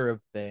order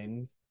of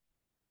things.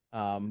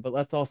 But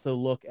let's also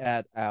look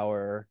at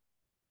our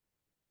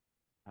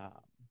um,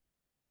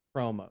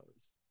 promos.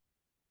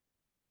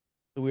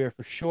 So we are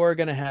for sure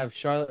going to have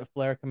Charlotte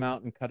Flair come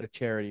out and cut a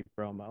charity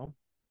promo.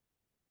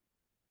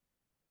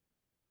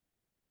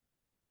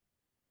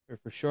 We're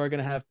for sure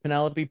going to have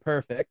Penelope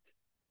Perfect.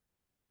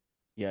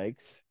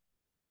 Yikes.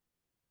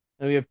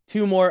 And we have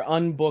two more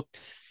unbooked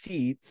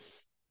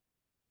seats.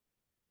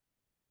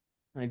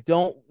 I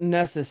don't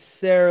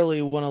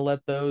necessarily want to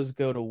let those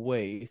go to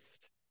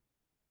waste.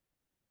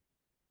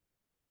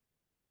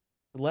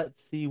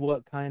 Let's see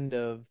what kind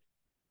of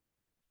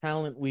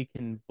talent we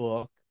can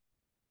book.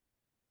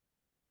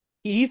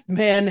 Keith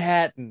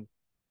Manhattan.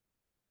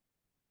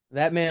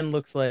 That man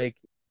looks like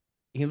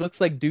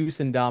Deuce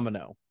and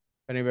Domino.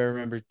 If anybody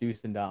remembers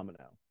Deuce and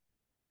Domino.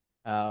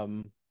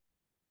 Um,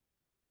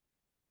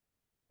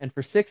 and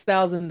for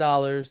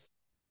 $6,000,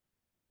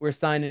 we're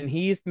signing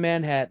Heath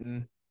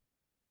Manhattan.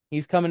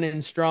 He's coming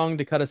in strong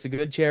to cut us a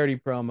good charity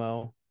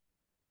promo.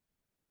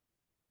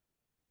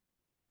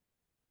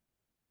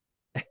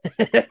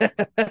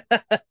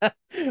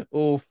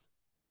 Oof.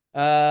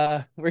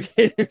 We're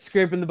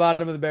scraping the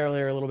bottom of the barrel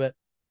here a little bit.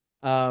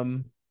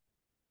 Um,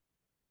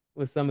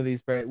 with some of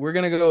these, we're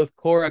gonna go with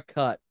Cora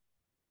Cut.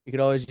 You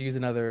could always use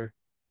another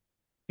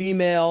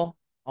female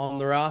on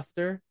the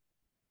roster.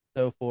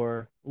 So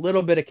for a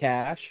little bit of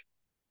cash,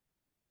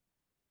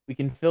 we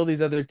can fill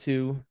these other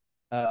two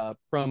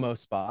promo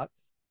spots.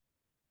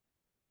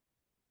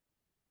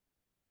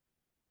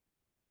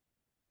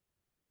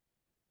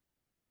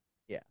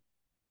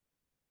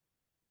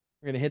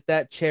 We're gonna hit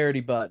that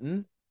charity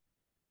button.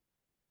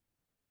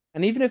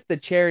 And even if the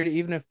charity,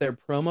 even if their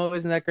promo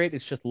isn't that great,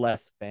 it's just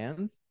less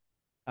fans.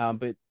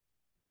 But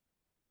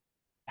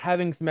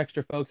having some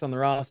extra folks on the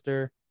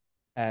roster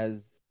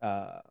as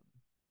uh,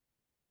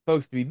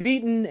 folks to be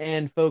beaten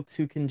and folks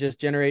who can just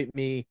generate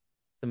me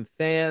some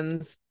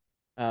fans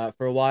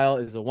for a while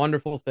is a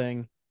wonderful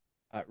thing.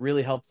 It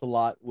really helps a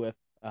lot with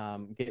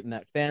getting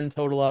that fan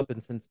total up.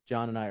 And since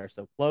John and I are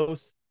so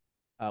close,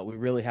 we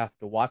really have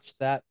to watch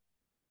that.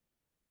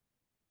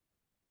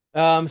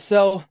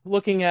 So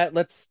looking at,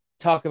 let's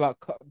talk about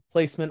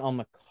placement on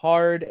the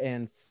card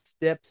and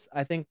steps.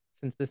 I think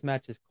since this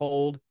match is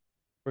cold,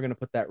 we're going to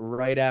put that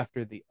right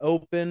after the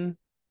open.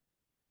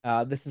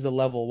 This is a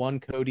level one,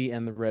 Cody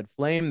and the Red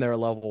Flame. They're a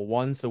level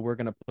one, so we're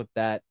going to put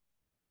that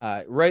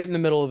right in the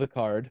middle of the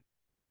card.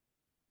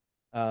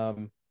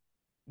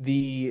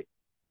 The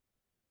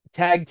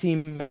tag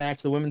team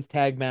match, the women's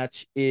tag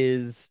match,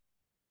 is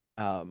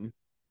um,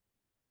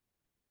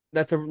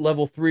 that's a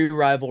level three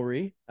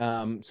rivalry.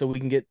 So we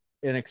can get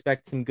and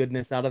expect some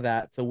goodness out of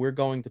that. So we're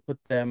going to put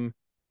them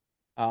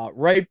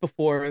right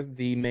before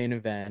the main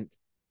event.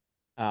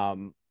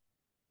 Um,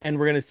 and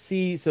we're going to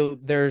see. So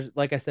there's,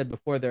 like I said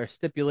before, there are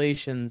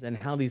stipulations, and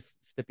how these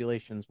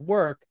stipulations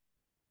work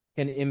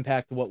can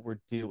impact what we're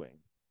doing.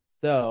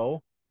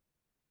 So,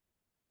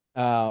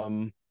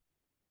 um,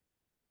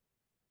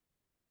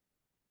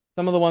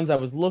 some of the ones I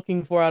was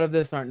looking for out of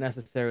this aren't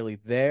necessarily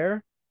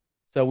there.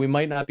 So we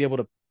might not be able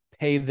to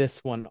pay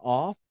this one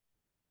off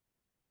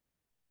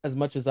as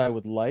much as I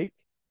would like.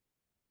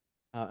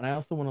 And I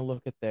also want to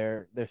look at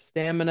their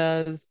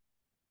staminas.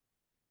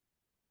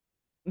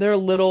 They're a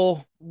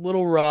little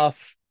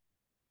rough.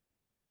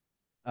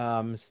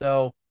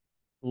 So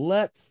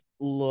let's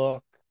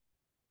look.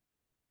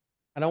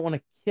 I don't want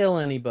to kill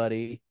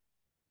anybody.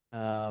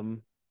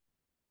 Um,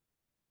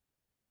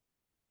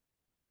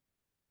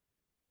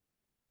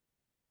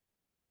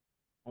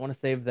 I want to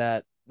save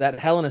that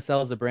Hell in a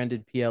Cell is a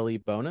branded PLE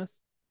bonus.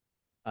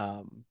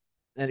 Um,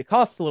 and it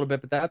costs a little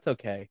bit, but that's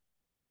okay.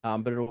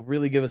 But it'll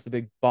really give us a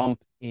big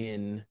bump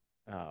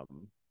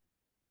um,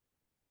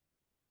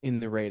 in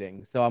the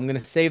rating. So I'm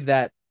gonna save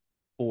that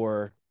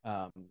for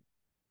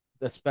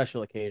the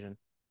special occasion.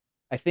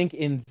 I think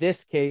in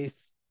this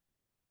case,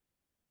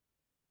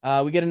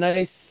 we get a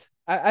nice.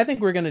 I think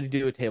we're gonna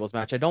do a tables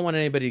match. I don't want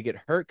anybody to get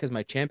hurt because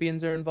my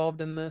champions are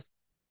involved in this,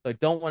 so I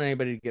don't want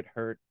anybody to get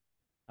hurt.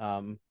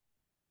 Um,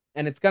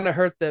 and it's gonna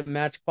hurt the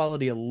match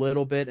quality a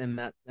little bit, and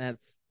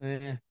that's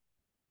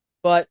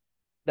but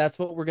that's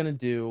what we're gonna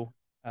do.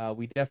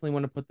 We definitely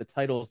want to put the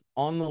titles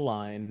on the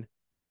line.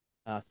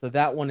 So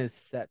that one is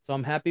set. So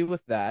I'm happy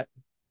with that.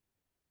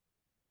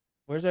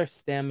 Where's our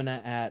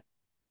stamina at?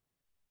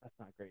 That's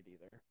not great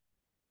either.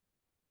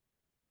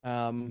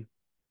 Um,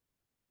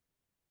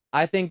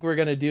 I think we're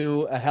gonna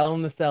do a Hell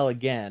in the Cell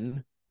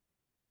again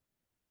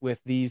with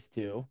these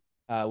two,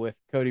 with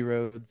Cody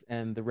Rhodes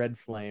and the Red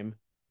Flame.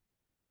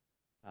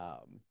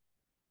 Um,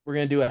 we're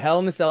gonna do a Hell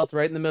in the Cell. It's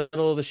right in the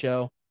middle of the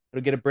show.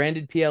 It'll get a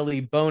branded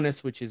PLE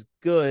bonus, which is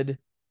good,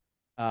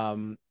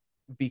 um,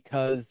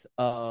 because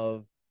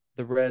of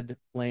the Red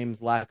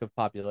Flame's lack of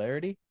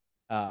popularity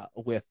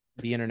with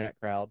the internet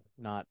crowd,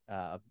 not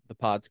the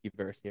Podsky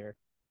verse here.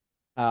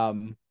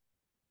 Um,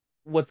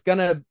 what's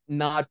gonna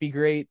not be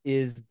great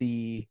is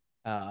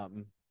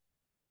um,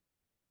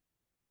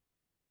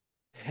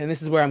 and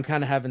this is where I'm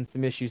kind of having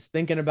some issues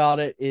thinking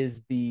about it,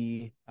 is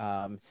the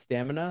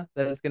stamina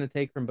that it's going to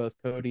take from both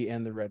Cody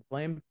and the Red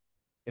Flame.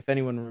 If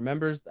anyone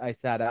remembers, I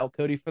sat out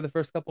Cody for the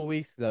first couple of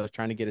weeks because I was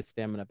trying to get his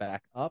stamina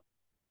back up.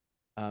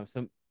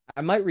 So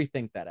I might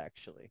rethink that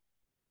actually.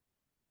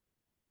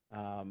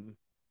 Um,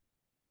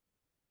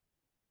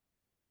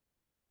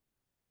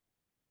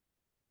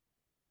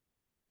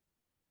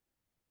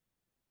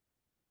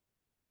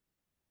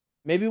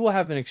 maybe we'll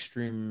have an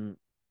extreme.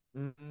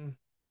 Mm,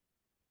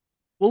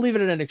 we'll leave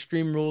it at an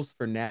extreme rules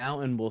for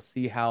now, and we'll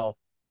see how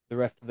the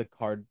rest of the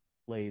card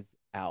plays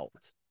out.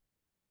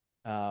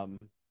 Um,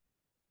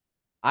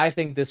 I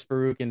think this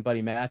Farouk and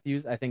Buddy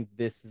Matthews. I think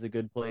this is a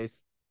good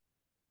place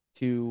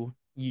to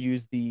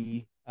use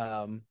the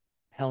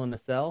Hell in a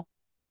Cell.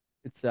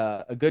 It's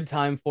a good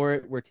time for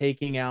it. We're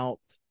taking out.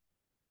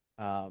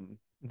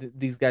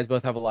 These guys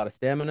both have a lot of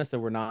stamina, so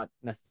we're not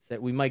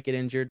necessarily. We might get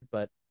injured,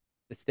 but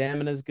the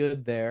stamina is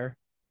good there.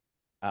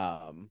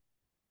 Um,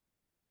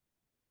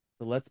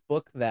 so let's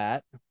book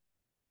that.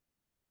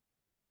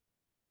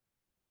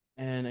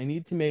 And I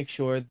need to make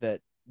sure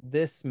that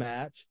this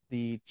match,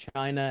 the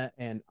China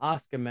and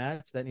Asuka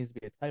match, that needs to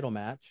be a title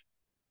match.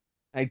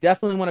 I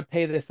definitely want to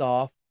pay this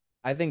off.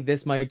 I think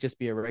this might just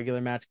be a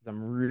regular match because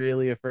I'm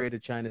really afraid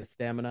of China's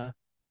stamina.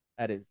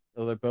 That is,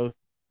 so they're both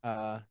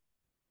uh,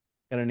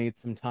 gonna need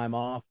some time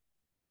off.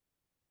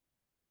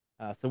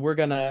 So we're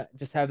gonna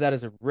just have that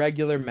as a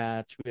regular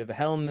match. We have a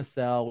Hell in the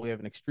Cell, we have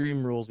an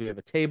Extreme Rules, we have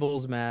a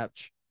tables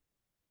match,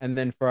 and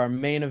then for our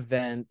main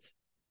event,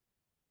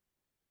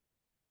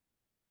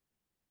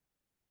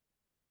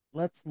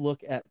 let's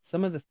look at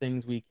some of the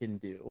things we can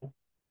do.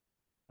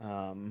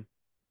 Um,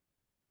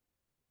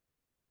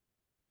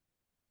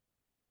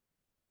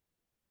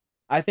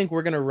 I think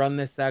we're gonna run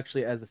this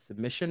actually as a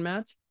submission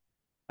match.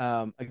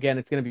 Again,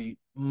 it's gonna be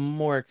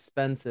more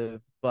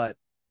expensive, but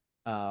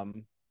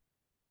um,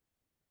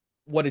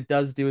 what it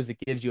does do is it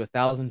gives you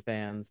 1,000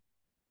 fans,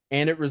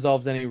 and it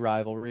resolves any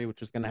rivalry,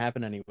 which was going to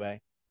happen anyway,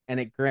 and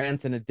it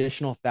grants an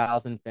additional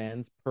 1,000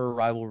 fans per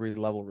rivalry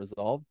level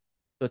resolved.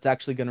 So it's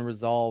actually going to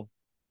resolve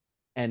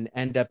and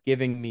end up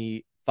giving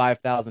me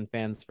 5,000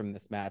 fans from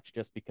this match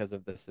just because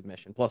of the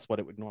submission, plus what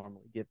it would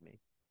normally give me.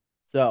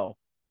 So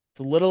it's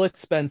a little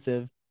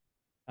expensive.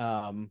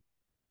 Um,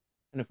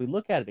 and if we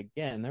look at it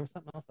again, there was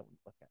something else I want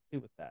to look at too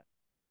with that.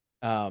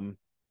 Um,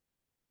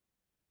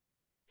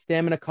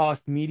 Stamina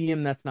cost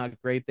medium. That's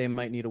not great. They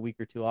might need a week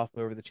or two off,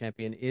 whoever the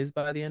champion is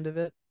by the end of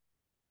it.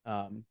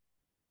 Um,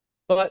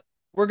 but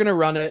we're gonna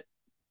run it.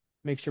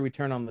 Make sure we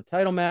turn on the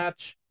title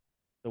match,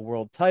 the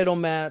world title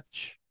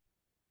match.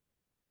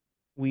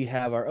 We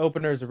have our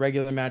openers, a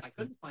regular match. I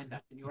couldn't find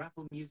that in your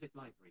Apple Music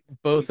library.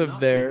 Both of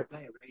their.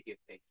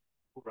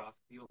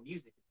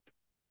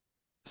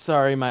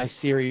 Sorry, my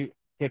Siri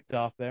kicked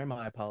off there.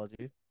 My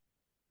apologies.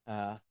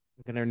 I'm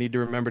gonna need to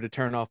remember to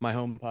turn off my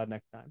HomePod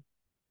next time.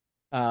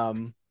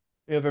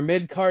 We have our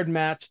mid card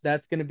match.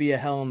 That's going to be a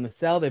Hell in the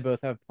Cell. They both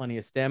have plenty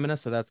of stamina,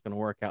 so that's going to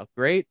work out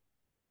great.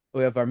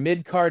 We have our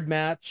mid card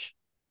match.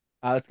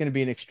 It's going to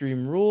be an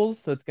Extreme Rules,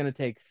 so it's going to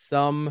take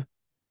some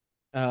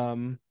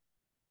um,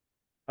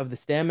 of the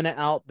stamina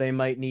out. They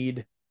might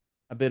need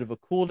a bit of a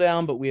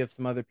cooldown, but we have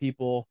some other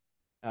people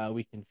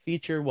we can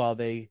feature while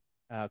they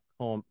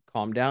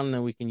calm down, and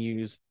then we can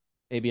use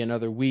maybe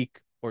another week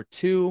or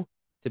two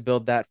to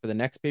build that for the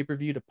next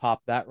pay-per-view to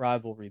pop that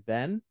rivalry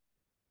then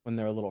when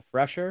they're a little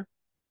fresher.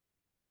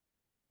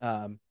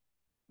 Um,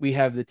 we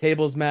have the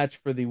tables match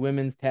for the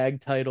women's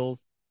tag titles,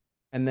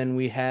 and then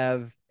we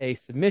have a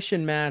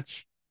submission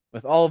match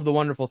with all of the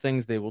wonderful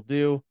things they will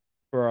do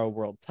for our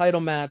world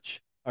title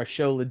match. Our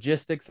show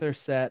logistics are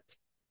set,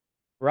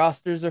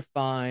 rosters are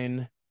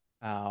fine.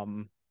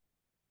 Um,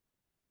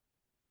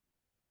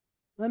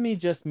 Let me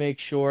just make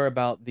sure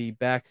about the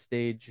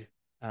backstage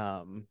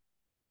um,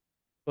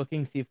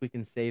 booking, see if we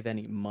can save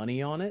any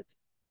money on it.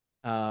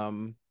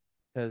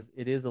 Because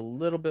it is a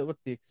little bit,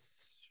 what's the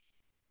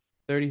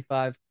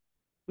 35?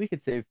 We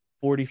could save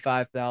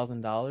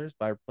 $45,000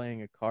 by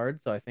playing a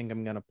card. So I think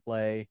I'm gonna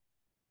play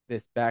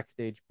this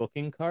backstage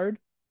booking card.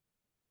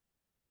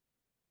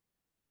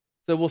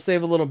 So we'll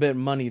save a little bit of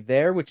money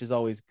there, which is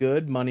always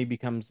good. Money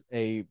becomes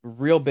a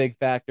real big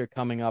factor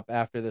coming up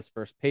after this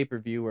first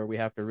pay-per-view where we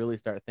have to really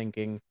start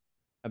thinking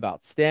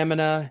about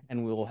stamina,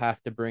 and we will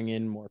have to bring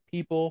in more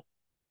people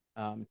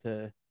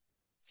to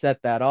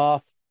set that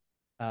off.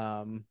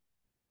 Um,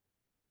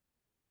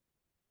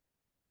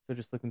 so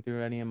just looking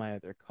through any of my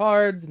other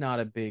cards, not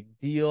a big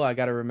deal. I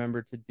got to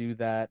remember to do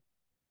that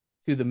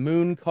to the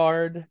moon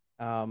card.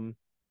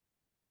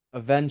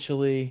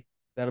 Eventually,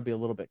 that'll be a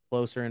little bit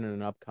closer in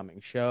an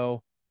upcoming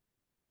show.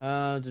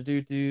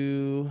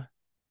 Do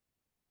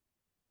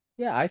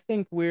Yeah, I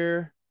think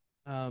we're.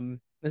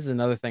 This is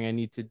another thing I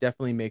need to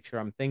definitely make sure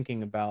I'm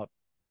thinking about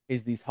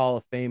is these Hall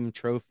of Fame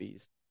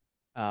trophies.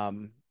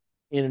 Um,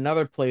 in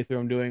another playthrough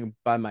I'm doing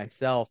by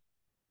myself,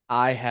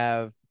 I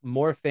have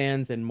more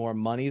fans and more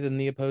money than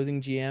the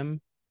opposing GM,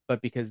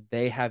 but because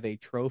they have a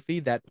trophy,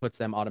 that puts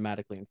them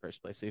automatically in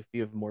first place. So if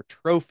you have more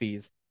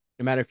trophies,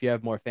 no matter if you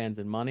have more fans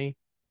and money,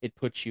 it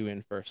puts you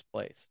in first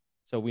place.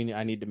 So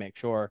I need to make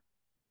sure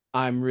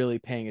I'm really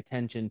paying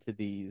attention to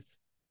these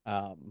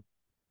um,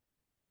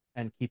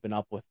 and keeping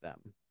up with them.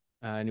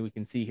 And we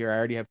can see here, I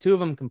already have two of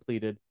them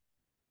completed.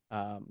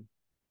 Um,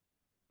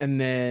 and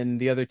then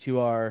the other two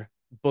are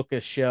book a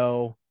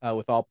show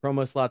with all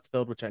promo slots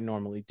filled, which I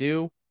normally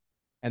do,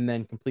 and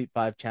then complete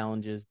 5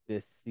 challenges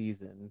this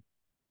season.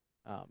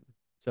 Um,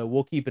 so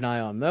we'll keep an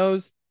eye on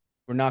those.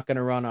 We're not going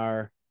to run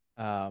our,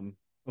 well,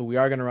 we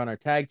are going to run our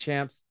tag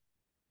champs.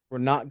 We're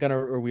not going to,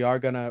 or we are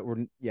going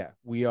to,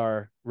 we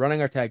are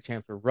running our tag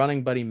champs. We're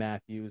running Buddy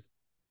Matthews.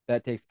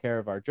 That takes care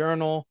of our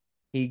journal.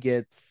 He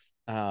gets,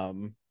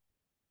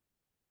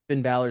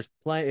 Finn Balor's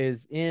play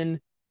is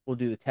in. We'll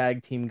do the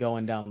tag team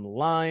going down the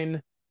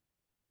line.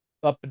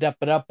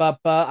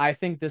 I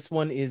think this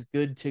one is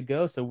good to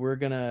go. So we're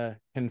going to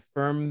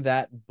confirm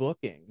that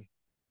booking.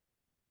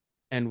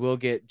 And we'll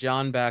get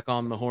John back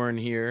on the horn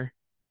here.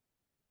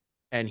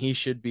 And he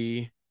should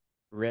be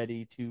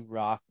ready to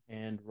rock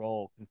and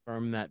roll.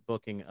 Confirm that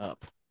booking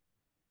up.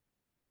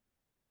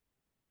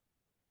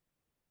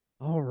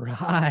 All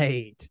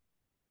right.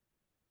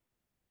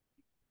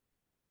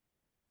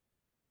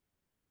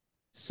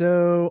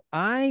 So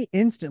I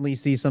instantly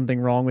see something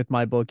wrong with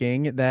my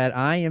booking that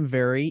I am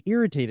very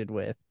irritated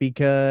with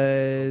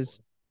because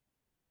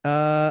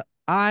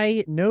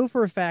I know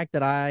for a fact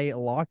that I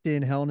locked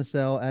in Hell in a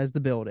Cell as the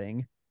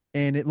building,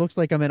 and it looks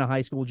like I'm in a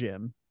high school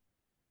gym.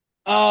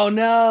 Oh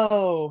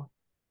no.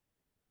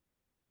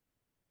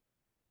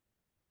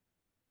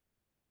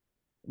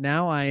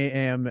 Now I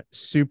am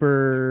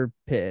super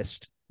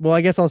pissed. Well,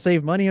 I guess I'll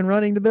save money in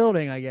running the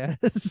building, I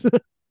guess.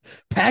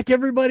 Pack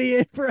everybody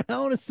in for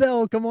Hell in a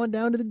Cell. Come on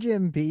down to the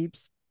gym,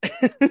 peeps.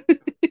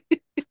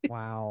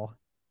 Wow.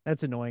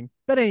 That's annoying.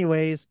 But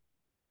anyways,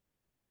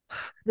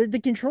 The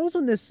controls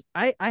on this,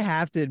 I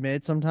have to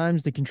admit,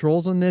 sometimes the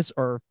controls on this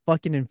are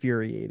fucking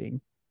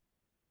infuriating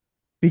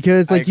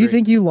because I like you agree.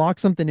 think you lock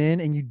something in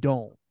and you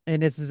don't,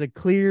 and this is a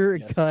clear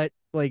Yes. cut,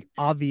 like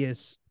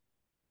obvious.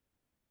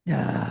 All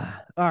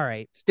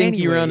right. Stinky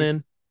Anyways,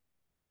 running.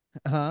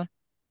 huh?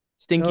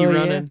 Stinky Oh yeah,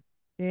 running.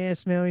 yeah.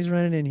 Smelly's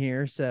running in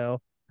here.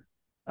 So,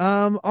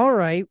 all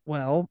right.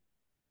 Well,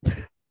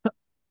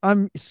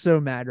 I'm so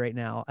mad right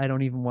now. I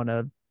don't even want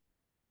to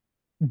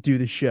do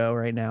the show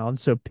right now. I'm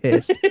so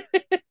pissed.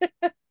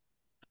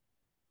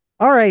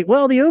 All right.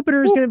 Well, the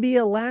opener is Woo. going to be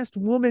a last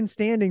woman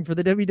standing for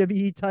the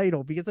WWE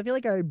title because I feel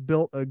like I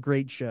built a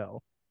great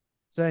show.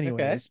 So, Okay.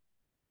 anyways,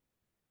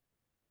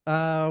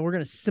 we're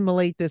going to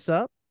simulate this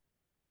up.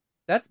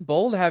 That's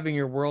bold having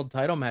your world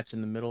title match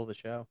in the middle of the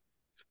show.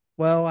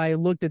 Well, I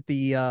looked at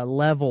the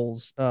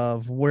levels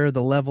of where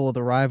the level of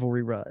the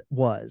rivalry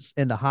was,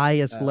 and the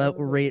highest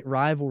rate Oh.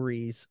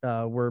 rivalries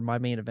were my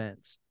main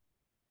events.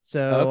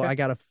 So Okay. I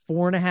got a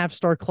 4.5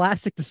 star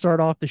classic to start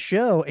off the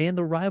show, and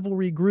the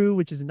rivalry grew,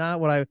 which is not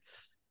what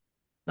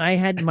I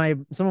had my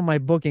some of my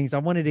bookings. I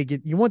wanted to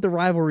get you want the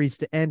rivalries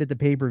to end at the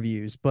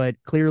pay-per-views,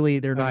 but clearly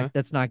they're not. Uh-huh.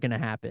 That's not going to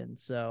happen.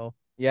 So,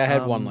 Yeah, I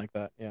had one um, like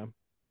that. Yeah.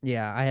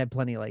 yeah, I had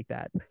plenty like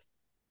that.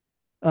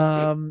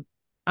 Um,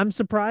 I'm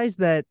surprised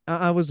that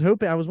I was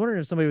hoping I was wondering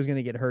if somebody was going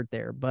to get hurt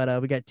there,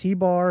 but we got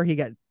T-Bar. He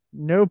got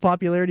no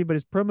popularity, but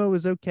his promo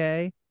was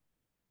okay.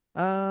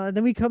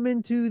 Then we come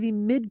into the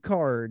mid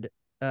card,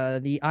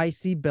 the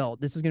IC belt.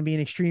 This is going to be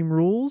an Extreme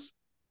Rules,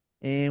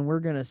 and we're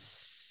going to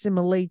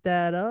simulate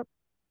that up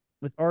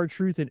with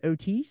R-Truth and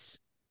Otis.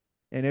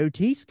 And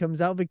Otis comes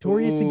out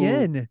victorious Ooh.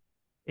 again.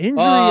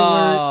 Injury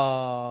alert.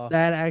 Oh.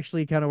 That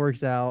actually kind of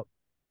works out.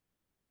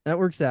 That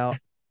works out.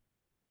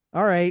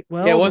 All right.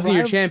 Yeah, it Well, the wasn't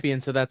your rival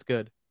champion, so that's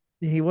good.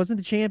 he wasn't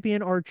the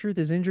champion. R-Truth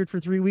is injured for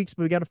 3 weeks,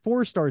 but we got a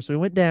 4 star, so he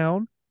went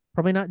down.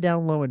 Probably not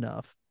down low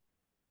enough.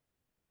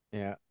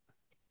 Yeah.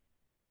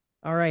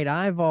 All right,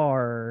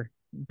 Ivar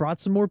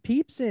brought some more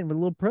peeps in with a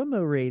little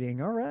promo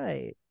rating. All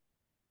right.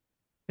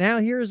 Now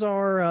here's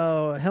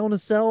our Hell in a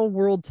Cell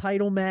World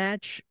Title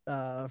match.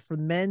 For the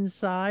men's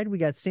side, we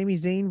got Sami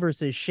Zayn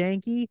versus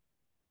Shanky,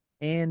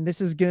 and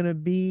this is gonna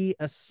be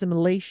a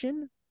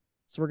simulation.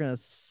 So we're gonna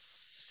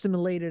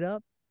simulate it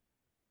up,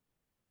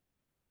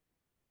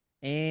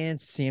 and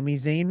Sami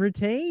Zayn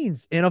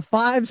retains in a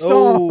 5 star.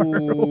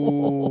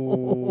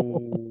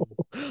 Oh.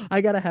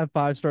 I gotta have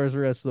 5 stars the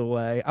rest of the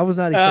way. I was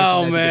not expecting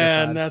Oh that to get a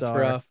man, five that's star.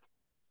 rough.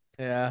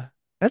 Yeah.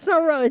 That's not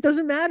right. It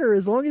doesn't matter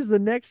as long as the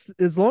next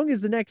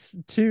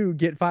two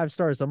get 5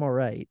 stars, I'm all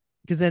right.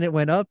 Because then it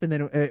went up and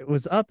then it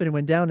was up and it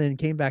went down and it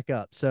came back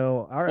up.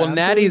 So all right, Well, I'm totally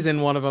Natty's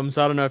in one of them,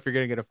 so I don't know if you're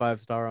gonna get a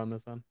 5 star on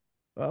this one.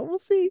 well, we'll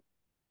see.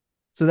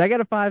 So that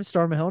got a 5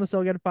 star. Mahel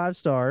Cell got a 5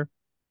 star.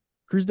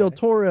 Cruz del Okay.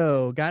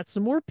 Toro got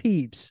some more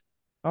peeps.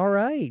 All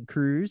right,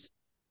 Cruz.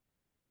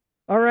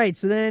 All right,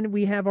 so then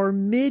we have our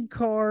mid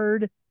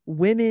card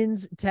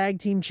women's tag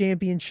team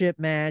championship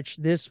match.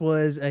 This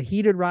was a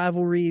heated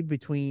rivalry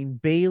between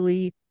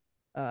Bailey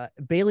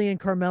and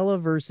Carmella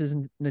versus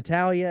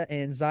Natalia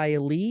and Xia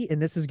Li,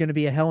 and this is going to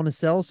be a Hell in a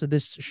Cell. So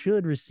this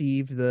should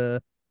receive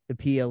the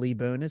PLE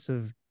bonus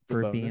of The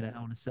for it being bonus. a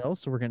Hell in a Cell.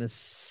 So we're going to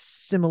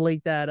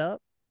simulate that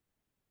up.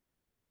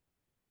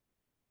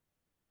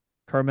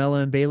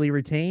 Carmella and Bailey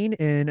retain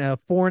in a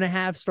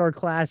 4.5 star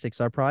classic.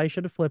 So I probably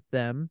should have flipped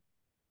them,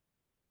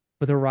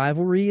 but the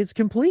rivalry is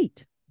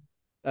complete.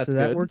 So That's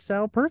that good. works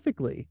out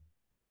perfectly.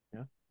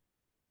 Yeah.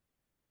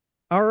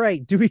 All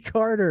right, Dewey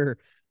Carter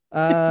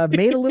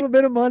made a little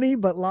bit of money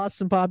but lost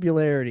some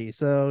popularity.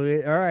 So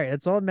all right,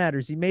 that's all that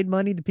matters. He made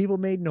money, the people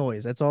made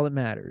noise. That's all that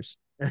matters.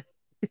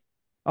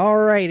 All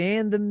right,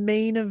 and the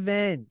main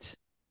event.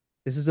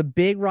 This is a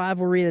big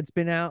rivalry that's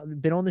been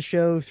on the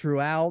show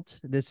throughout.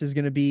 This is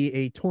going to be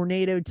a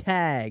tornado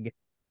tag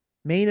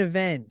main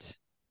event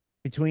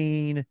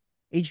between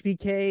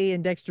HBK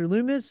and Dexter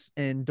Loomis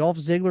and Dolph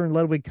Ziggler and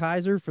Ludwig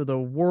Kaiser for the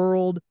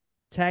World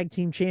Tag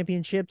Team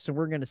Championship. So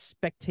we're going to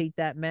spectate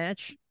that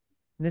match.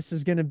 And this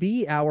is going to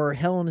be our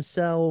Hell in a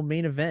Cell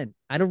main event.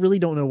 I don't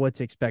know what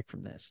to expect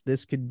from this.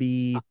 This could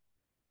be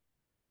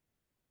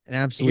an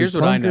absolute Here's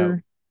what I know.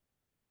 clunker.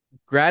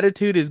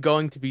 Gratitude is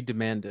going to be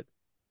demanded.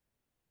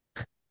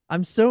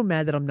 I'm so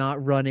mad that I'm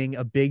not running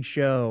a big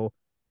show.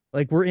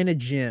 Like we're in a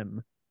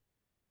gym.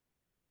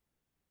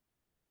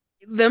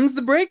 Them's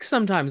the breaks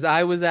sometimes.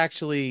 I was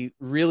actually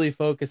really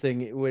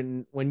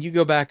focusing when you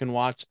go back and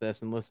watch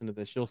this and listen to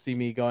this, you'll see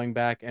me going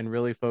back and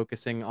really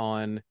focusing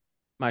on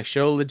my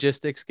show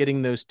logistics,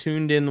 getting those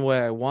tuned in the way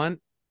I want,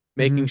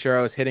 Mm-hmm. making sure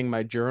I was hitting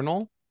my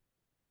journal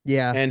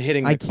Yeah. and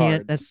hitting I the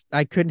can't cards.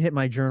 I couldn't hit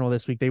my journal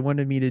this week. They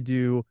wanted me to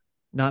do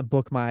not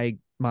book my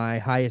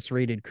highest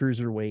rated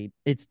cruiserweight.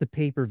 It's the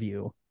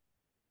pay-per-view.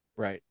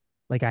 Right.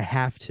 Like I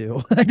have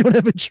to. I don't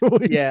have a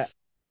Yeah. choice.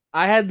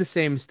 I had the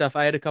same stuff.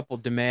 I had a couple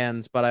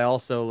demands, but I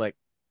also like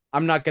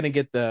I'm not gonna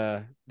get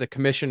the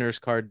commissioner's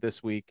card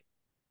this week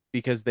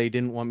because they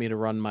didn't want me to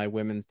run my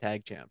women's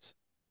tag champs.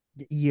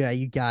 Yeah,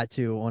 you got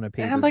to on a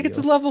And I'm like, it's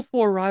a pay-per-view. level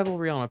 4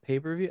 rivalry on a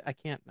pay-per-view. I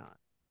can't not.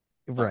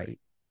 Sorry. Right.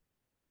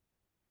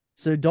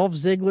 So Dolph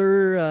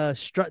Ziggler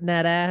strutting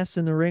that ass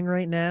in the ring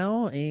right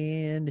now,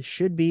 and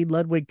should be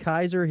Ludwig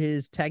Kaiser,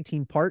 his tag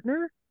team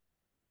partner,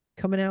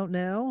 coming out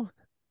now.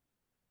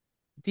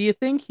 Do you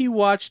think he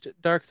watched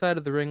Dark Side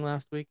of the Ring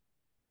last week?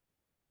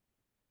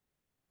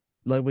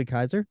 Ludwig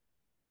Kaiser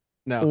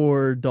No,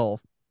 or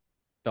Dolph?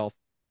 Dolph.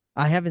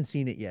 I haven't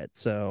seen it yet,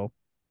 so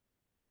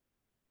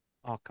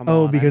Oh, come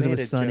oh, on. I because it made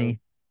was a joke. sunny.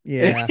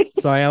 Yeah,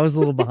 sorry, I was a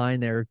little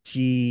behind there.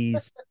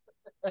 Jeez,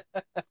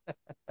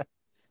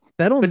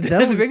 But the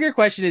that'll bigger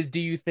question is, do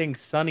you think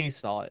Sonny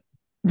saw it?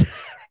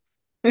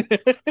 Do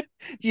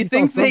you she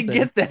saw think they something.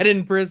 get that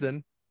in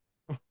prison?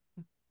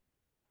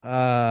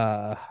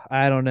 I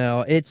don't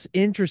know. It's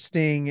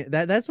interesting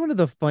that's one of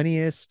the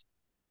funniest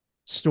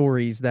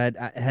stories that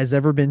has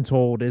ever been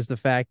told is the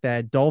fact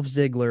that Dolph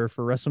Ziggler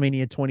for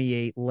WrestleMania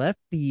 28 left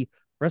the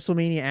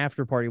WrestleMania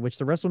after party, which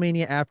the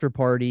WrestleMania after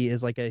party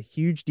is like a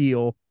huge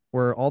deal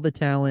where all the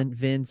talent,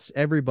 Vince,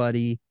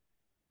 everybody,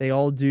 they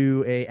all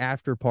do a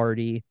after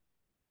party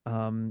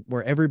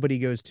where everybody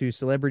goes to.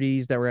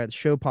 Celebrities that were at the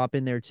show pop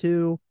in there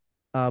too.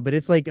 But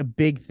it's like a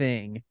big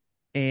thing.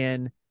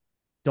 And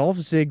Dolph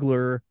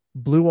Ziggler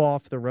blew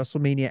off the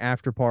WrestleMania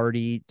after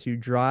party to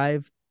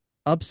drive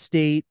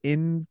upstate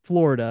in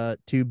Florida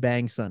to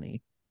bang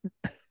Sunny.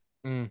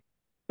 Mm.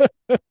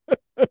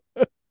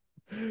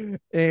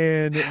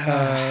 And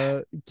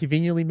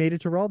conveniently made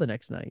it to Raw the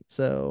next night.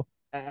 So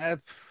Uh,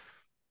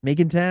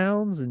 making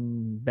towns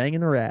and banging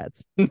the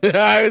rats.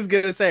 I was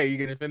gonna say, are you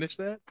gonna finish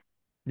that?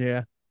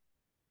 Yeah.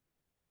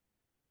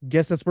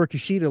 Guess that's where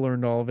Kushida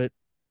learned all of it.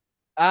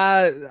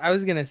 I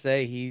was gonna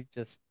say he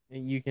just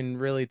you can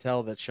really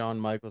tell that Shawn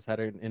Michaels had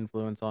an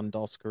influence on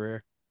Dolph's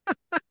career.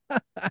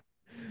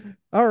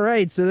 All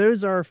right, so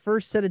there's our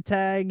first set of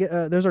tag.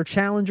 There's our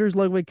challengers,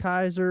 Ludwig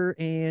Kaiser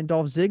and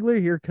Dolph Ziggler.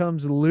 Here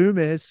comes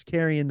Loomis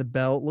carrying the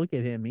belt. Look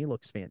at him; he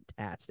looks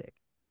fantastic.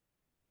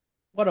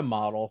 What a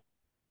model.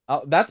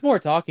 That's more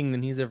talking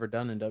than he's ever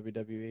done in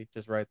WWE,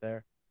 just right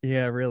there.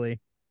 Yeah, really.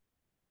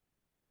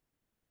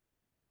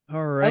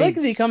 All I like right,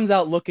 that he comes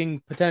out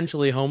looking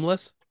potentially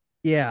homeless.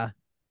 yeah,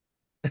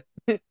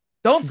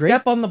 Don't great,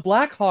 step on the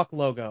Blackhawk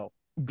logo.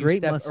 You great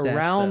step mustache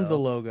around the though.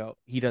 logo.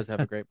 He does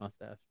have a great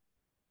mustache.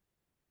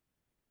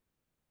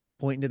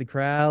 Pointing to the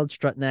crowd,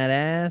 strutting that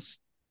ass.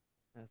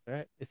 That's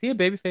right. Is he a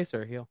babyface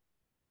or a heel?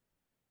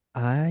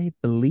 I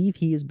believe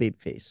he is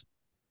babyface,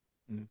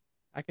 Mm.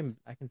 I can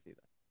see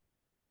that.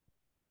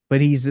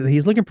 but he's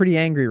looking pretty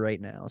angry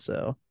right now.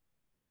 So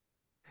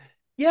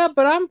Yeah,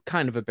 but I'm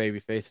kind of a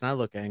babyface and I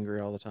look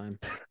angry all the time.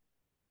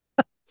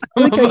 I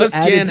Some like of how you us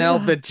added. can't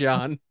help it,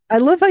 John. I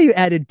love how you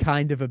added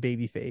kind of a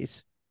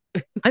babyface.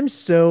 I'm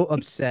so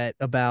upset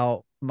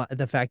about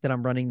the fact that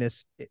I'm running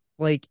this.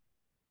 Like,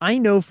 I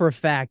know for a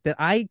fact that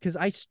because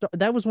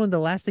that was one of the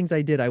last things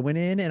I did. I went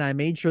in and I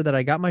made sure that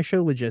I got my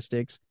show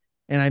logistics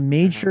and I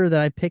made Uh-huh. sure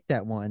that I picked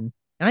that one.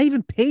 And I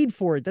even paid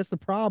for it. That's the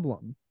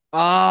problem.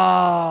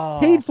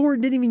 Paid Oh, for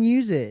it, didn't even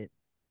use it.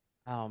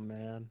 oh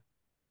man.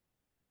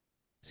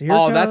 So here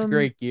Oh, that's come,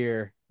 great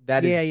gear.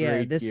 That is yeah, yeah.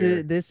 great This is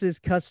gear. this is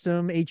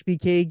custom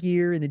HBK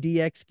gear and the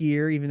DX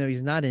gear, even though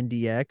he's not in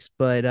DX.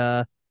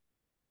 But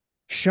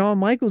Shawn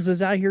Michaels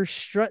is out here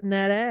strutting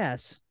that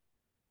ass,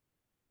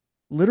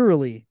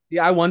 literally.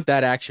 Yeah, I want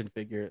that action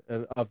figure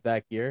of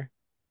that gear.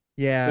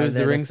 It Yeah, was the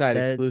that's ringside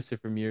that.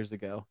 exclusive from years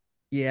ago.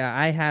 Yeah,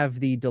 I have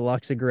the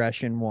deluxe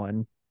aggression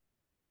one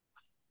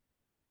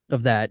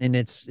of that, and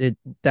it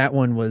that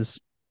one was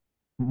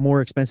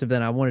more expensive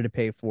than I wanted to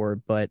pay for,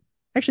 but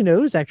actually no,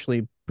 it was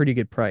actually pretty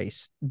good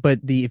price.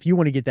 But the if you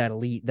want to get that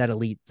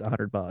elite's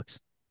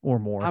 $100 or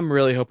more. I'm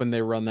really hoping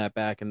they run that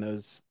back in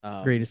those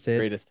Greatest hits.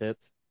 greatest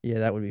hits. Yeah,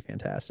 that would be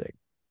fantastic.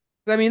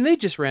 I mean, they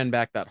just ran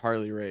back that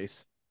Harley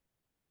race.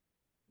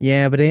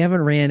 Yeah, but they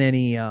haven't ran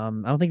any I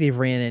don't think they've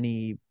ran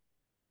any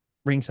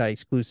ringside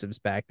exclusives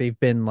back. They've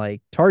been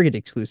like Target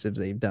exclusives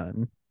they've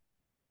done.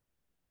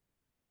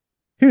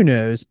 Who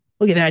knows?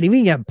 Look at that.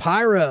 Even got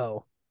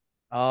pyro.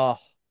 Oh,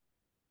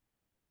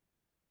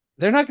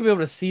 they're not gonna be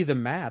able to see the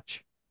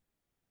match.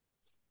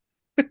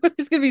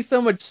 There's gonna be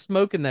so much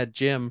smoke in that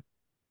gym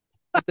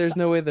that there's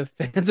no way the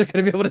fans are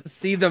gonna be able to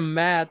see the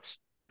match.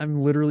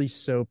 I'm literally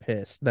so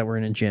pissed that we're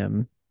in a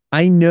gym.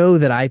 I know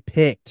that I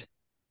picked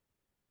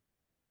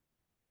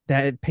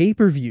that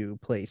pay-per-view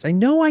place. I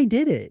know I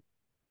did it.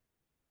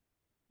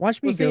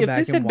 Watch Well, me see, go if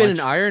back this and had been an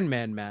watch. Iron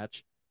Man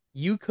match,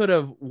 you could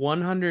have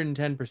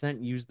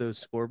 110% used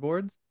those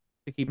scoreboards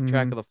to keep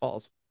track Mhm. of the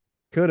falls.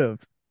 Could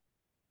have.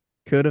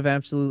 Could have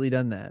absolutely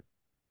done that.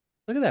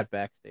 Look at that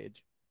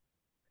backstage.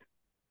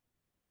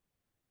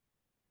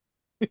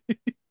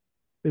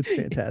 It's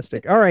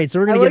fantastic. All right, so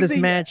we're I gonna get like this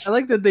the I match.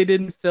 like that they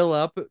didn't fill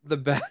up the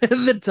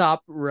the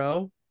top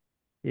row.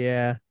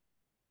 Yeah.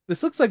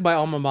 This looks like my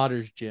alma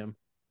mater's gym,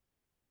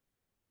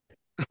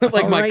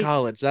 like All my right.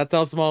 college. That's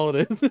how small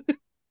it is.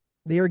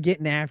 They are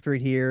getting after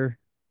it here.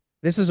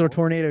 This is our Oh,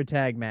 tornado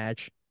tag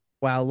match.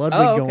 Wow,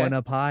 Ludwig oh, going okay.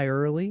 up high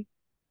early.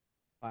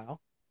 Wow.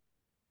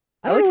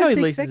 I I don't know like how what he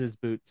to laces expect. his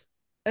boots.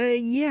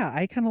 Yeah,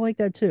 I kind of like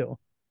that too.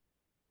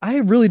 I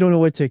really don't know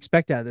what to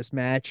expect out of this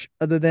match,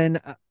 other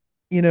than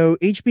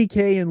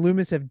HBK and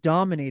Loomis have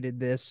dominated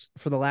this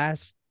for the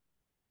last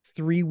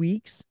 3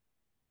 weeks.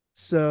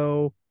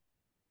 So,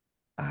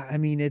 I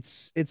mean,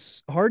 it's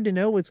hard to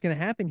know what's going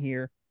to happen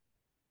here,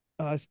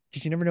 because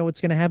you never know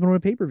what's going to happen on a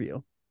pay per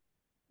view.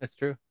 That's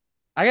true.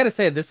 I gotta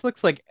say, this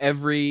looks like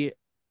every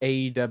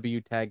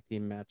AEW tag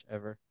team match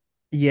ever.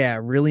 Yeah,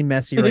 really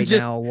messy right Just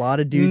now. A lot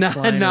of dudes not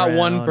flying not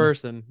one around.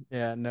 person.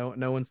 Yeah, no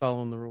one's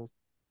following the rules.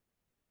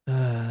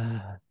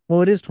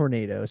 Well, it is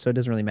tornado, so it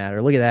doesn't really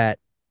matter. Look at that.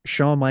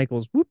 Shawn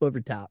Michaels, whoop over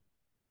top.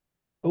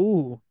 Oh,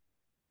 Ooh,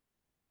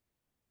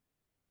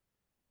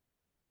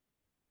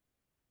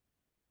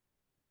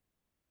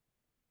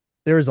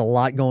 there is a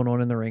lot going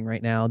on in the ring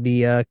right now.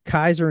 The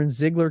Kaiser and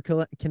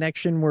Ziggler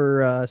connection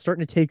were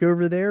starting to take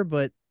over there,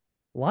 but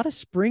a lot of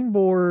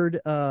springboard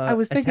I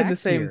was thinking the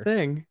attacks same here.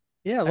 thing.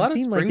 Yeah, a I've lot of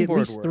seen like at springboard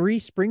least work. 3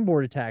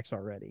 springboard attacks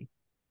already.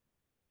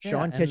 Yeah,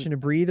 Sean and catching a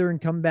breather and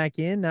come back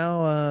in.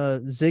 Now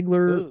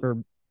Ziggler, ooh, or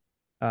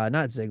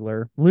not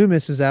Ziggler.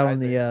 Loomis is out on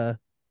the Kaiser.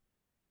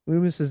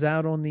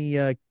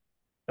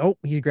 oh,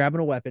 he's grabbing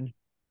a weapon.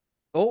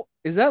 Oh,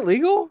 is that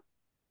legal?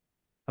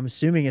 I'm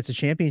assuming it's a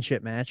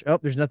championship match. Oh,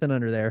 there's nothing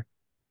under there.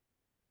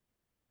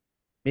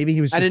 Maybe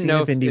he was I just didn't seeing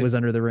know if Indy if was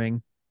under the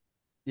ring.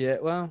 yeah,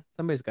 well,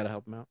 somebody's got to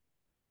help him out.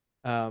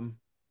 Um,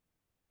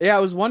 yeah, I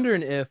was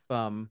wondering if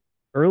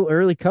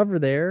Early cover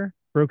there,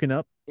 broken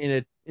up.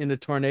 in a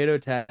tornado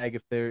tag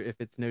if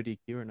it's no DQ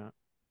or not.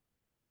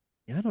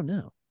 Yeah, I don't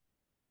know.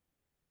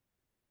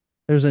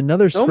 There's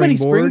another So many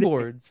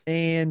springboard, springboards.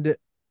 and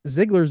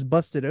Ziggler's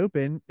busted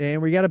open,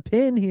 and we got a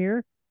pin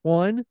here.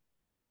 One,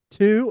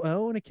 two,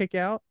 oh, and a kick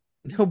out.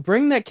 No,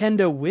 bring that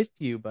kendo with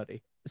you,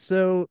 buddy.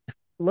 So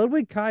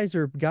Ludwig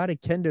Kaiser got a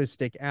kendo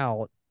stick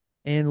out,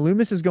 and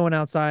Loomis is going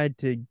outside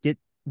to get.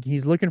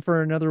 He's looking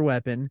for another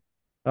weapon.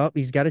 Oh,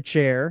 he's got a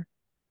chair.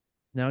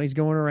 Now he's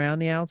going around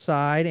the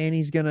outside, and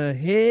he's gonna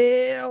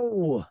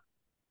hell.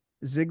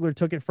 Ziggler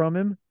took it from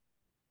him.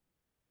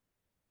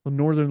 The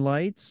Northern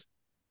Lights.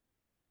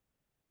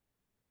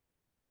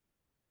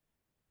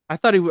 I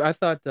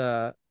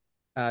thought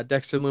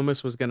Dexter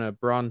Loomis was gonna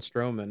Braun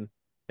Strowman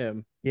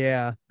him.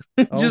 Yeah.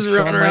 Oh, Just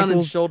run around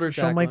and shoulder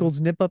Shawn tackle him.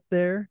 Michaels nip up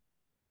there.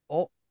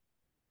 Oh,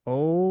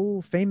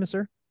 Oh,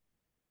 famouser.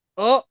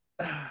 oh,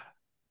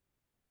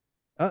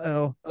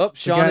 Uh-oh. oh, We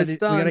Sean got is we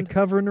got a stunned.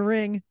 cover in the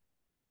ring.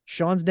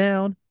 Sean's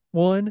down.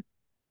 One,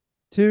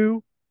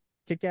 two,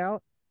 kick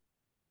out.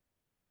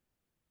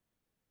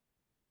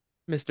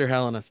 Mr.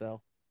 Hell in a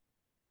Cell.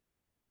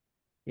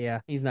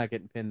 Yeah. He's not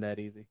getting pinned that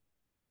easy.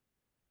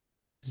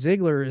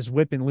 Ziggler is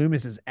whipping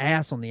Loomis's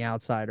ass on the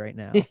outside right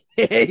now.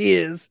 He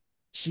is.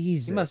 He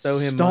Jesus. must owe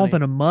him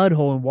Stomping money. a mud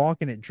hole and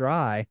walking it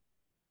dry.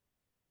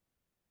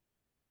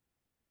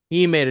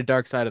 He made a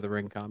dark side of the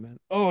ring comment.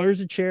 Oh,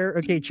 there's a chair.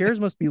 Okay, chairs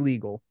must be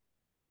legal.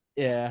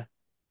 Yeah.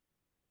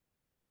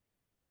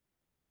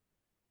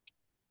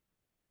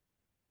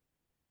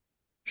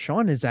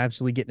 Sean is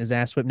absolutely getting his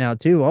ass whipped now,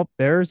 too. Oh,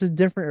 there's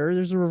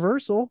a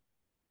reversal.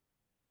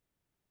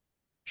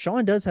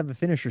 Sean does have a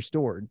finisher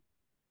stored.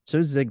 So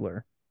does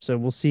Ziggler. So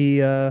we'll see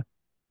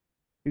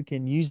who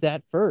can use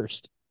that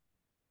first.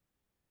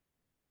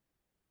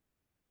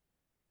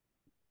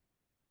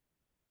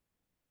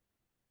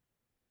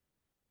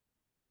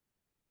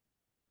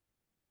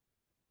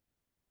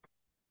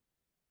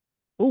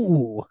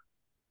 Ooh.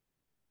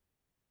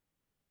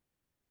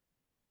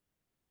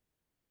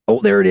 Oh,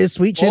 there it is.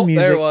 Sweet chin Oh,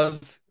 there it music.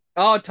 was.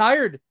 Oh,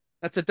 tired.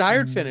 That's a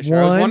tired finisher.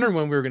 I was One, wondering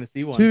when we were going to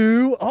see one.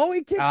 two. Oh,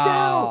 he kicked out.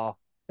 Oh,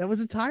 That was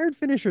a tired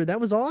finisher. That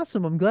was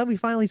awesome. I'm glad we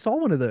finally saw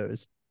one of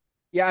those.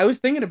 yeah. I was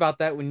thinking about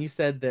that when you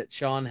said that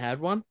Sean had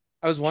one.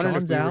 I was wondering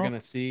if Sean's we were out. going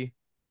to see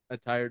a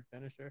tired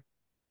finisher.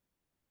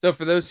 So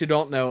for those who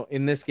don't know,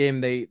 in this game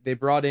they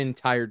brought in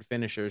tired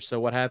finishers. So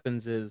what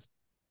happens is,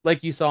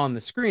 like you saw on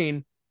the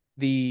screen,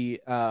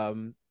 the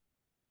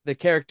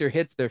character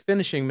hits their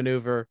finishing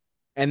maneuver,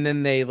 and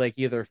then they like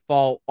either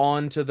fall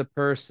onto the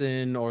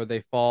person or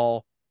they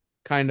fall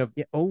kind of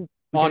Yeah. Oh,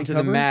 we got a onto the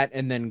cover. mat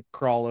and then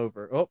crawl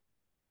over. Oh,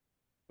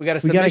 we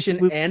got a We got a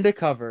submission and a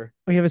cover.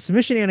 we have a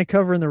submission and a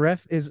cover, and the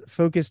ref is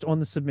focused on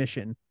the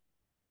submission.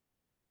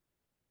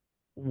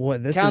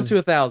 What Count to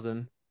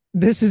 1,000.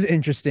 this is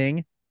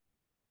interesting.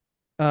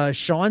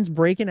 Sean's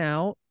breaking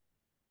out.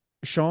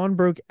 Sean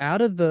broke out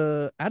of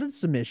the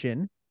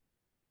submission.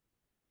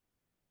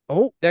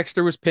 Oh,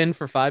 Dexter was pinned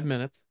for 5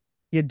 minutes.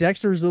 yeah,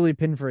 Dexter's literally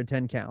pinned for a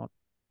 10 count.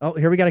 Oh,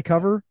 here we got a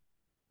cover.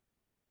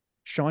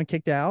 Sean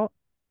kicked out.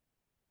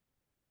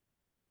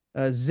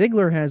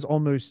 Ziggler has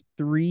almost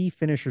 3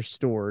 finishers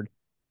stored.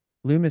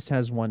 Loomis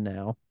has one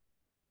now.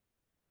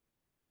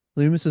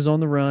 Loomis is on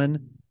the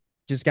run.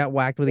 Just got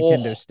whacked with a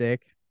kendo Oh,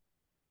 stick.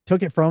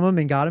 Took it from him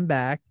and got him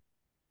back.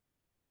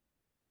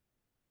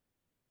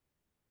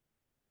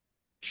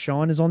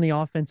 Sean is on the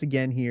offense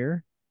again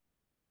here.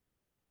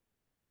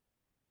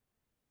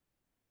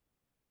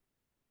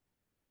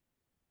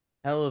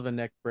 hell of a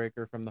neck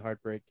breaker from the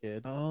Heartbreak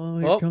Kid. Oh,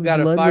 here Oh, comes got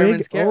a Ludwig.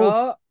 fireman's carry. Oh,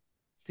 Oh,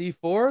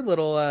 C4,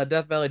 little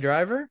Death Valley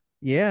driver.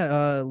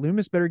 yeah.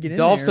 Loomis better get in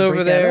there Dolph's and over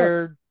break that up.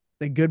 there.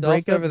 The good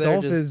Dolph's breakup. over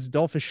there just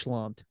Dolph is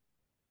slumped.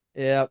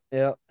 yep,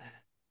 yep.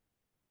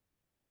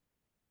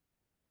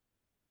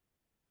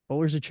 Oh,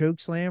 there's a choke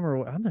slam,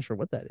 or I'm not sure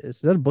what that is.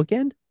 Is that a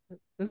bookend?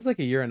 This is like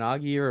a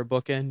Uranagi or a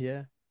bookend,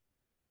 yeah.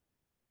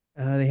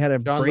 They had a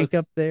John break looks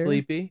up there.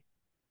 sleepy.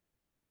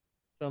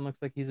 John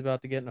looks like he's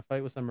about to get in a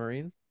fight with some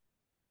Marines.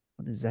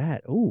 What is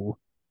that? Ooh,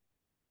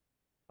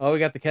 Oh, we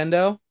got the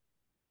kendo.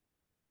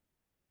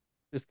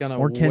 Just gonna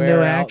more kendo wear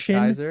out action.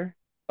 Kaiser.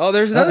 Oh,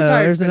 there's another Uh-oh,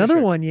 tired there's another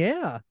finisher. one.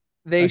 Yeah.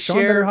 They Sean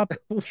better share. hop.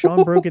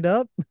 Sean broke it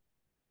up.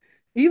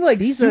 He like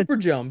These super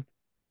jumped.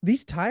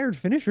 these tired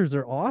finishers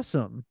are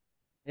awesome.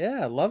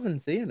 Yeah, loving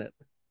seeing it.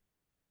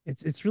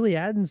 It's really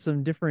adding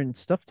some different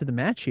stuff to the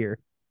match here.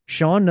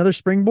 Sean, another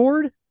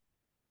springboard.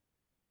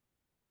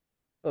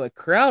 Well, the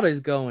crowd is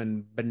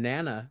going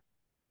banana.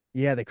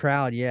 Yeah, the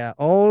crowd. Yeah.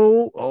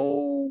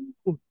 Oh,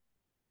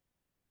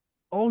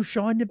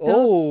 Sean nipped up.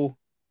 Oh,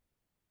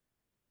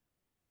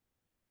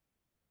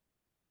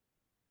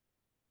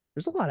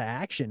 There's a lot of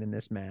action in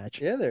this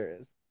match. yeah, there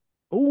is.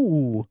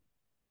 Oh,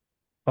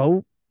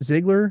 oh,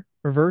 Ziggler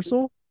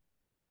reversal.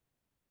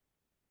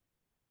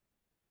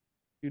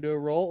 Judo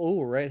roll.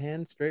 Oh, right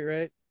hand, straight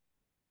right.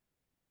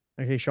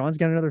 Okay, Sean's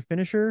got another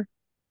finisher.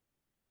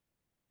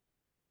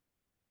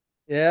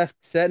 Yeah,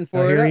 setting Oh,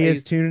 for it here up. he is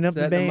He's tuning up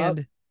the setting him up.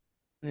 band.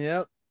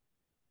 Yep.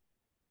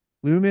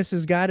 Loomis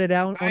has got it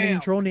out on the Bam.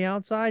 control on the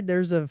outside.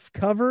 There's a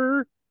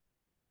cover.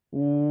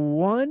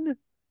 One,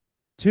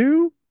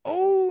 two.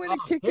 Oh, and a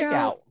Oh, kick kick out.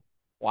 out.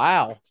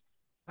 Wow.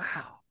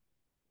 Wow.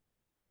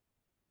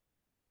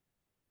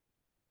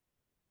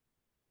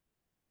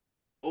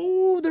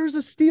 Oh, there's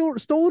a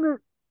stolen.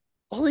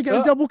 Oh, they got a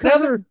Oh, double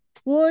another. cover.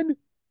 One,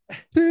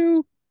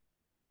 two.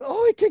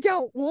 Oh, a kick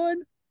out.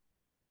 One,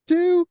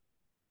 two.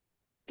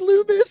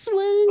 Loomis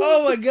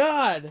Oh wins. my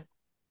God.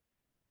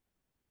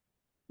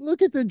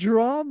 Look at the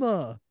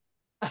drama.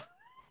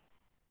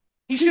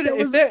 He Dude, should that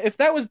was if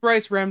that was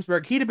Bryce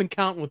Remsburg, he'd have been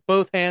counting with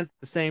both hands at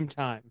the same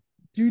time.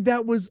 dude,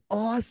 that was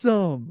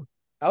awesome.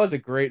 That was a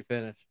great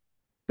finish.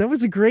 That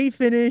was a great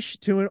finish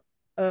to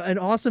an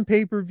awesome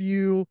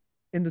pay-per-view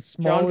in the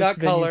Sean smallest got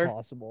venue color.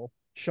 possible.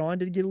 Sean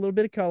did get a little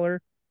bit of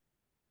color.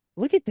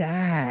 Look at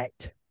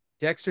that.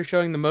 Dexter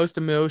showing the most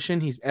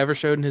emotion he's ever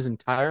showed in his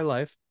entire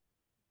life.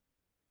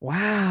 He's a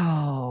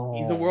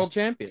Wow. world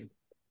champion.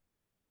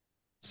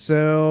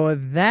 So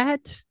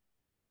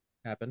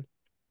Happened.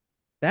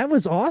 that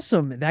was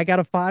awesome. That got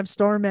a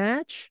 5-star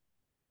match,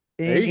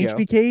 There and you go.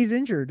 HBK is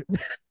injured.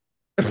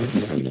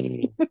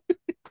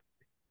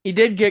 He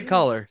did get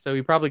color, so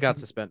he probably got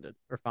suspended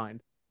or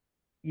fined.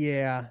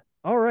 Yeah.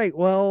 All right.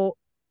 Well,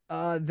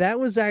 that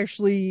was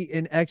actually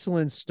an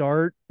excellent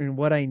start and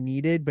what I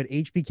needed, but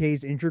HBK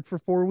is injured for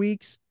 4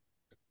 weeks.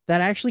 That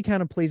actually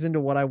kind of plays into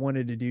what I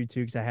wanted to do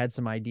too, because I had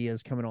some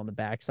ideas coming on the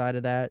backside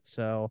of that.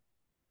 So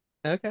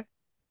Okay.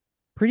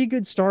 pretty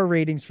good star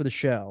ratings for the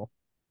show.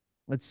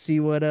 Let's see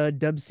what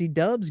Dub C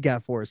Dubs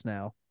got for us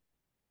now.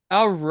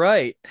 All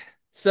right.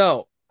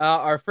 So,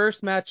 our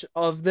first match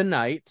of the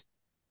night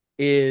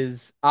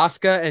is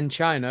Asuka and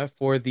China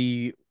for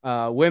the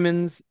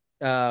women's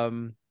I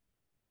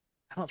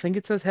don't think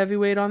it says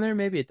heavyweight on there,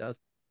 maybe it does.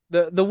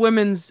 The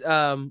women's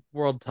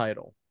world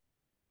title.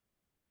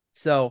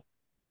 So,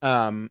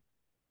 um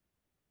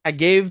I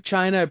gave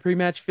China a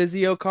pre-match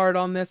physio card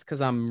on this cuz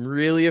I'm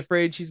really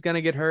afraid she's going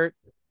to get hurt,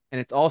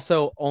 and it's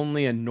also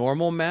only a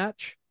normal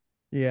match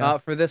Yeah.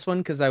 for this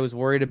one cuz I was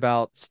worried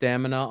about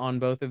stamina on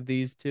both of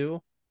these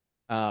two.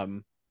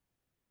 Um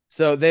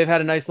So they've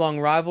had a nice long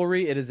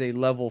rivalry. It is a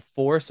level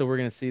 4, so we're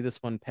going to see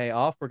this one pay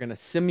off. We're going to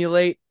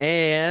simulate,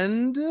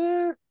 and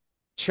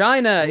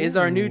China is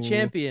our new Oh,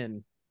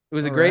 champion. It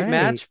was a all great right.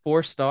 match,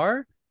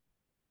 4-star.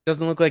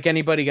 Doesn't look like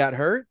anybody got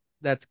hurt.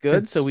 That's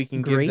good, so It's we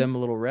can give great. them a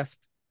little rest.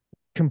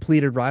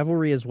 Completed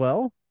rivalry as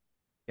well.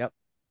 Yep,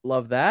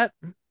 love that.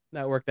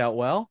 That worked out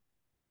well.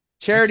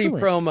 Charity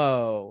Excellent.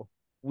 promo.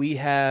 We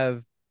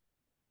have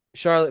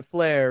Charlotte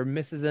Flair,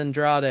 Mrs.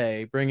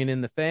 Andrade bringing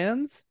in the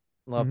fans.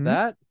 Love Mm-hmm.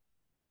 that.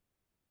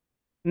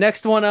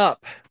 Next one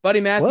up,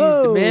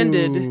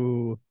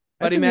 Whoa.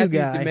 That's Buddy a new Matthews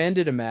guy.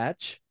 demanded a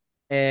match,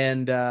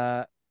 and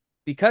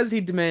because he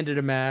demanded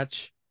a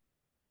match,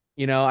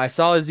 I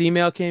saw his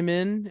email came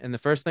in, and the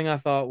first thing I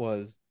thought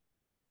was,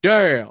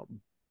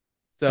 "Damn!"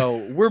 So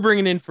we're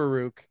bringing in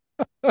Farouk.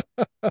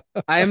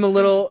 I am a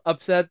little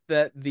upset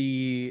that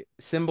the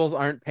symbols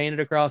aren't painted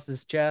across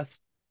his chest,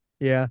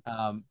 Yeah.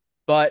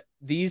 but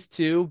these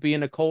two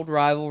being a cold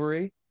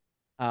rivalry,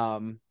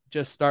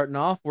 just starting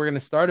off, we're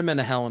gonna start him in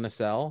a Hell in a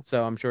Cell.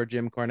 So I'm sure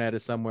Jim Cornette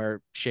is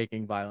somewhere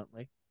shaking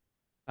violently.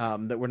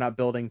 That we're not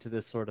building to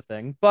this sort of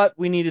thing. But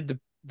we needed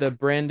the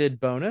branded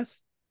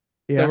bonus.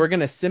 So Yeah. we're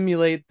gonna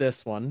simulate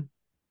this one.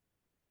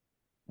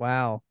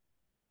 Wow.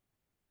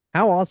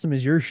 How awesome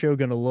is your show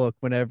going to look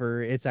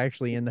whenever it's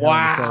actually in the Hell in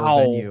a Cell Wow.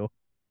 venue?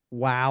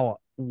 Wow.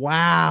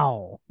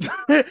 Wow.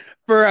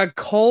 For a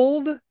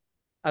cold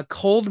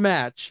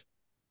match,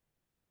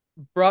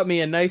 brought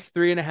me a nice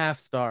 3.5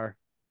 star.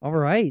 All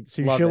right.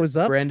 So your Love show it. was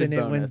up Branded and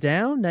it went bonus.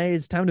 down. Now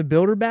it's time to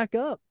build her back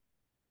up.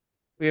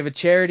 We have a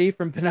charity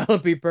from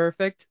Penelope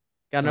Perfect.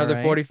 Got All another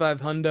right.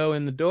 45 hundo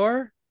in the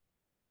door.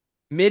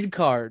 Mid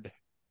card.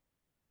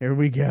 Here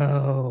we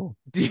go.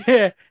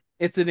 Yeah.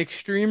 It's an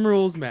Extreme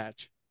Rules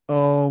match.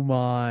 Oh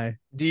my.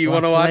 Do you La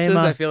want to watch this?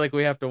 I Flama. feel like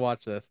we have to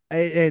watch this.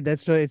 Hey,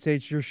 that's right.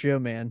 It's your show,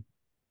 man.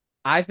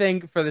 I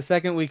think for the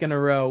second week in a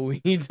row,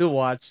 we need to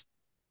watch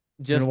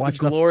We're gonna just the watch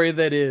glory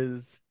that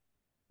is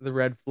the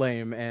Red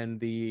Flame and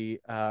the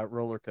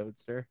roller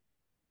coaster.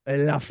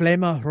 La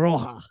Flama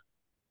Roja.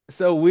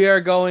 So we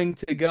are going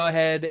to go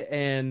ahead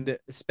and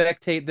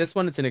spectate this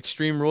one. It's an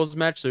Extreme Rules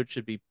match, so it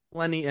should be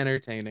plenty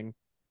entertaining.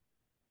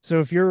 So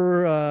if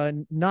you're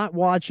not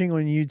watching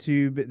on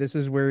YouTube, this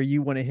is where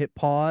you want to hit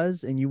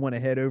pause and you want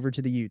to head over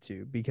to the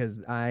YouTube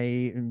because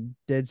I am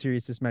dead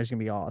serious. This match is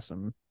gonna be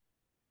awesome.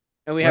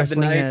 And we have the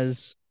Wrestling nice,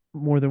 has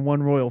more than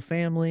one royal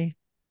family.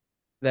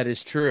 that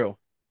is true.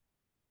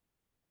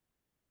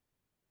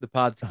 The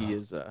Podski Oh,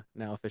 is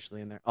now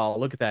officially in there. Oh,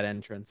 look at that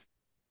entrance.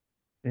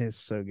 it's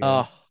so good.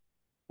 Oh,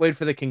 wait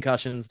for the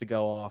concussions to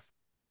go off.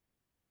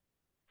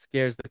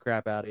 Scares the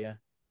crap out of you.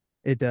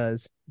 It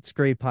does. It's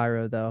great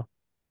pyro though.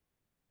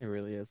 It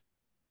really is.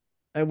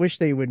 I wish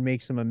they would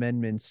make some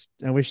amendments.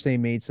 I wish they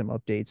made some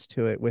updates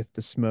to it with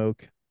the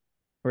smoke,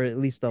 or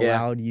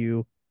Yeah,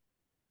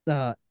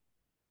 uh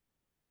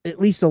at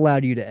least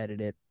allowed you to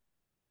edit it.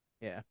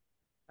 yeah,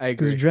 I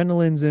Because agree.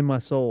 adrenaline's in my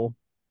soul.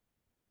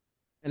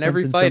 And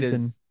every Something fight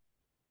something. is,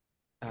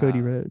 Cody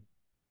uh, Rhodes.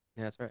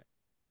 yeah, that's right.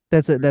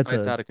 That's a Every that's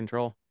fight's a out of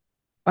control.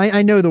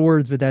 I know the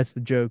words, but that's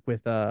the joke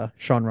with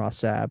Sean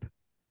Ross Sapp.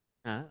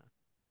 Ah.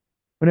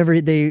 Whenever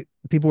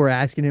people were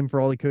asking him for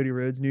all the Cody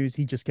Rhodes news,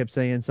 he just kept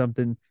saying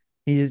something.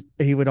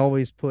 He would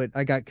always put,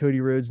 "I got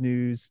Cody Rhodes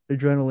news,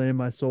 adrenaline in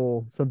my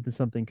soul, something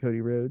something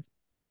Cody Rhodes."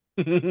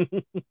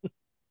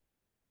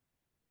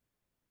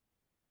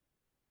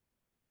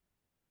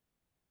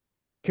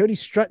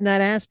 Cody's strutting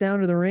that ass down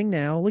to the ring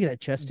now. Look at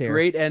that chest hair.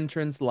 Great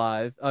entrance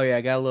live. Oh yeah,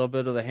 I got a little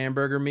bit of the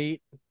hamburger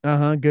meat.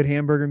 Uh-huh. Good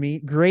hamburger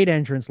meat. Great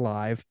entrance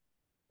live.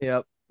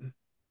 Yep.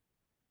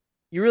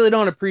 You really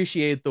don't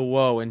appreciate the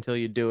whoa until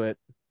you do it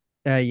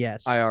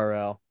Yes.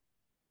 IRL.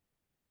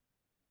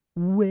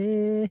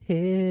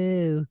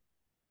 Well,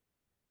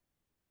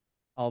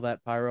 All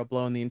that pyro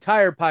blowing the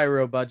entire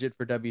pyro budget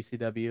for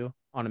WCW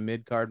on a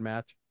mid card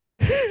match.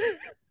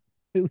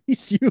 at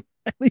least you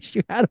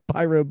had a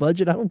pyro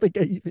budget. I don't think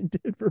I even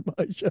did for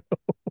my show.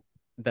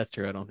 That's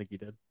true. I don't think you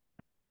did.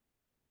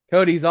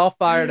 Cody's all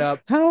fired up.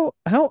 How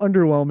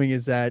underwhelming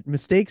is that?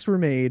 Mistakes were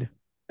made.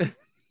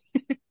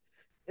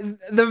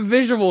 The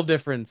visual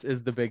difference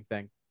is the big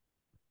thing.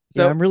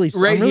 Yeah, So I'm right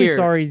really here,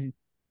 sorry.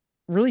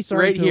 Really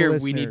sorry right to the here,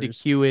 we need to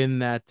listeners. cue in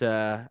that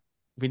Mr.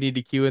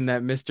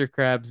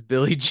 Krabs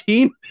Billy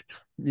Jean.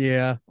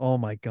 Yeah. Oh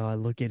my God,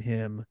 look at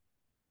him.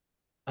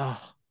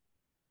 Oh,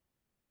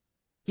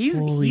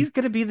 Holy he's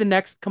gonna be the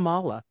next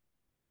Kamala.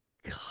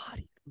 God,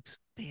 he looks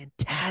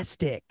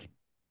fantastic.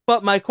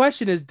 But my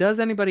question is, does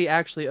anybody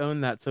actually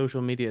own that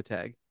social media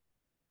tag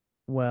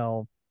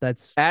Well,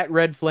 that's at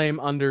Red Flame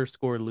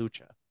underscore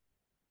Lucha?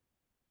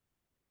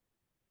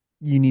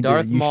 Darth you should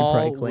probably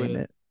Maul claim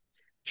with it.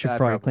 Should I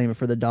probably probably claim it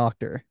for the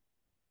doctor.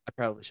 I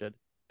probably should.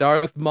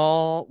 Darth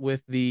Maul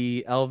with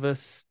the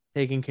Elvis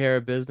taking care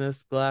of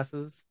business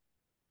glasses,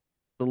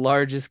 the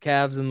largest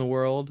calves in the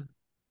world,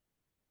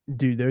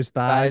 Dude, those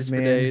thighs, thighs for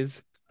man.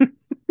 days,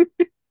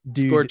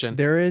 Dude, scorching.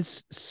 there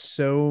is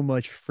so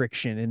much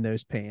friction in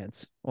those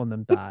pants on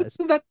them thighs.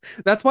 that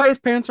that's why his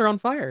pants are on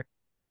fire.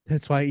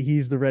 That's why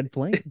he's the red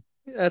flame.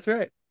 That's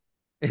right.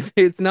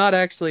 It's not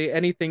actually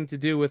anything to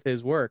do with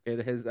his work.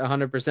 It has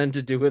 100%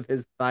 to do with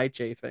his thigh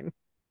chafing.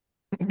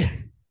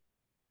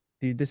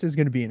 Dude, this is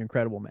going to be an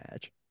incredible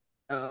match.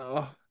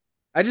 Oh,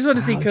 I just want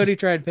to see Wow, just Cody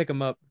try and pick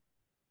him up.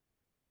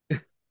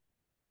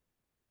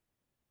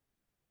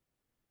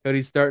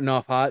 Cody's starting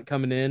off hot,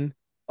 coming in.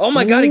 Oh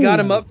my God, he got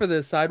him oh, up for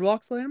the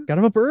sidewalk slam. got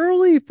him up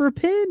early for a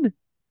pin.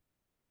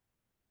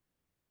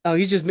 Oh,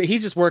 he's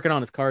just working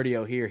on his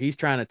cardio here. He's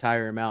trying to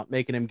tire him out,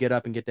 making him get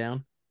up and get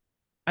down.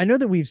 I know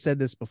that we've said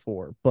this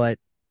before, but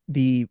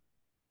the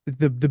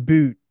the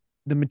boot,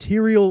 the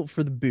material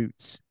for the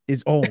boots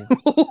is old.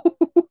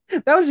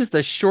 That was just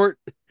a short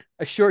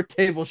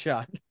table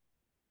shot.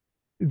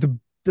 The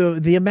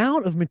the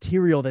amount of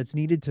material that's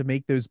needed to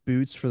make those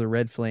boots for the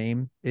red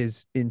flame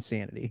is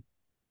insanity.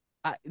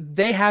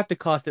 They have to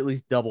cost at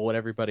least double what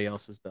everybody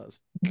else's does.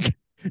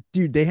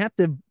 Dude, they have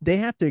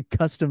to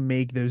custom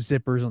make those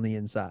zippers on the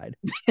inside.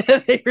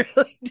 They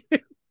really do.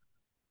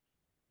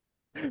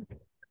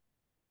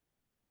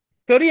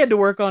 Cody had to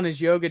work on his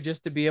yoga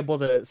just to be able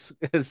to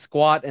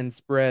squat and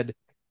spread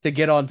to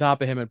get on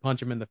top of him and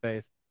punch him in the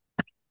face.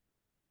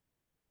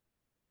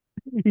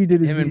 He did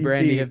his Him and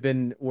Brandy DDP. have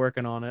been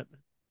working on it.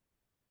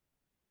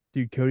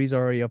 Dude, Cody's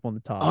already up on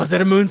the Oh, top. is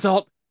that a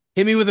moonsault?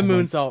 Hit me with a Oh my.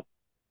 moonsault.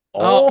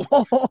 Oh,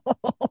 Oh.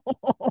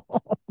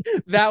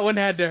 that one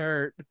had to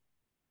hurt.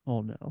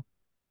 Oh no.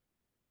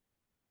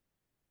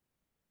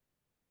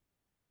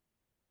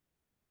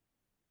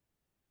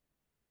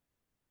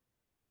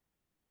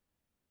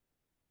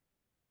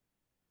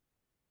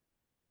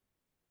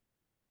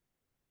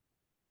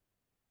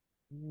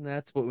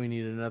 That's what we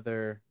need,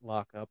 another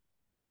lockup.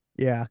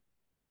 Yeah.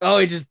 Oh,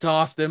 he just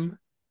tossed him.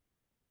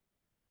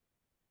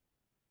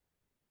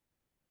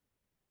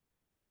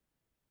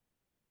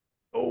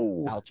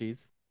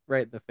 Ouchies.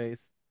 Right in the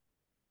face.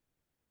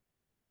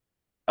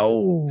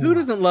 Who Oh,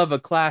 doesn't love a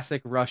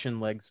classic Russian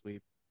leg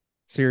sweep?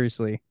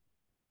 seriously.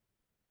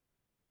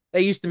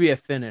 That used to be a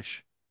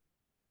finish.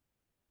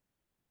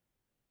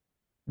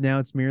 Now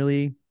it's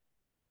merely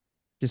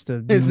just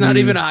a It's not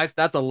even move. a high.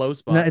 That's a low No,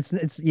 spot.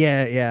 it's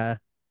yeah, yeah.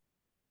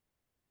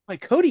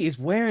 Like Cody is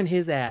wearing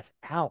his ass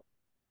out.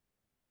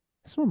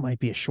 This one might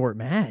be a short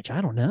match. I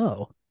don't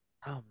know.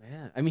 Oh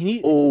man. I mean,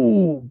 he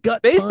Oh,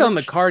 gut based on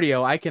the punch.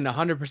 cardio, I can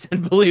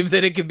 100% believe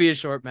that it could be a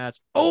short match.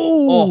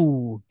 Oh,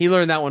 Oh, he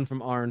learned that one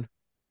from Arn.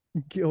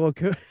 well,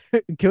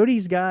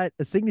 Cody's got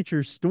a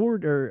signature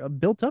stored or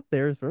built up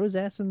there. Throw his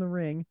ass in the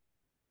ring.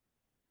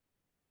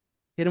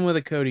 Hit him with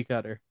a Cody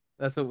cutter.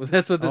 That's what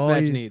this Oh,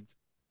 match needs.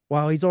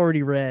 wow, he's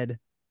already red.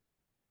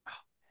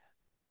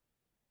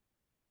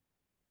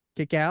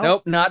 Kick out.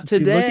 Nope, not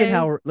Dude,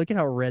 today. look at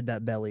how red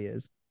that belly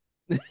is.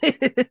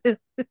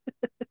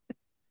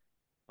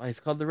 Why he's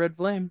called the Red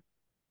Flame.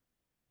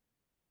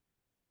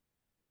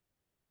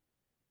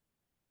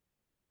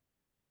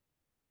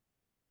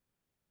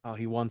 Oh,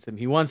 he wants him.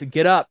 He wants to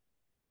get up.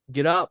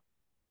 Get up.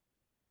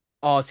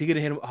 Oh, is he gonna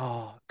hit him?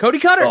 Oh, Cody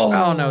Cutter.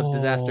 Oh no,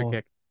 disaster Oh,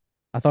 kick.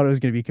 I thought it was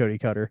gonna be Cody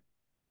Cutter.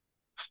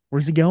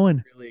 Where's he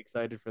going? Really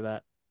excited for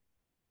that.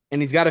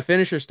 And he's got a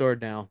finisher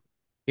stored now.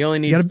 He only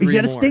needs He's three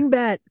got a more. sting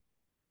bat.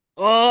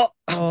 Oh,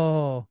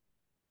 Oh,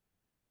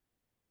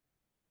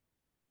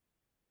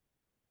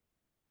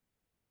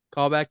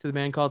 call back to the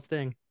man called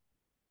Sting.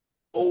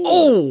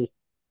 oh, Oh,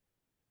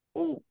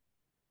 oh.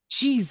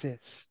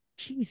 Jesus.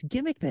 Jeez,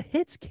 gimmick the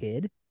hits,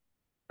 kid.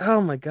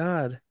 Oh my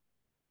God.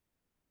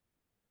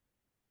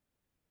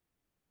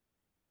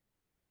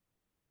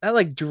 That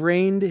like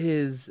drained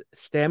his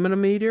stamina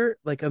meter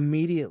like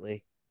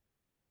immediately.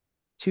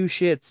 Two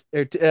shits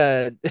or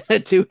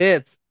two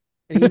hits,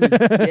 and he was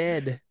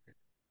dead.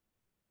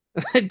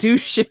 Two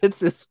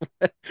shits is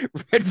what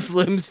Red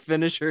Flame's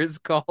finisher is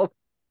called.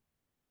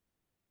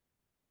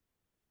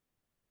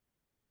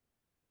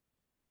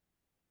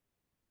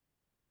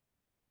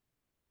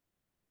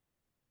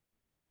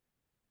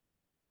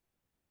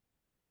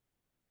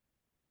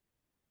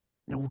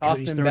 No,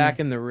 Tossing Cody's him throwing back him.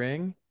 in the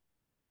ring.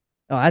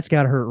 Oh, that's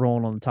gotta hurt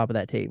rolling on the top of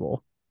that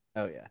table.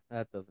 Oh yeah,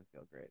 that doesn't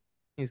feel great.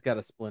 He's got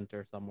a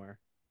splinter somewhere.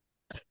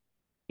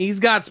 He's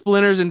got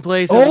splinters in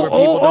places Oh, where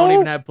people don't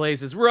even oh, have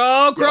places.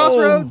 Row oh, oh,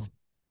 crossroads.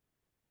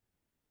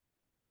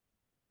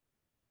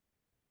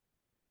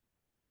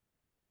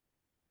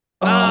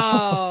 oh.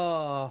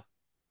 Oh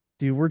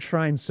Dude, we're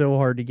trying so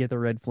hard to get the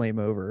red flame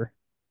over.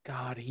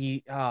 God,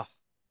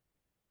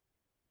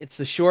 it's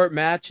the short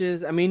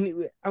matches. I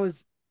mean,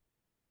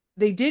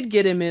 they did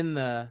get him in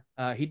the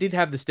he did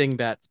have the sting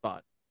bat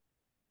spot.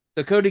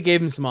 So Cody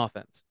gave him some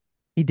offense.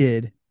 He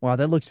did. Wow,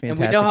 that looks And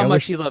we know fantastic. how I much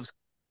wish he loves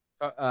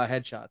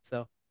headshots.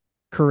 So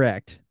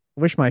correct.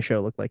 I wish my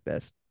show looked like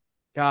this.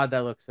 God,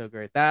 that looks so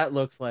great. That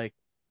looks like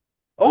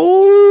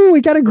Oh,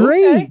 we got a okay,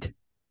 great.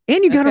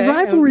 And you got a okay,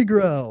 rivalry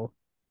grow.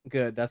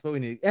 good. That's what we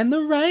need. And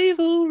the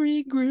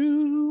rivalry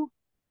grew.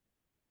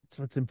 That's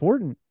what's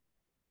important.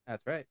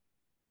 That's right.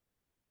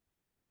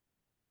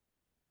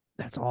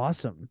 That's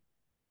awesome.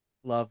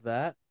 Love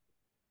that.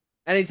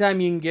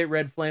 Anytime you can get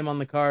Red Flame on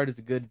the card is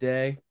a good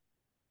day.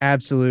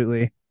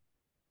 Absolutely.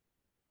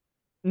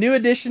 New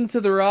addition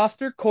to the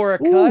roster, Cora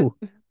Cut. Ooh.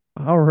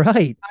 All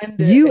right.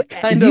 Kinda,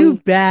 kind You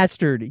of.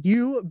 bastard.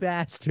 You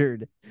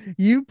bastard.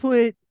 You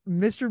put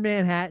Mr.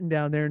 Manhattan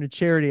down there in a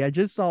charity. I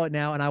just saw it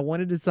now and I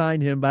wanted to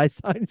sign him, but I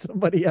signed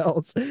somebody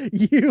else.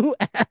 You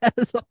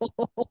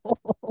asshole.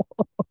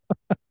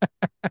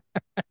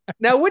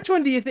 Now, which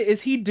one do you think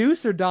is he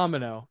Deuce or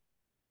Domino?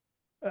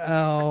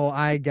 Oh,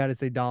 I gotta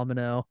say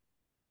Domino.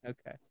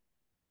 Okay.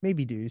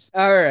 Maybe Deuce.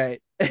 All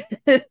right.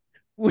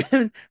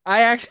 When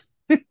I actually,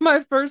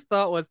 my first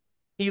thought was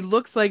he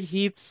looks like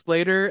Heath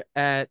Slater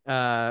at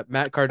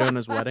Matt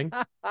Cardona's wedding,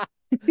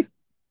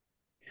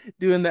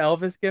 doing the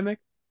Elvis gimmick.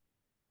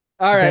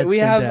 All right, That's we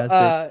have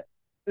fantastic.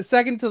 the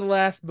second to the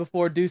last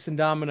before Deuce and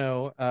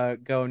Domino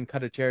go and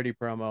cut a charity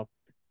promo.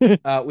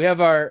 We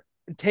have our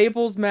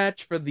tables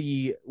match for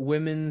the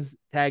women's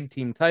tag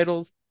team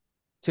titles.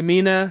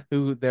 Tamina,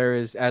 who there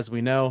is, as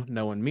we know,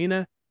 no one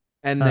Mina,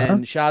 and Uh-huh.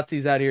 then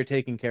Shotzi's out here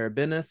taking care of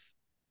business.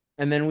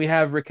 And then we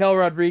have Raquel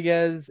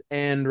Rodriguez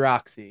and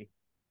Roxy.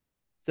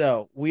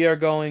 So we are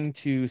going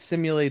to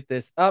simulate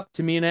this up.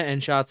 Tamina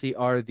and Shotzi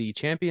are the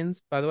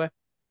champions, by the way.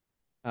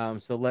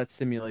 So let's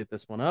simulate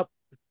this one up.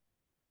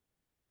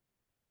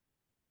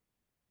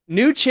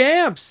 New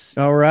champs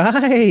All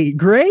right.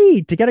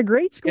 Great. They got a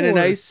great in a score.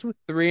 nice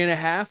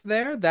 3.5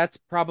 there. That's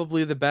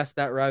probably the best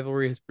that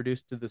rivalry has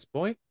produced to this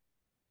point.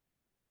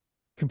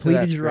 So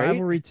Completed that's your great.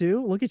 rivalry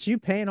too. Look at you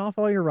paying off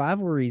all your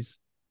rivalries.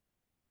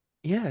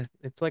 Yeah,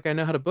 it's like I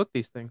know how to book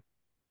these things,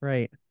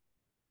 Right.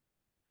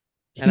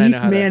 and I know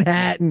Heath how to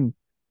Manhattan.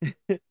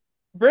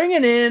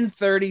 bringing in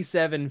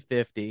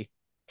 3750.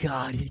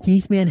 God,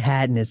 Heath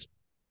Manhattan is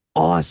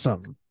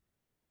awesome.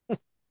 All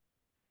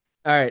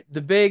right,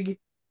 the big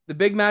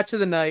match of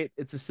the night.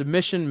 It's a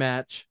submission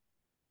match.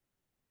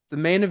 It's the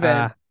main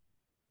event. Ah,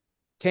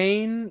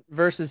 Kane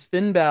versus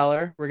Finn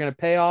Balor. We're gonna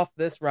pay off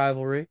this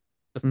rivalry,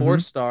 the four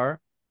Mm-hmm.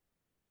 star.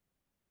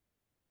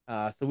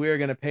 So we are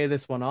gonna pay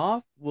this one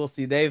off. We'll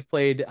see. They've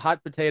played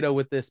hot potato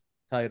with this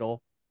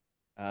title.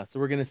 So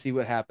we're gonna see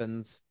what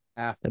happens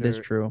That is after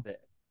true. this.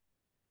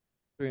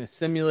 We're gonna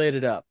simulate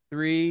it up.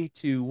 Three,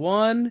 two,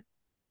 one.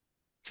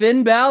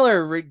 Finn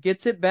Balor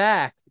gets it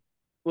back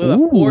with a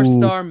four Ooh.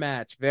 star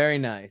match. Very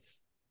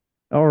nice.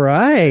 All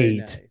Very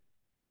right. nice.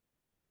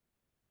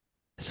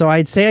 So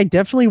I'd say I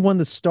definitely won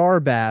the star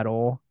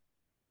battle.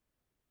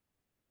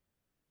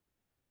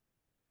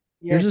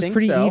 Yeah, I Yours is think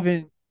pretty so.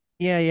 even.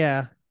 Yeah,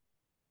 yeah.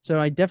 So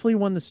I definitely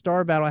won the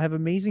star battle. I have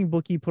amazing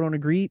bookie put on a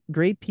great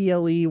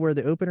PLE where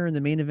the opener and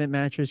the main event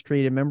matches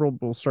create a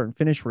memorable start and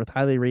finish with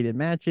highly rated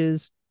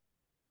matches.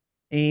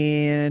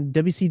 And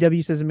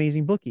WCW says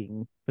amazing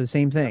booking for the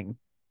same Yep. thing.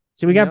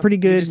 So we got Yep. pretty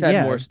You good. just had Yeah,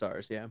 more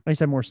stars. Yeah. I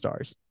just have more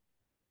stars.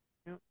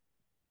 Yep.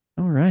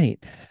 All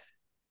right.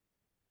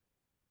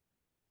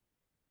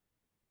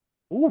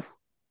 Ooh, So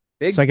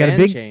big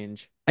fan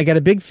change. I got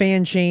a big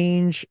fan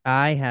change.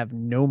 I have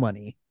no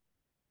money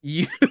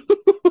You, you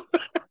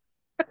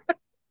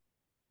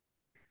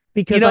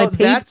because know,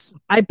 that's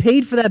I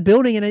paid for that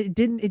building and it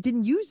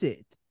didn't use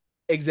it.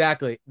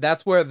 exactly.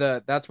 That's where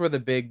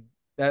the big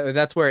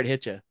that's where it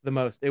hit you the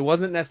most. It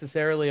wasn't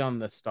necessarily on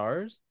the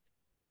stars,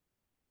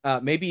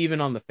 maybe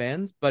even on the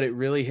fans, but it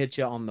really hit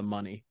you on the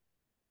money.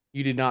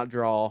 You did not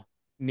draw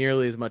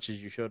nearly as much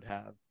as you should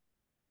have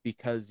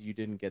because you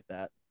didn't get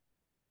that.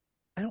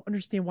 I don't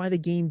understand why the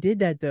game did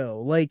that though.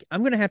 Like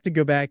I'm gonna have to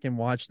go back and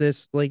watch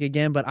this like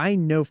again, but I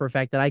know for a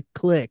fact that I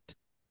clicked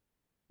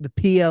the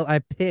PL. I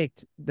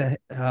picked the.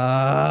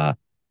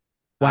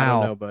 I don't Wow,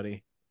 know,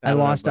 buddy. I I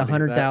don't know, lost a buddy.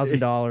 hundred That thousand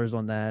dollars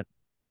on that.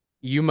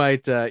 you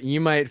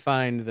might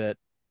find that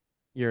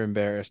you're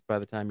embarrassed by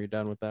the time you're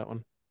done with that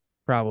one.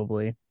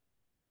 Probably.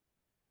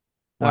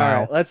 All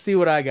right, Wow. let's see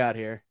what I got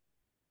here.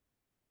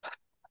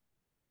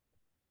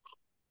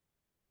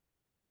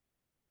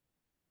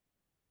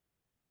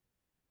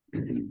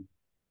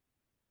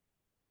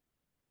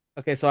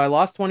 Okay, so I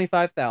lost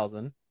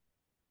 25,000,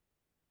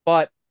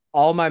 but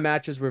all my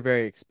matches were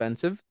very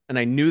expensive, and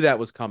I knew that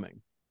was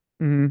coming.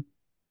 Hmm.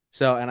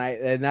 So,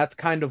 and that's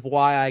kind of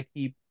why I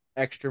keep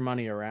extra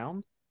money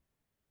around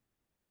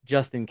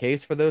just in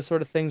case for those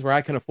sort of things where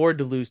I can afford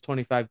to lose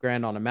 25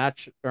 grand on a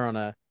match or on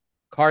a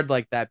card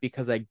like that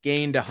because I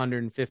gained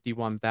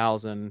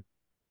 151,000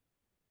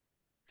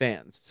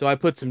 fans. So I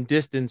put some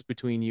distance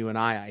between you and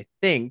I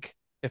think,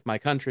 if my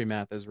country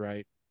math is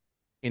right,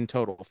 in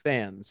total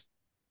fans,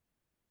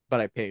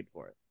 but I paid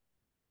for it.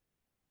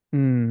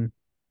 Hmm.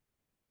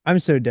 I'm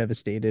so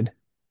devastated.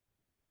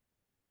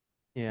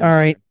 Yeah, All me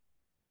too. right.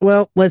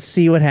 Well, let's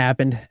see what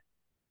happened.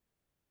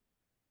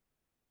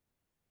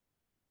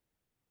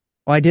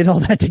 Well, I did all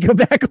that to go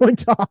back on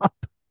top,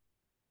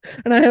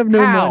 and I have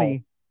no How?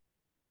 money.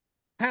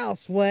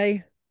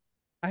 Houseway.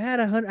 I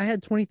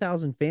had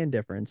 20,000 fan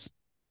difference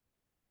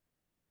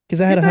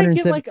because I had Didn't I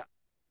 107.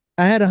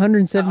 I had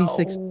 176,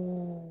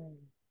 oh,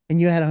 and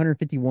you had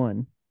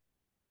 151.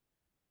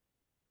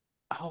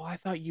 oh, I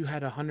thought you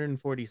had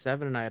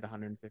 147 and I had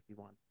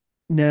 151.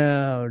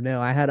 No,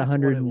 no, I had That's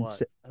what 100 it and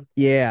was. Okay.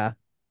 yeah.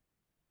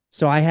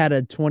 So I had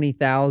a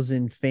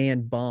 20,000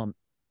 fan bump,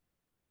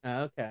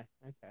 Okay.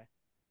 Okay.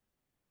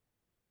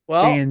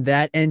 Well, and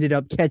that ended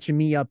up catching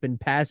me up and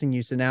passing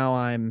you. So now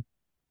I'm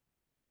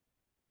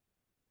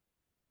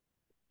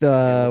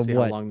yeah, we'll the see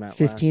how what, long that 15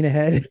 lasts.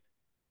 ahead.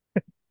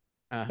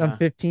 I'm Uh-huh.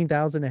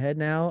 15,000 ahead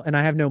now, and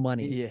I have no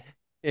money. Yeah.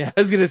 Yeah,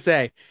 I was gonna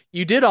say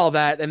you did all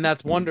that and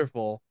that's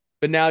wonderful,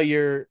 but now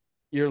you're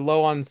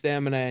low on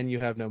stamina and you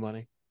have no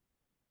money.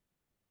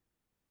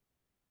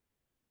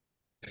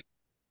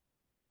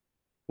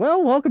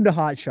 Well, welcome to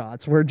Hot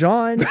Shots, where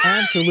John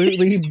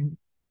absolutely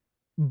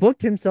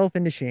booked himself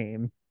into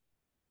shame.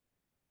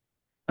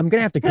 I'm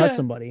gonna have to cut I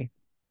somebody.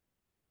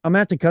 I'm gonna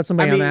have to cut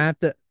somebody. mean,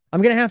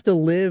 I'm gonna have to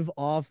live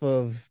off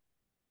of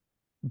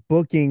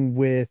booking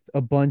with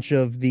a bunch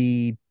of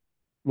the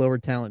lower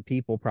talent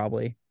people,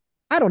 probably.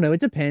 I don't know. It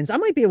depends. I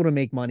might be able to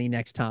make money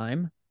next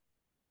time.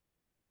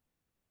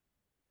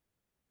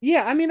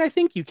 yeah, I mean, I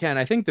think you can.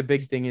 I think the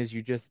big thing is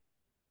you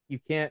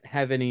can't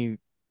have any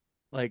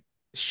like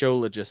show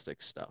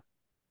logistics stuff.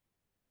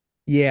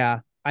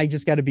 Yeah, I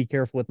just got to be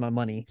careful with my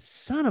money.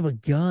 Son of a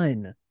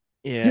gun.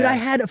 Dude, I Yeah.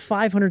 had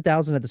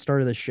 500,000 at the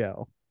start of the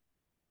show.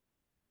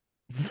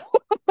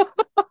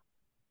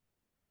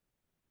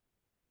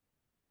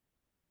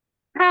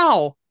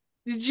 How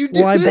did you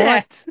Well, do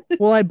that?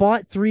 I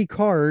bought 3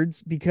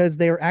 cards because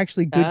they were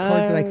actually good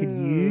cards that I could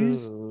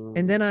use.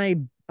 And then Oh, I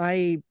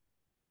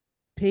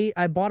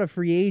I bought a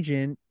free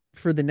agent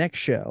for the next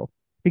show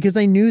because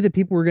I knew that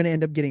people were going to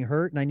end up getting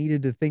hurt and I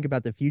needed to think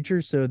about the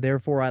future. So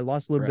therefore I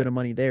lost a little bit right. of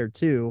money there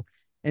too.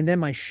 And then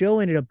my show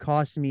ended up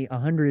costing me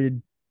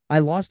 100. I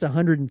lost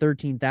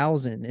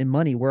 113,000 in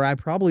money where I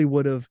probably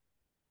would have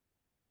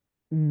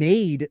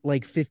made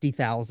like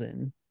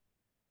 50,000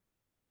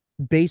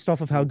 based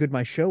off of how Ooh. good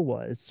my show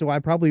was. So I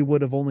probably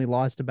would have only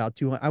lost about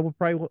 200.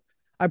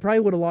 I probably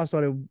would have lost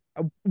what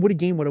I would have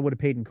gained what I would have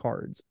paid in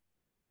cards.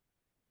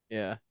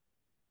 Yeah.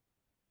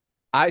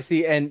 I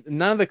see, and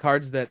none of the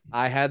cards that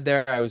I had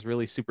there I was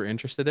really super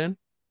interested in.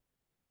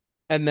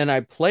 And then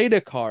I played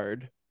a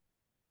card.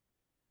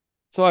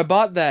 So I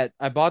bought the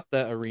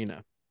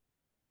arena,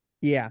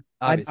 Yeah.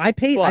 I obviously.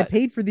 paid I But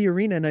paid for the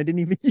arena and I didn't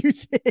even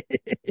use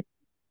it.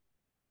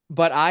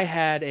 I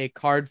had a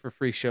card for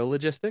free show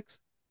logistics.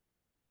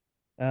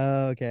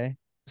 Oh, okay.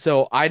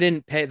 So I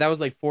didn't pay, that was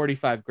like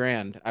 45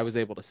 grand I was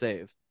able to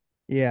save.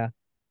 Yeah.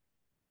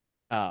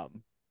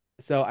 Um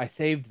so I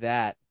saved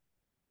that,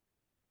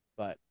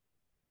 but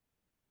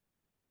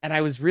and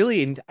I was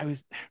really I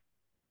was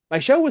my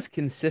show was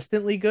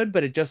consistently good,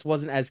 but it just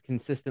wasn't as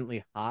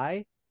consistently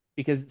high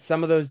because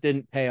some of those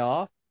didn't pay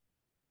off.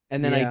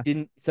 And then I Yeah.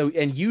 didn't, so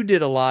and you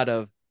did a lot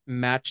of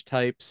match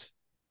types.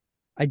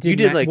 I You did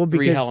did like well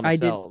three Hell because in a I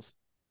did Cells.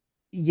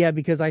 yeah,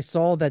 because I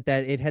saw that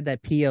it had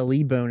that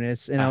PLE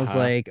bonus and I was Uh-huh.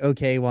 like,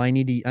 okay, well I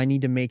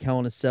need to make Hell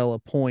in a Cell a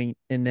point.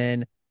 And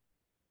then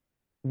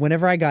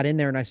whenever I got in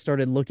there and I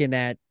started looking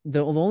at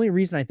the only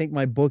reason I think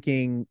my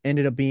booking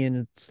ended up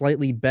being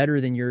slightly better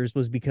than yours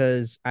was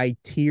because I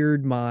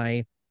tiered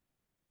my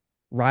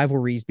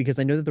rivalries because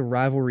I know that the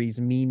rivalries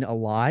mean a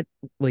lot,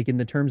 like in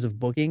the terms of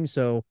booking.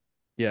 So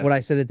what Yes.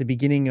 I said at the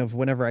beginning of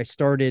whenever I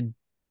started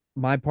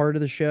my part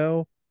of the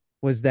show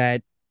was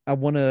that I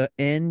want to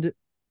end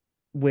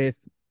with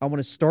I want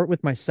to start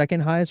with my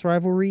second highest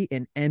rivalry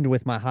and end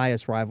with my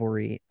highest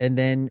rivalry. And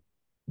then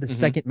the Hmm.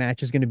 second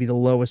match is going to be the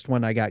lowest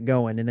one I got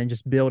going and then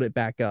just build it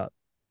back up.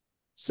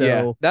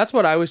 Yeah, So, that's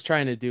what I was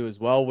trying to do as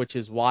well, which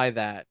is why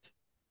that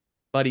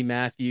Buddy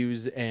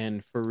Matthews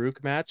and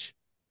Farouk match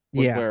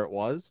was yeah. where it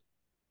was.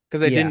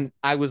 Because Yeah.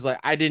 I was like,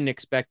 I didn't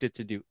expect it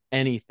to do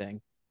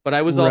anything, but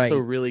I was also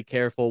Right. really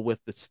careful with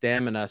the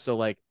stamina. So,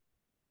 like,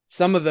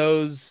 some of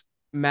those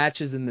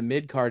matches in the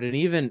mid card, and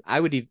even I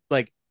would even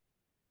like,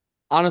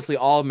 honestly,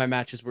 all of my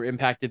matches were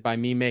impacted by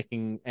me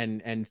making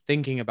and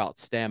thinking about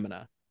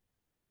stamina.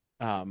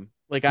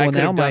 Like I Well,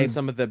 could now have done my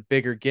some of the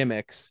bigger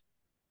gimmicks.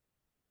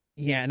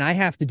 yeah, and I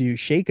have to do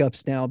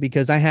shakeups now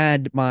because I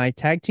had my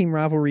tag team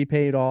rivalry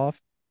paid off.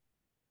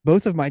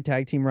 Both of my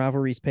tag team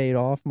rivalries paid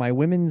off. My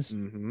women's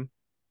Hmm.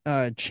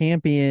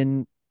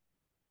 champion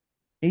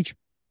H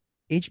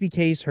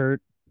HBK's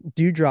hurt.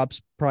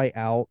 Dewdrop's probably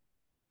out.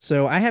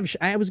 So I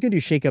was gonna do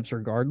shakeups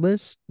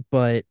regardless,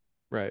 but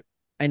Right.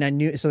 and I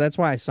knew so that's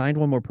why I signed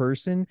one more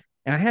person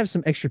and I have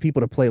some extra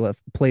people to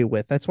play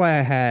with. That's why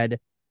I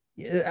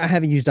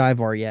haven't used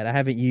Ivar yet. I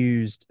haven't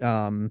used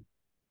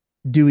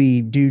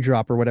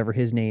Dewdrop or whatever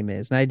his name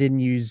is. And I didn't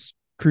use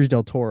Cruz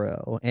del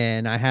Toro.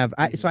 And Hmm.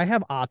 I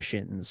have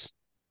options.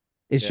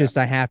 It's Yeah. just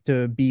I have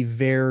to be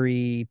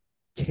very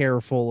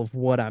careful of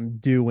what I'm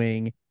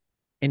doing.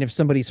 And if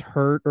somebody's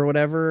hurt or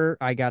whatever,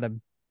 I gotta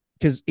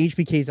because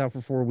HBK's out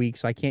for 4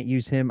 weeks, so I can't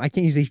use him. I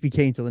can't use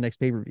HBK until the next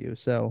pay-per-view.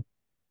 So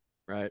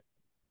Right.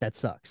 that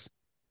sucks.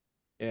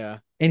 Yeah.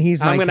 And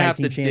he's I'm my gonna tag have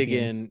to team dig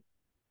champion. in.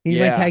 He's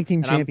my Yeah. tag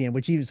team And I'm champion,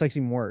 which even sucks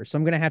even worse. So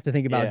I'm gonna have to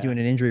think about yeah. doing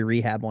an injury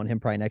rehab on him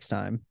probably next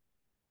time.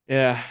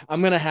 Yeah.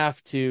 I'm gonna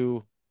have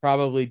to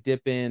probably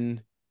dip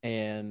in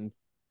and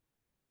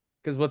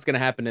because what's gonna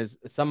happen is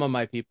some of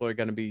my people are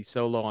gonna be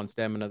so low on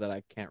stamina that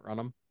I can't run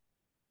them.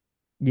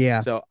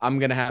 Yeah. So I'm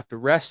gonna have to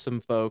rest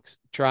some folks,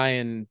 try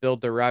and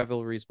build their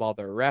rivalries while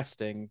they're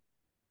resting,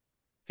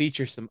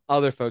 feature some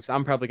other folks.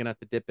 I'm probably gonna have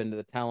to dip into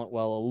the talent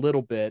well a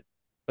little bit,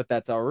 but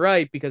that's all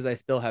right because I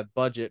still have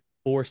budget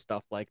for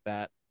stuff like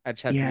that. I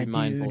just have to Yeah, be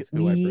mindful dude. of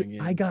who I bring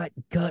I in. got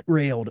gut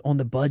railed on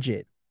the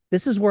budget.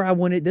 This is where I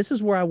wanted this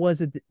is where I was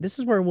this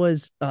is where I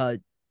was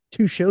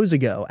 2 shows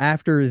ago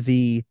after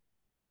the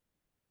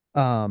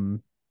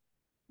um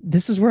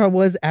this is where I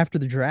was after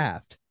the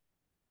draft.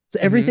 So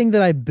Hmm.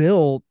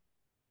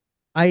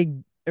 I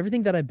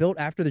everything that I built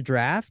after the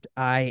draft,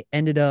 I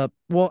ended up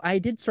well, I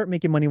did start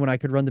making money when I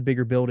could run the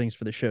bigger buildings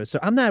for the show. So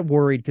I'm not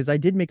worried because I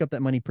did make up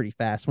that money pretty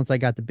fast once I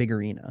got the big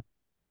arena.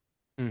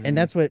 And Hmm.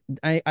 that's what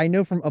I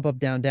know from up, up,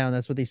 down, down.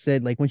 That's what they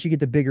said. Like once you get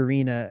the big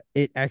arena,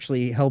 it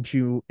actually helps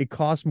you. It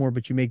costs more,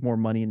 but you make more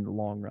money in the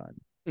long run.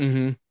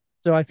 Hmm.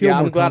 So I feel Yeah,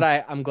 more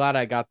comfortable, I'm glad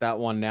I got that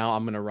one now.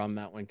 I'm gonna run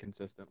that one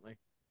consistently.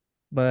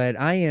 but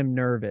I am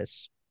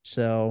nervous.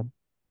 So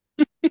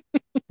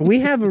we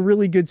have a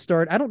really good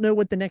start. I don't know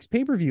what the next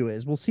pay per view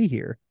is. We'll see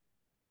here.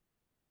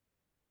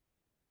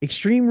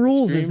 Extreme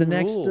Rules is the Extreme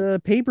next rules.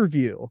 pay per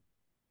view.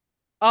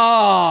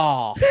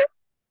 Oh,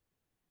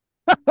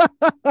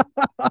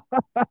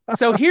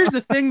 so here's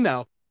the thing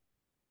though.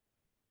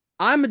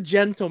 I'm a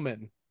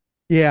gentleman,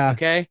 Yeah,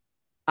 okay?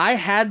 I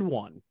had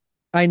one.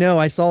 I know.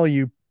 I saw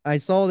you. I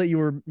saw that you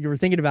were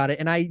thinking about it,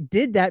 and I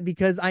did that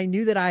because I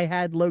knew that I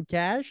had low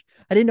cash.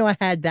 I didn't know I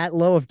had that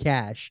low of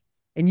cash,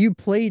 and you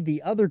played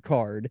the other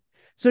card.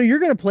 So you're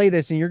gonna play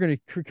this, and you're gonna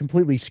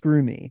completely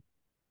screw me.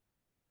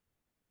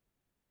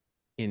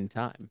 In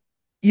time.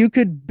 You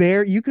could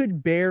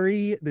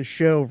bury the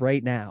show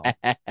right now.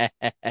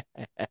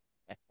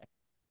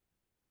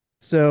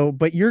 So,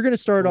 but you're gonna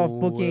start off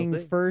Will booking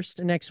do.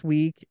 first next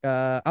week.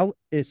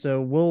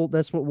 So we'll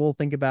that's what we'll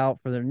think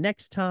about for the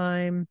next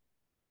time.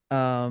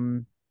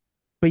 Um,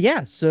 but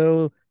yeah,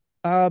 so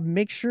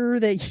make sure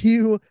that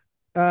you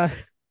uh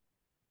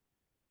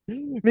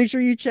Make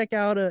sure you check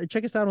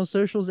us out on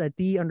socials at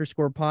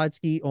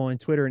 _Podski on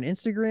Twitter and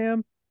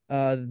Instagram.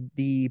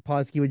 The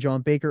Podski with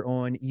John Baker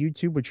on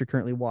YouTube, which you're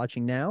currently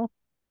watching now.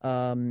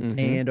 Hmm.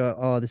 And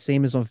the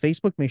same is on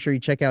Facebook. Make sure you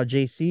check out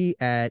JC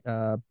at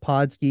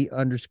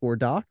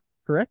Podski_doc,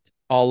 correct?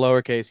 All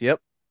lowercase. Yep.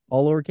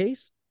 All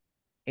lowercase.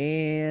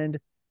 And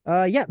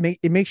yeah,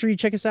 make sure you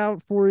check us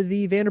out for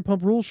the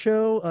Vanderpump Rules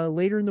show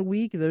later in the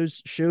week.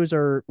 Those shows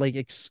are like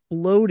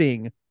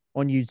exploding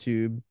on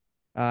YouTube.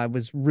 I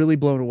was really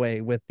blown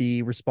away with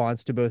the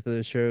response to both of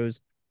those shows.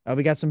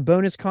 We got some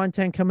bonus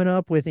content coming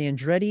up with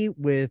Andretti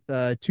with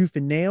Tooth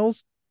and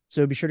Nails.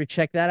 So be sure to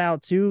check that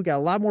out too. Got a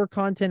lot more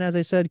content, as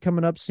I said,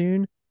 coming up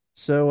soon.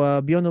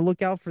 So be on the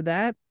lookout for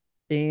that.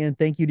 And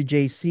thank you to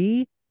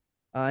JC.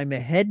 I'm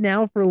ahead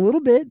now for a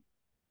little bit,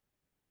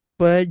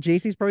 but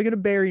JC's probably gonna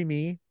bury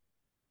me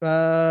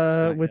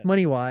Not with yet.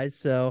 money wise.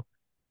 So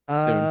Soon.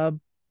 uh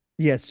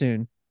yeah,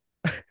 soon.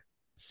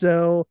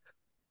 So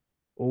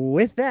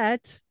with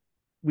that,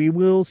 we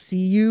will see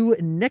you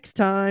next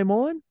time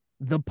on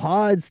the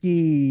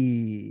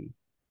Podski.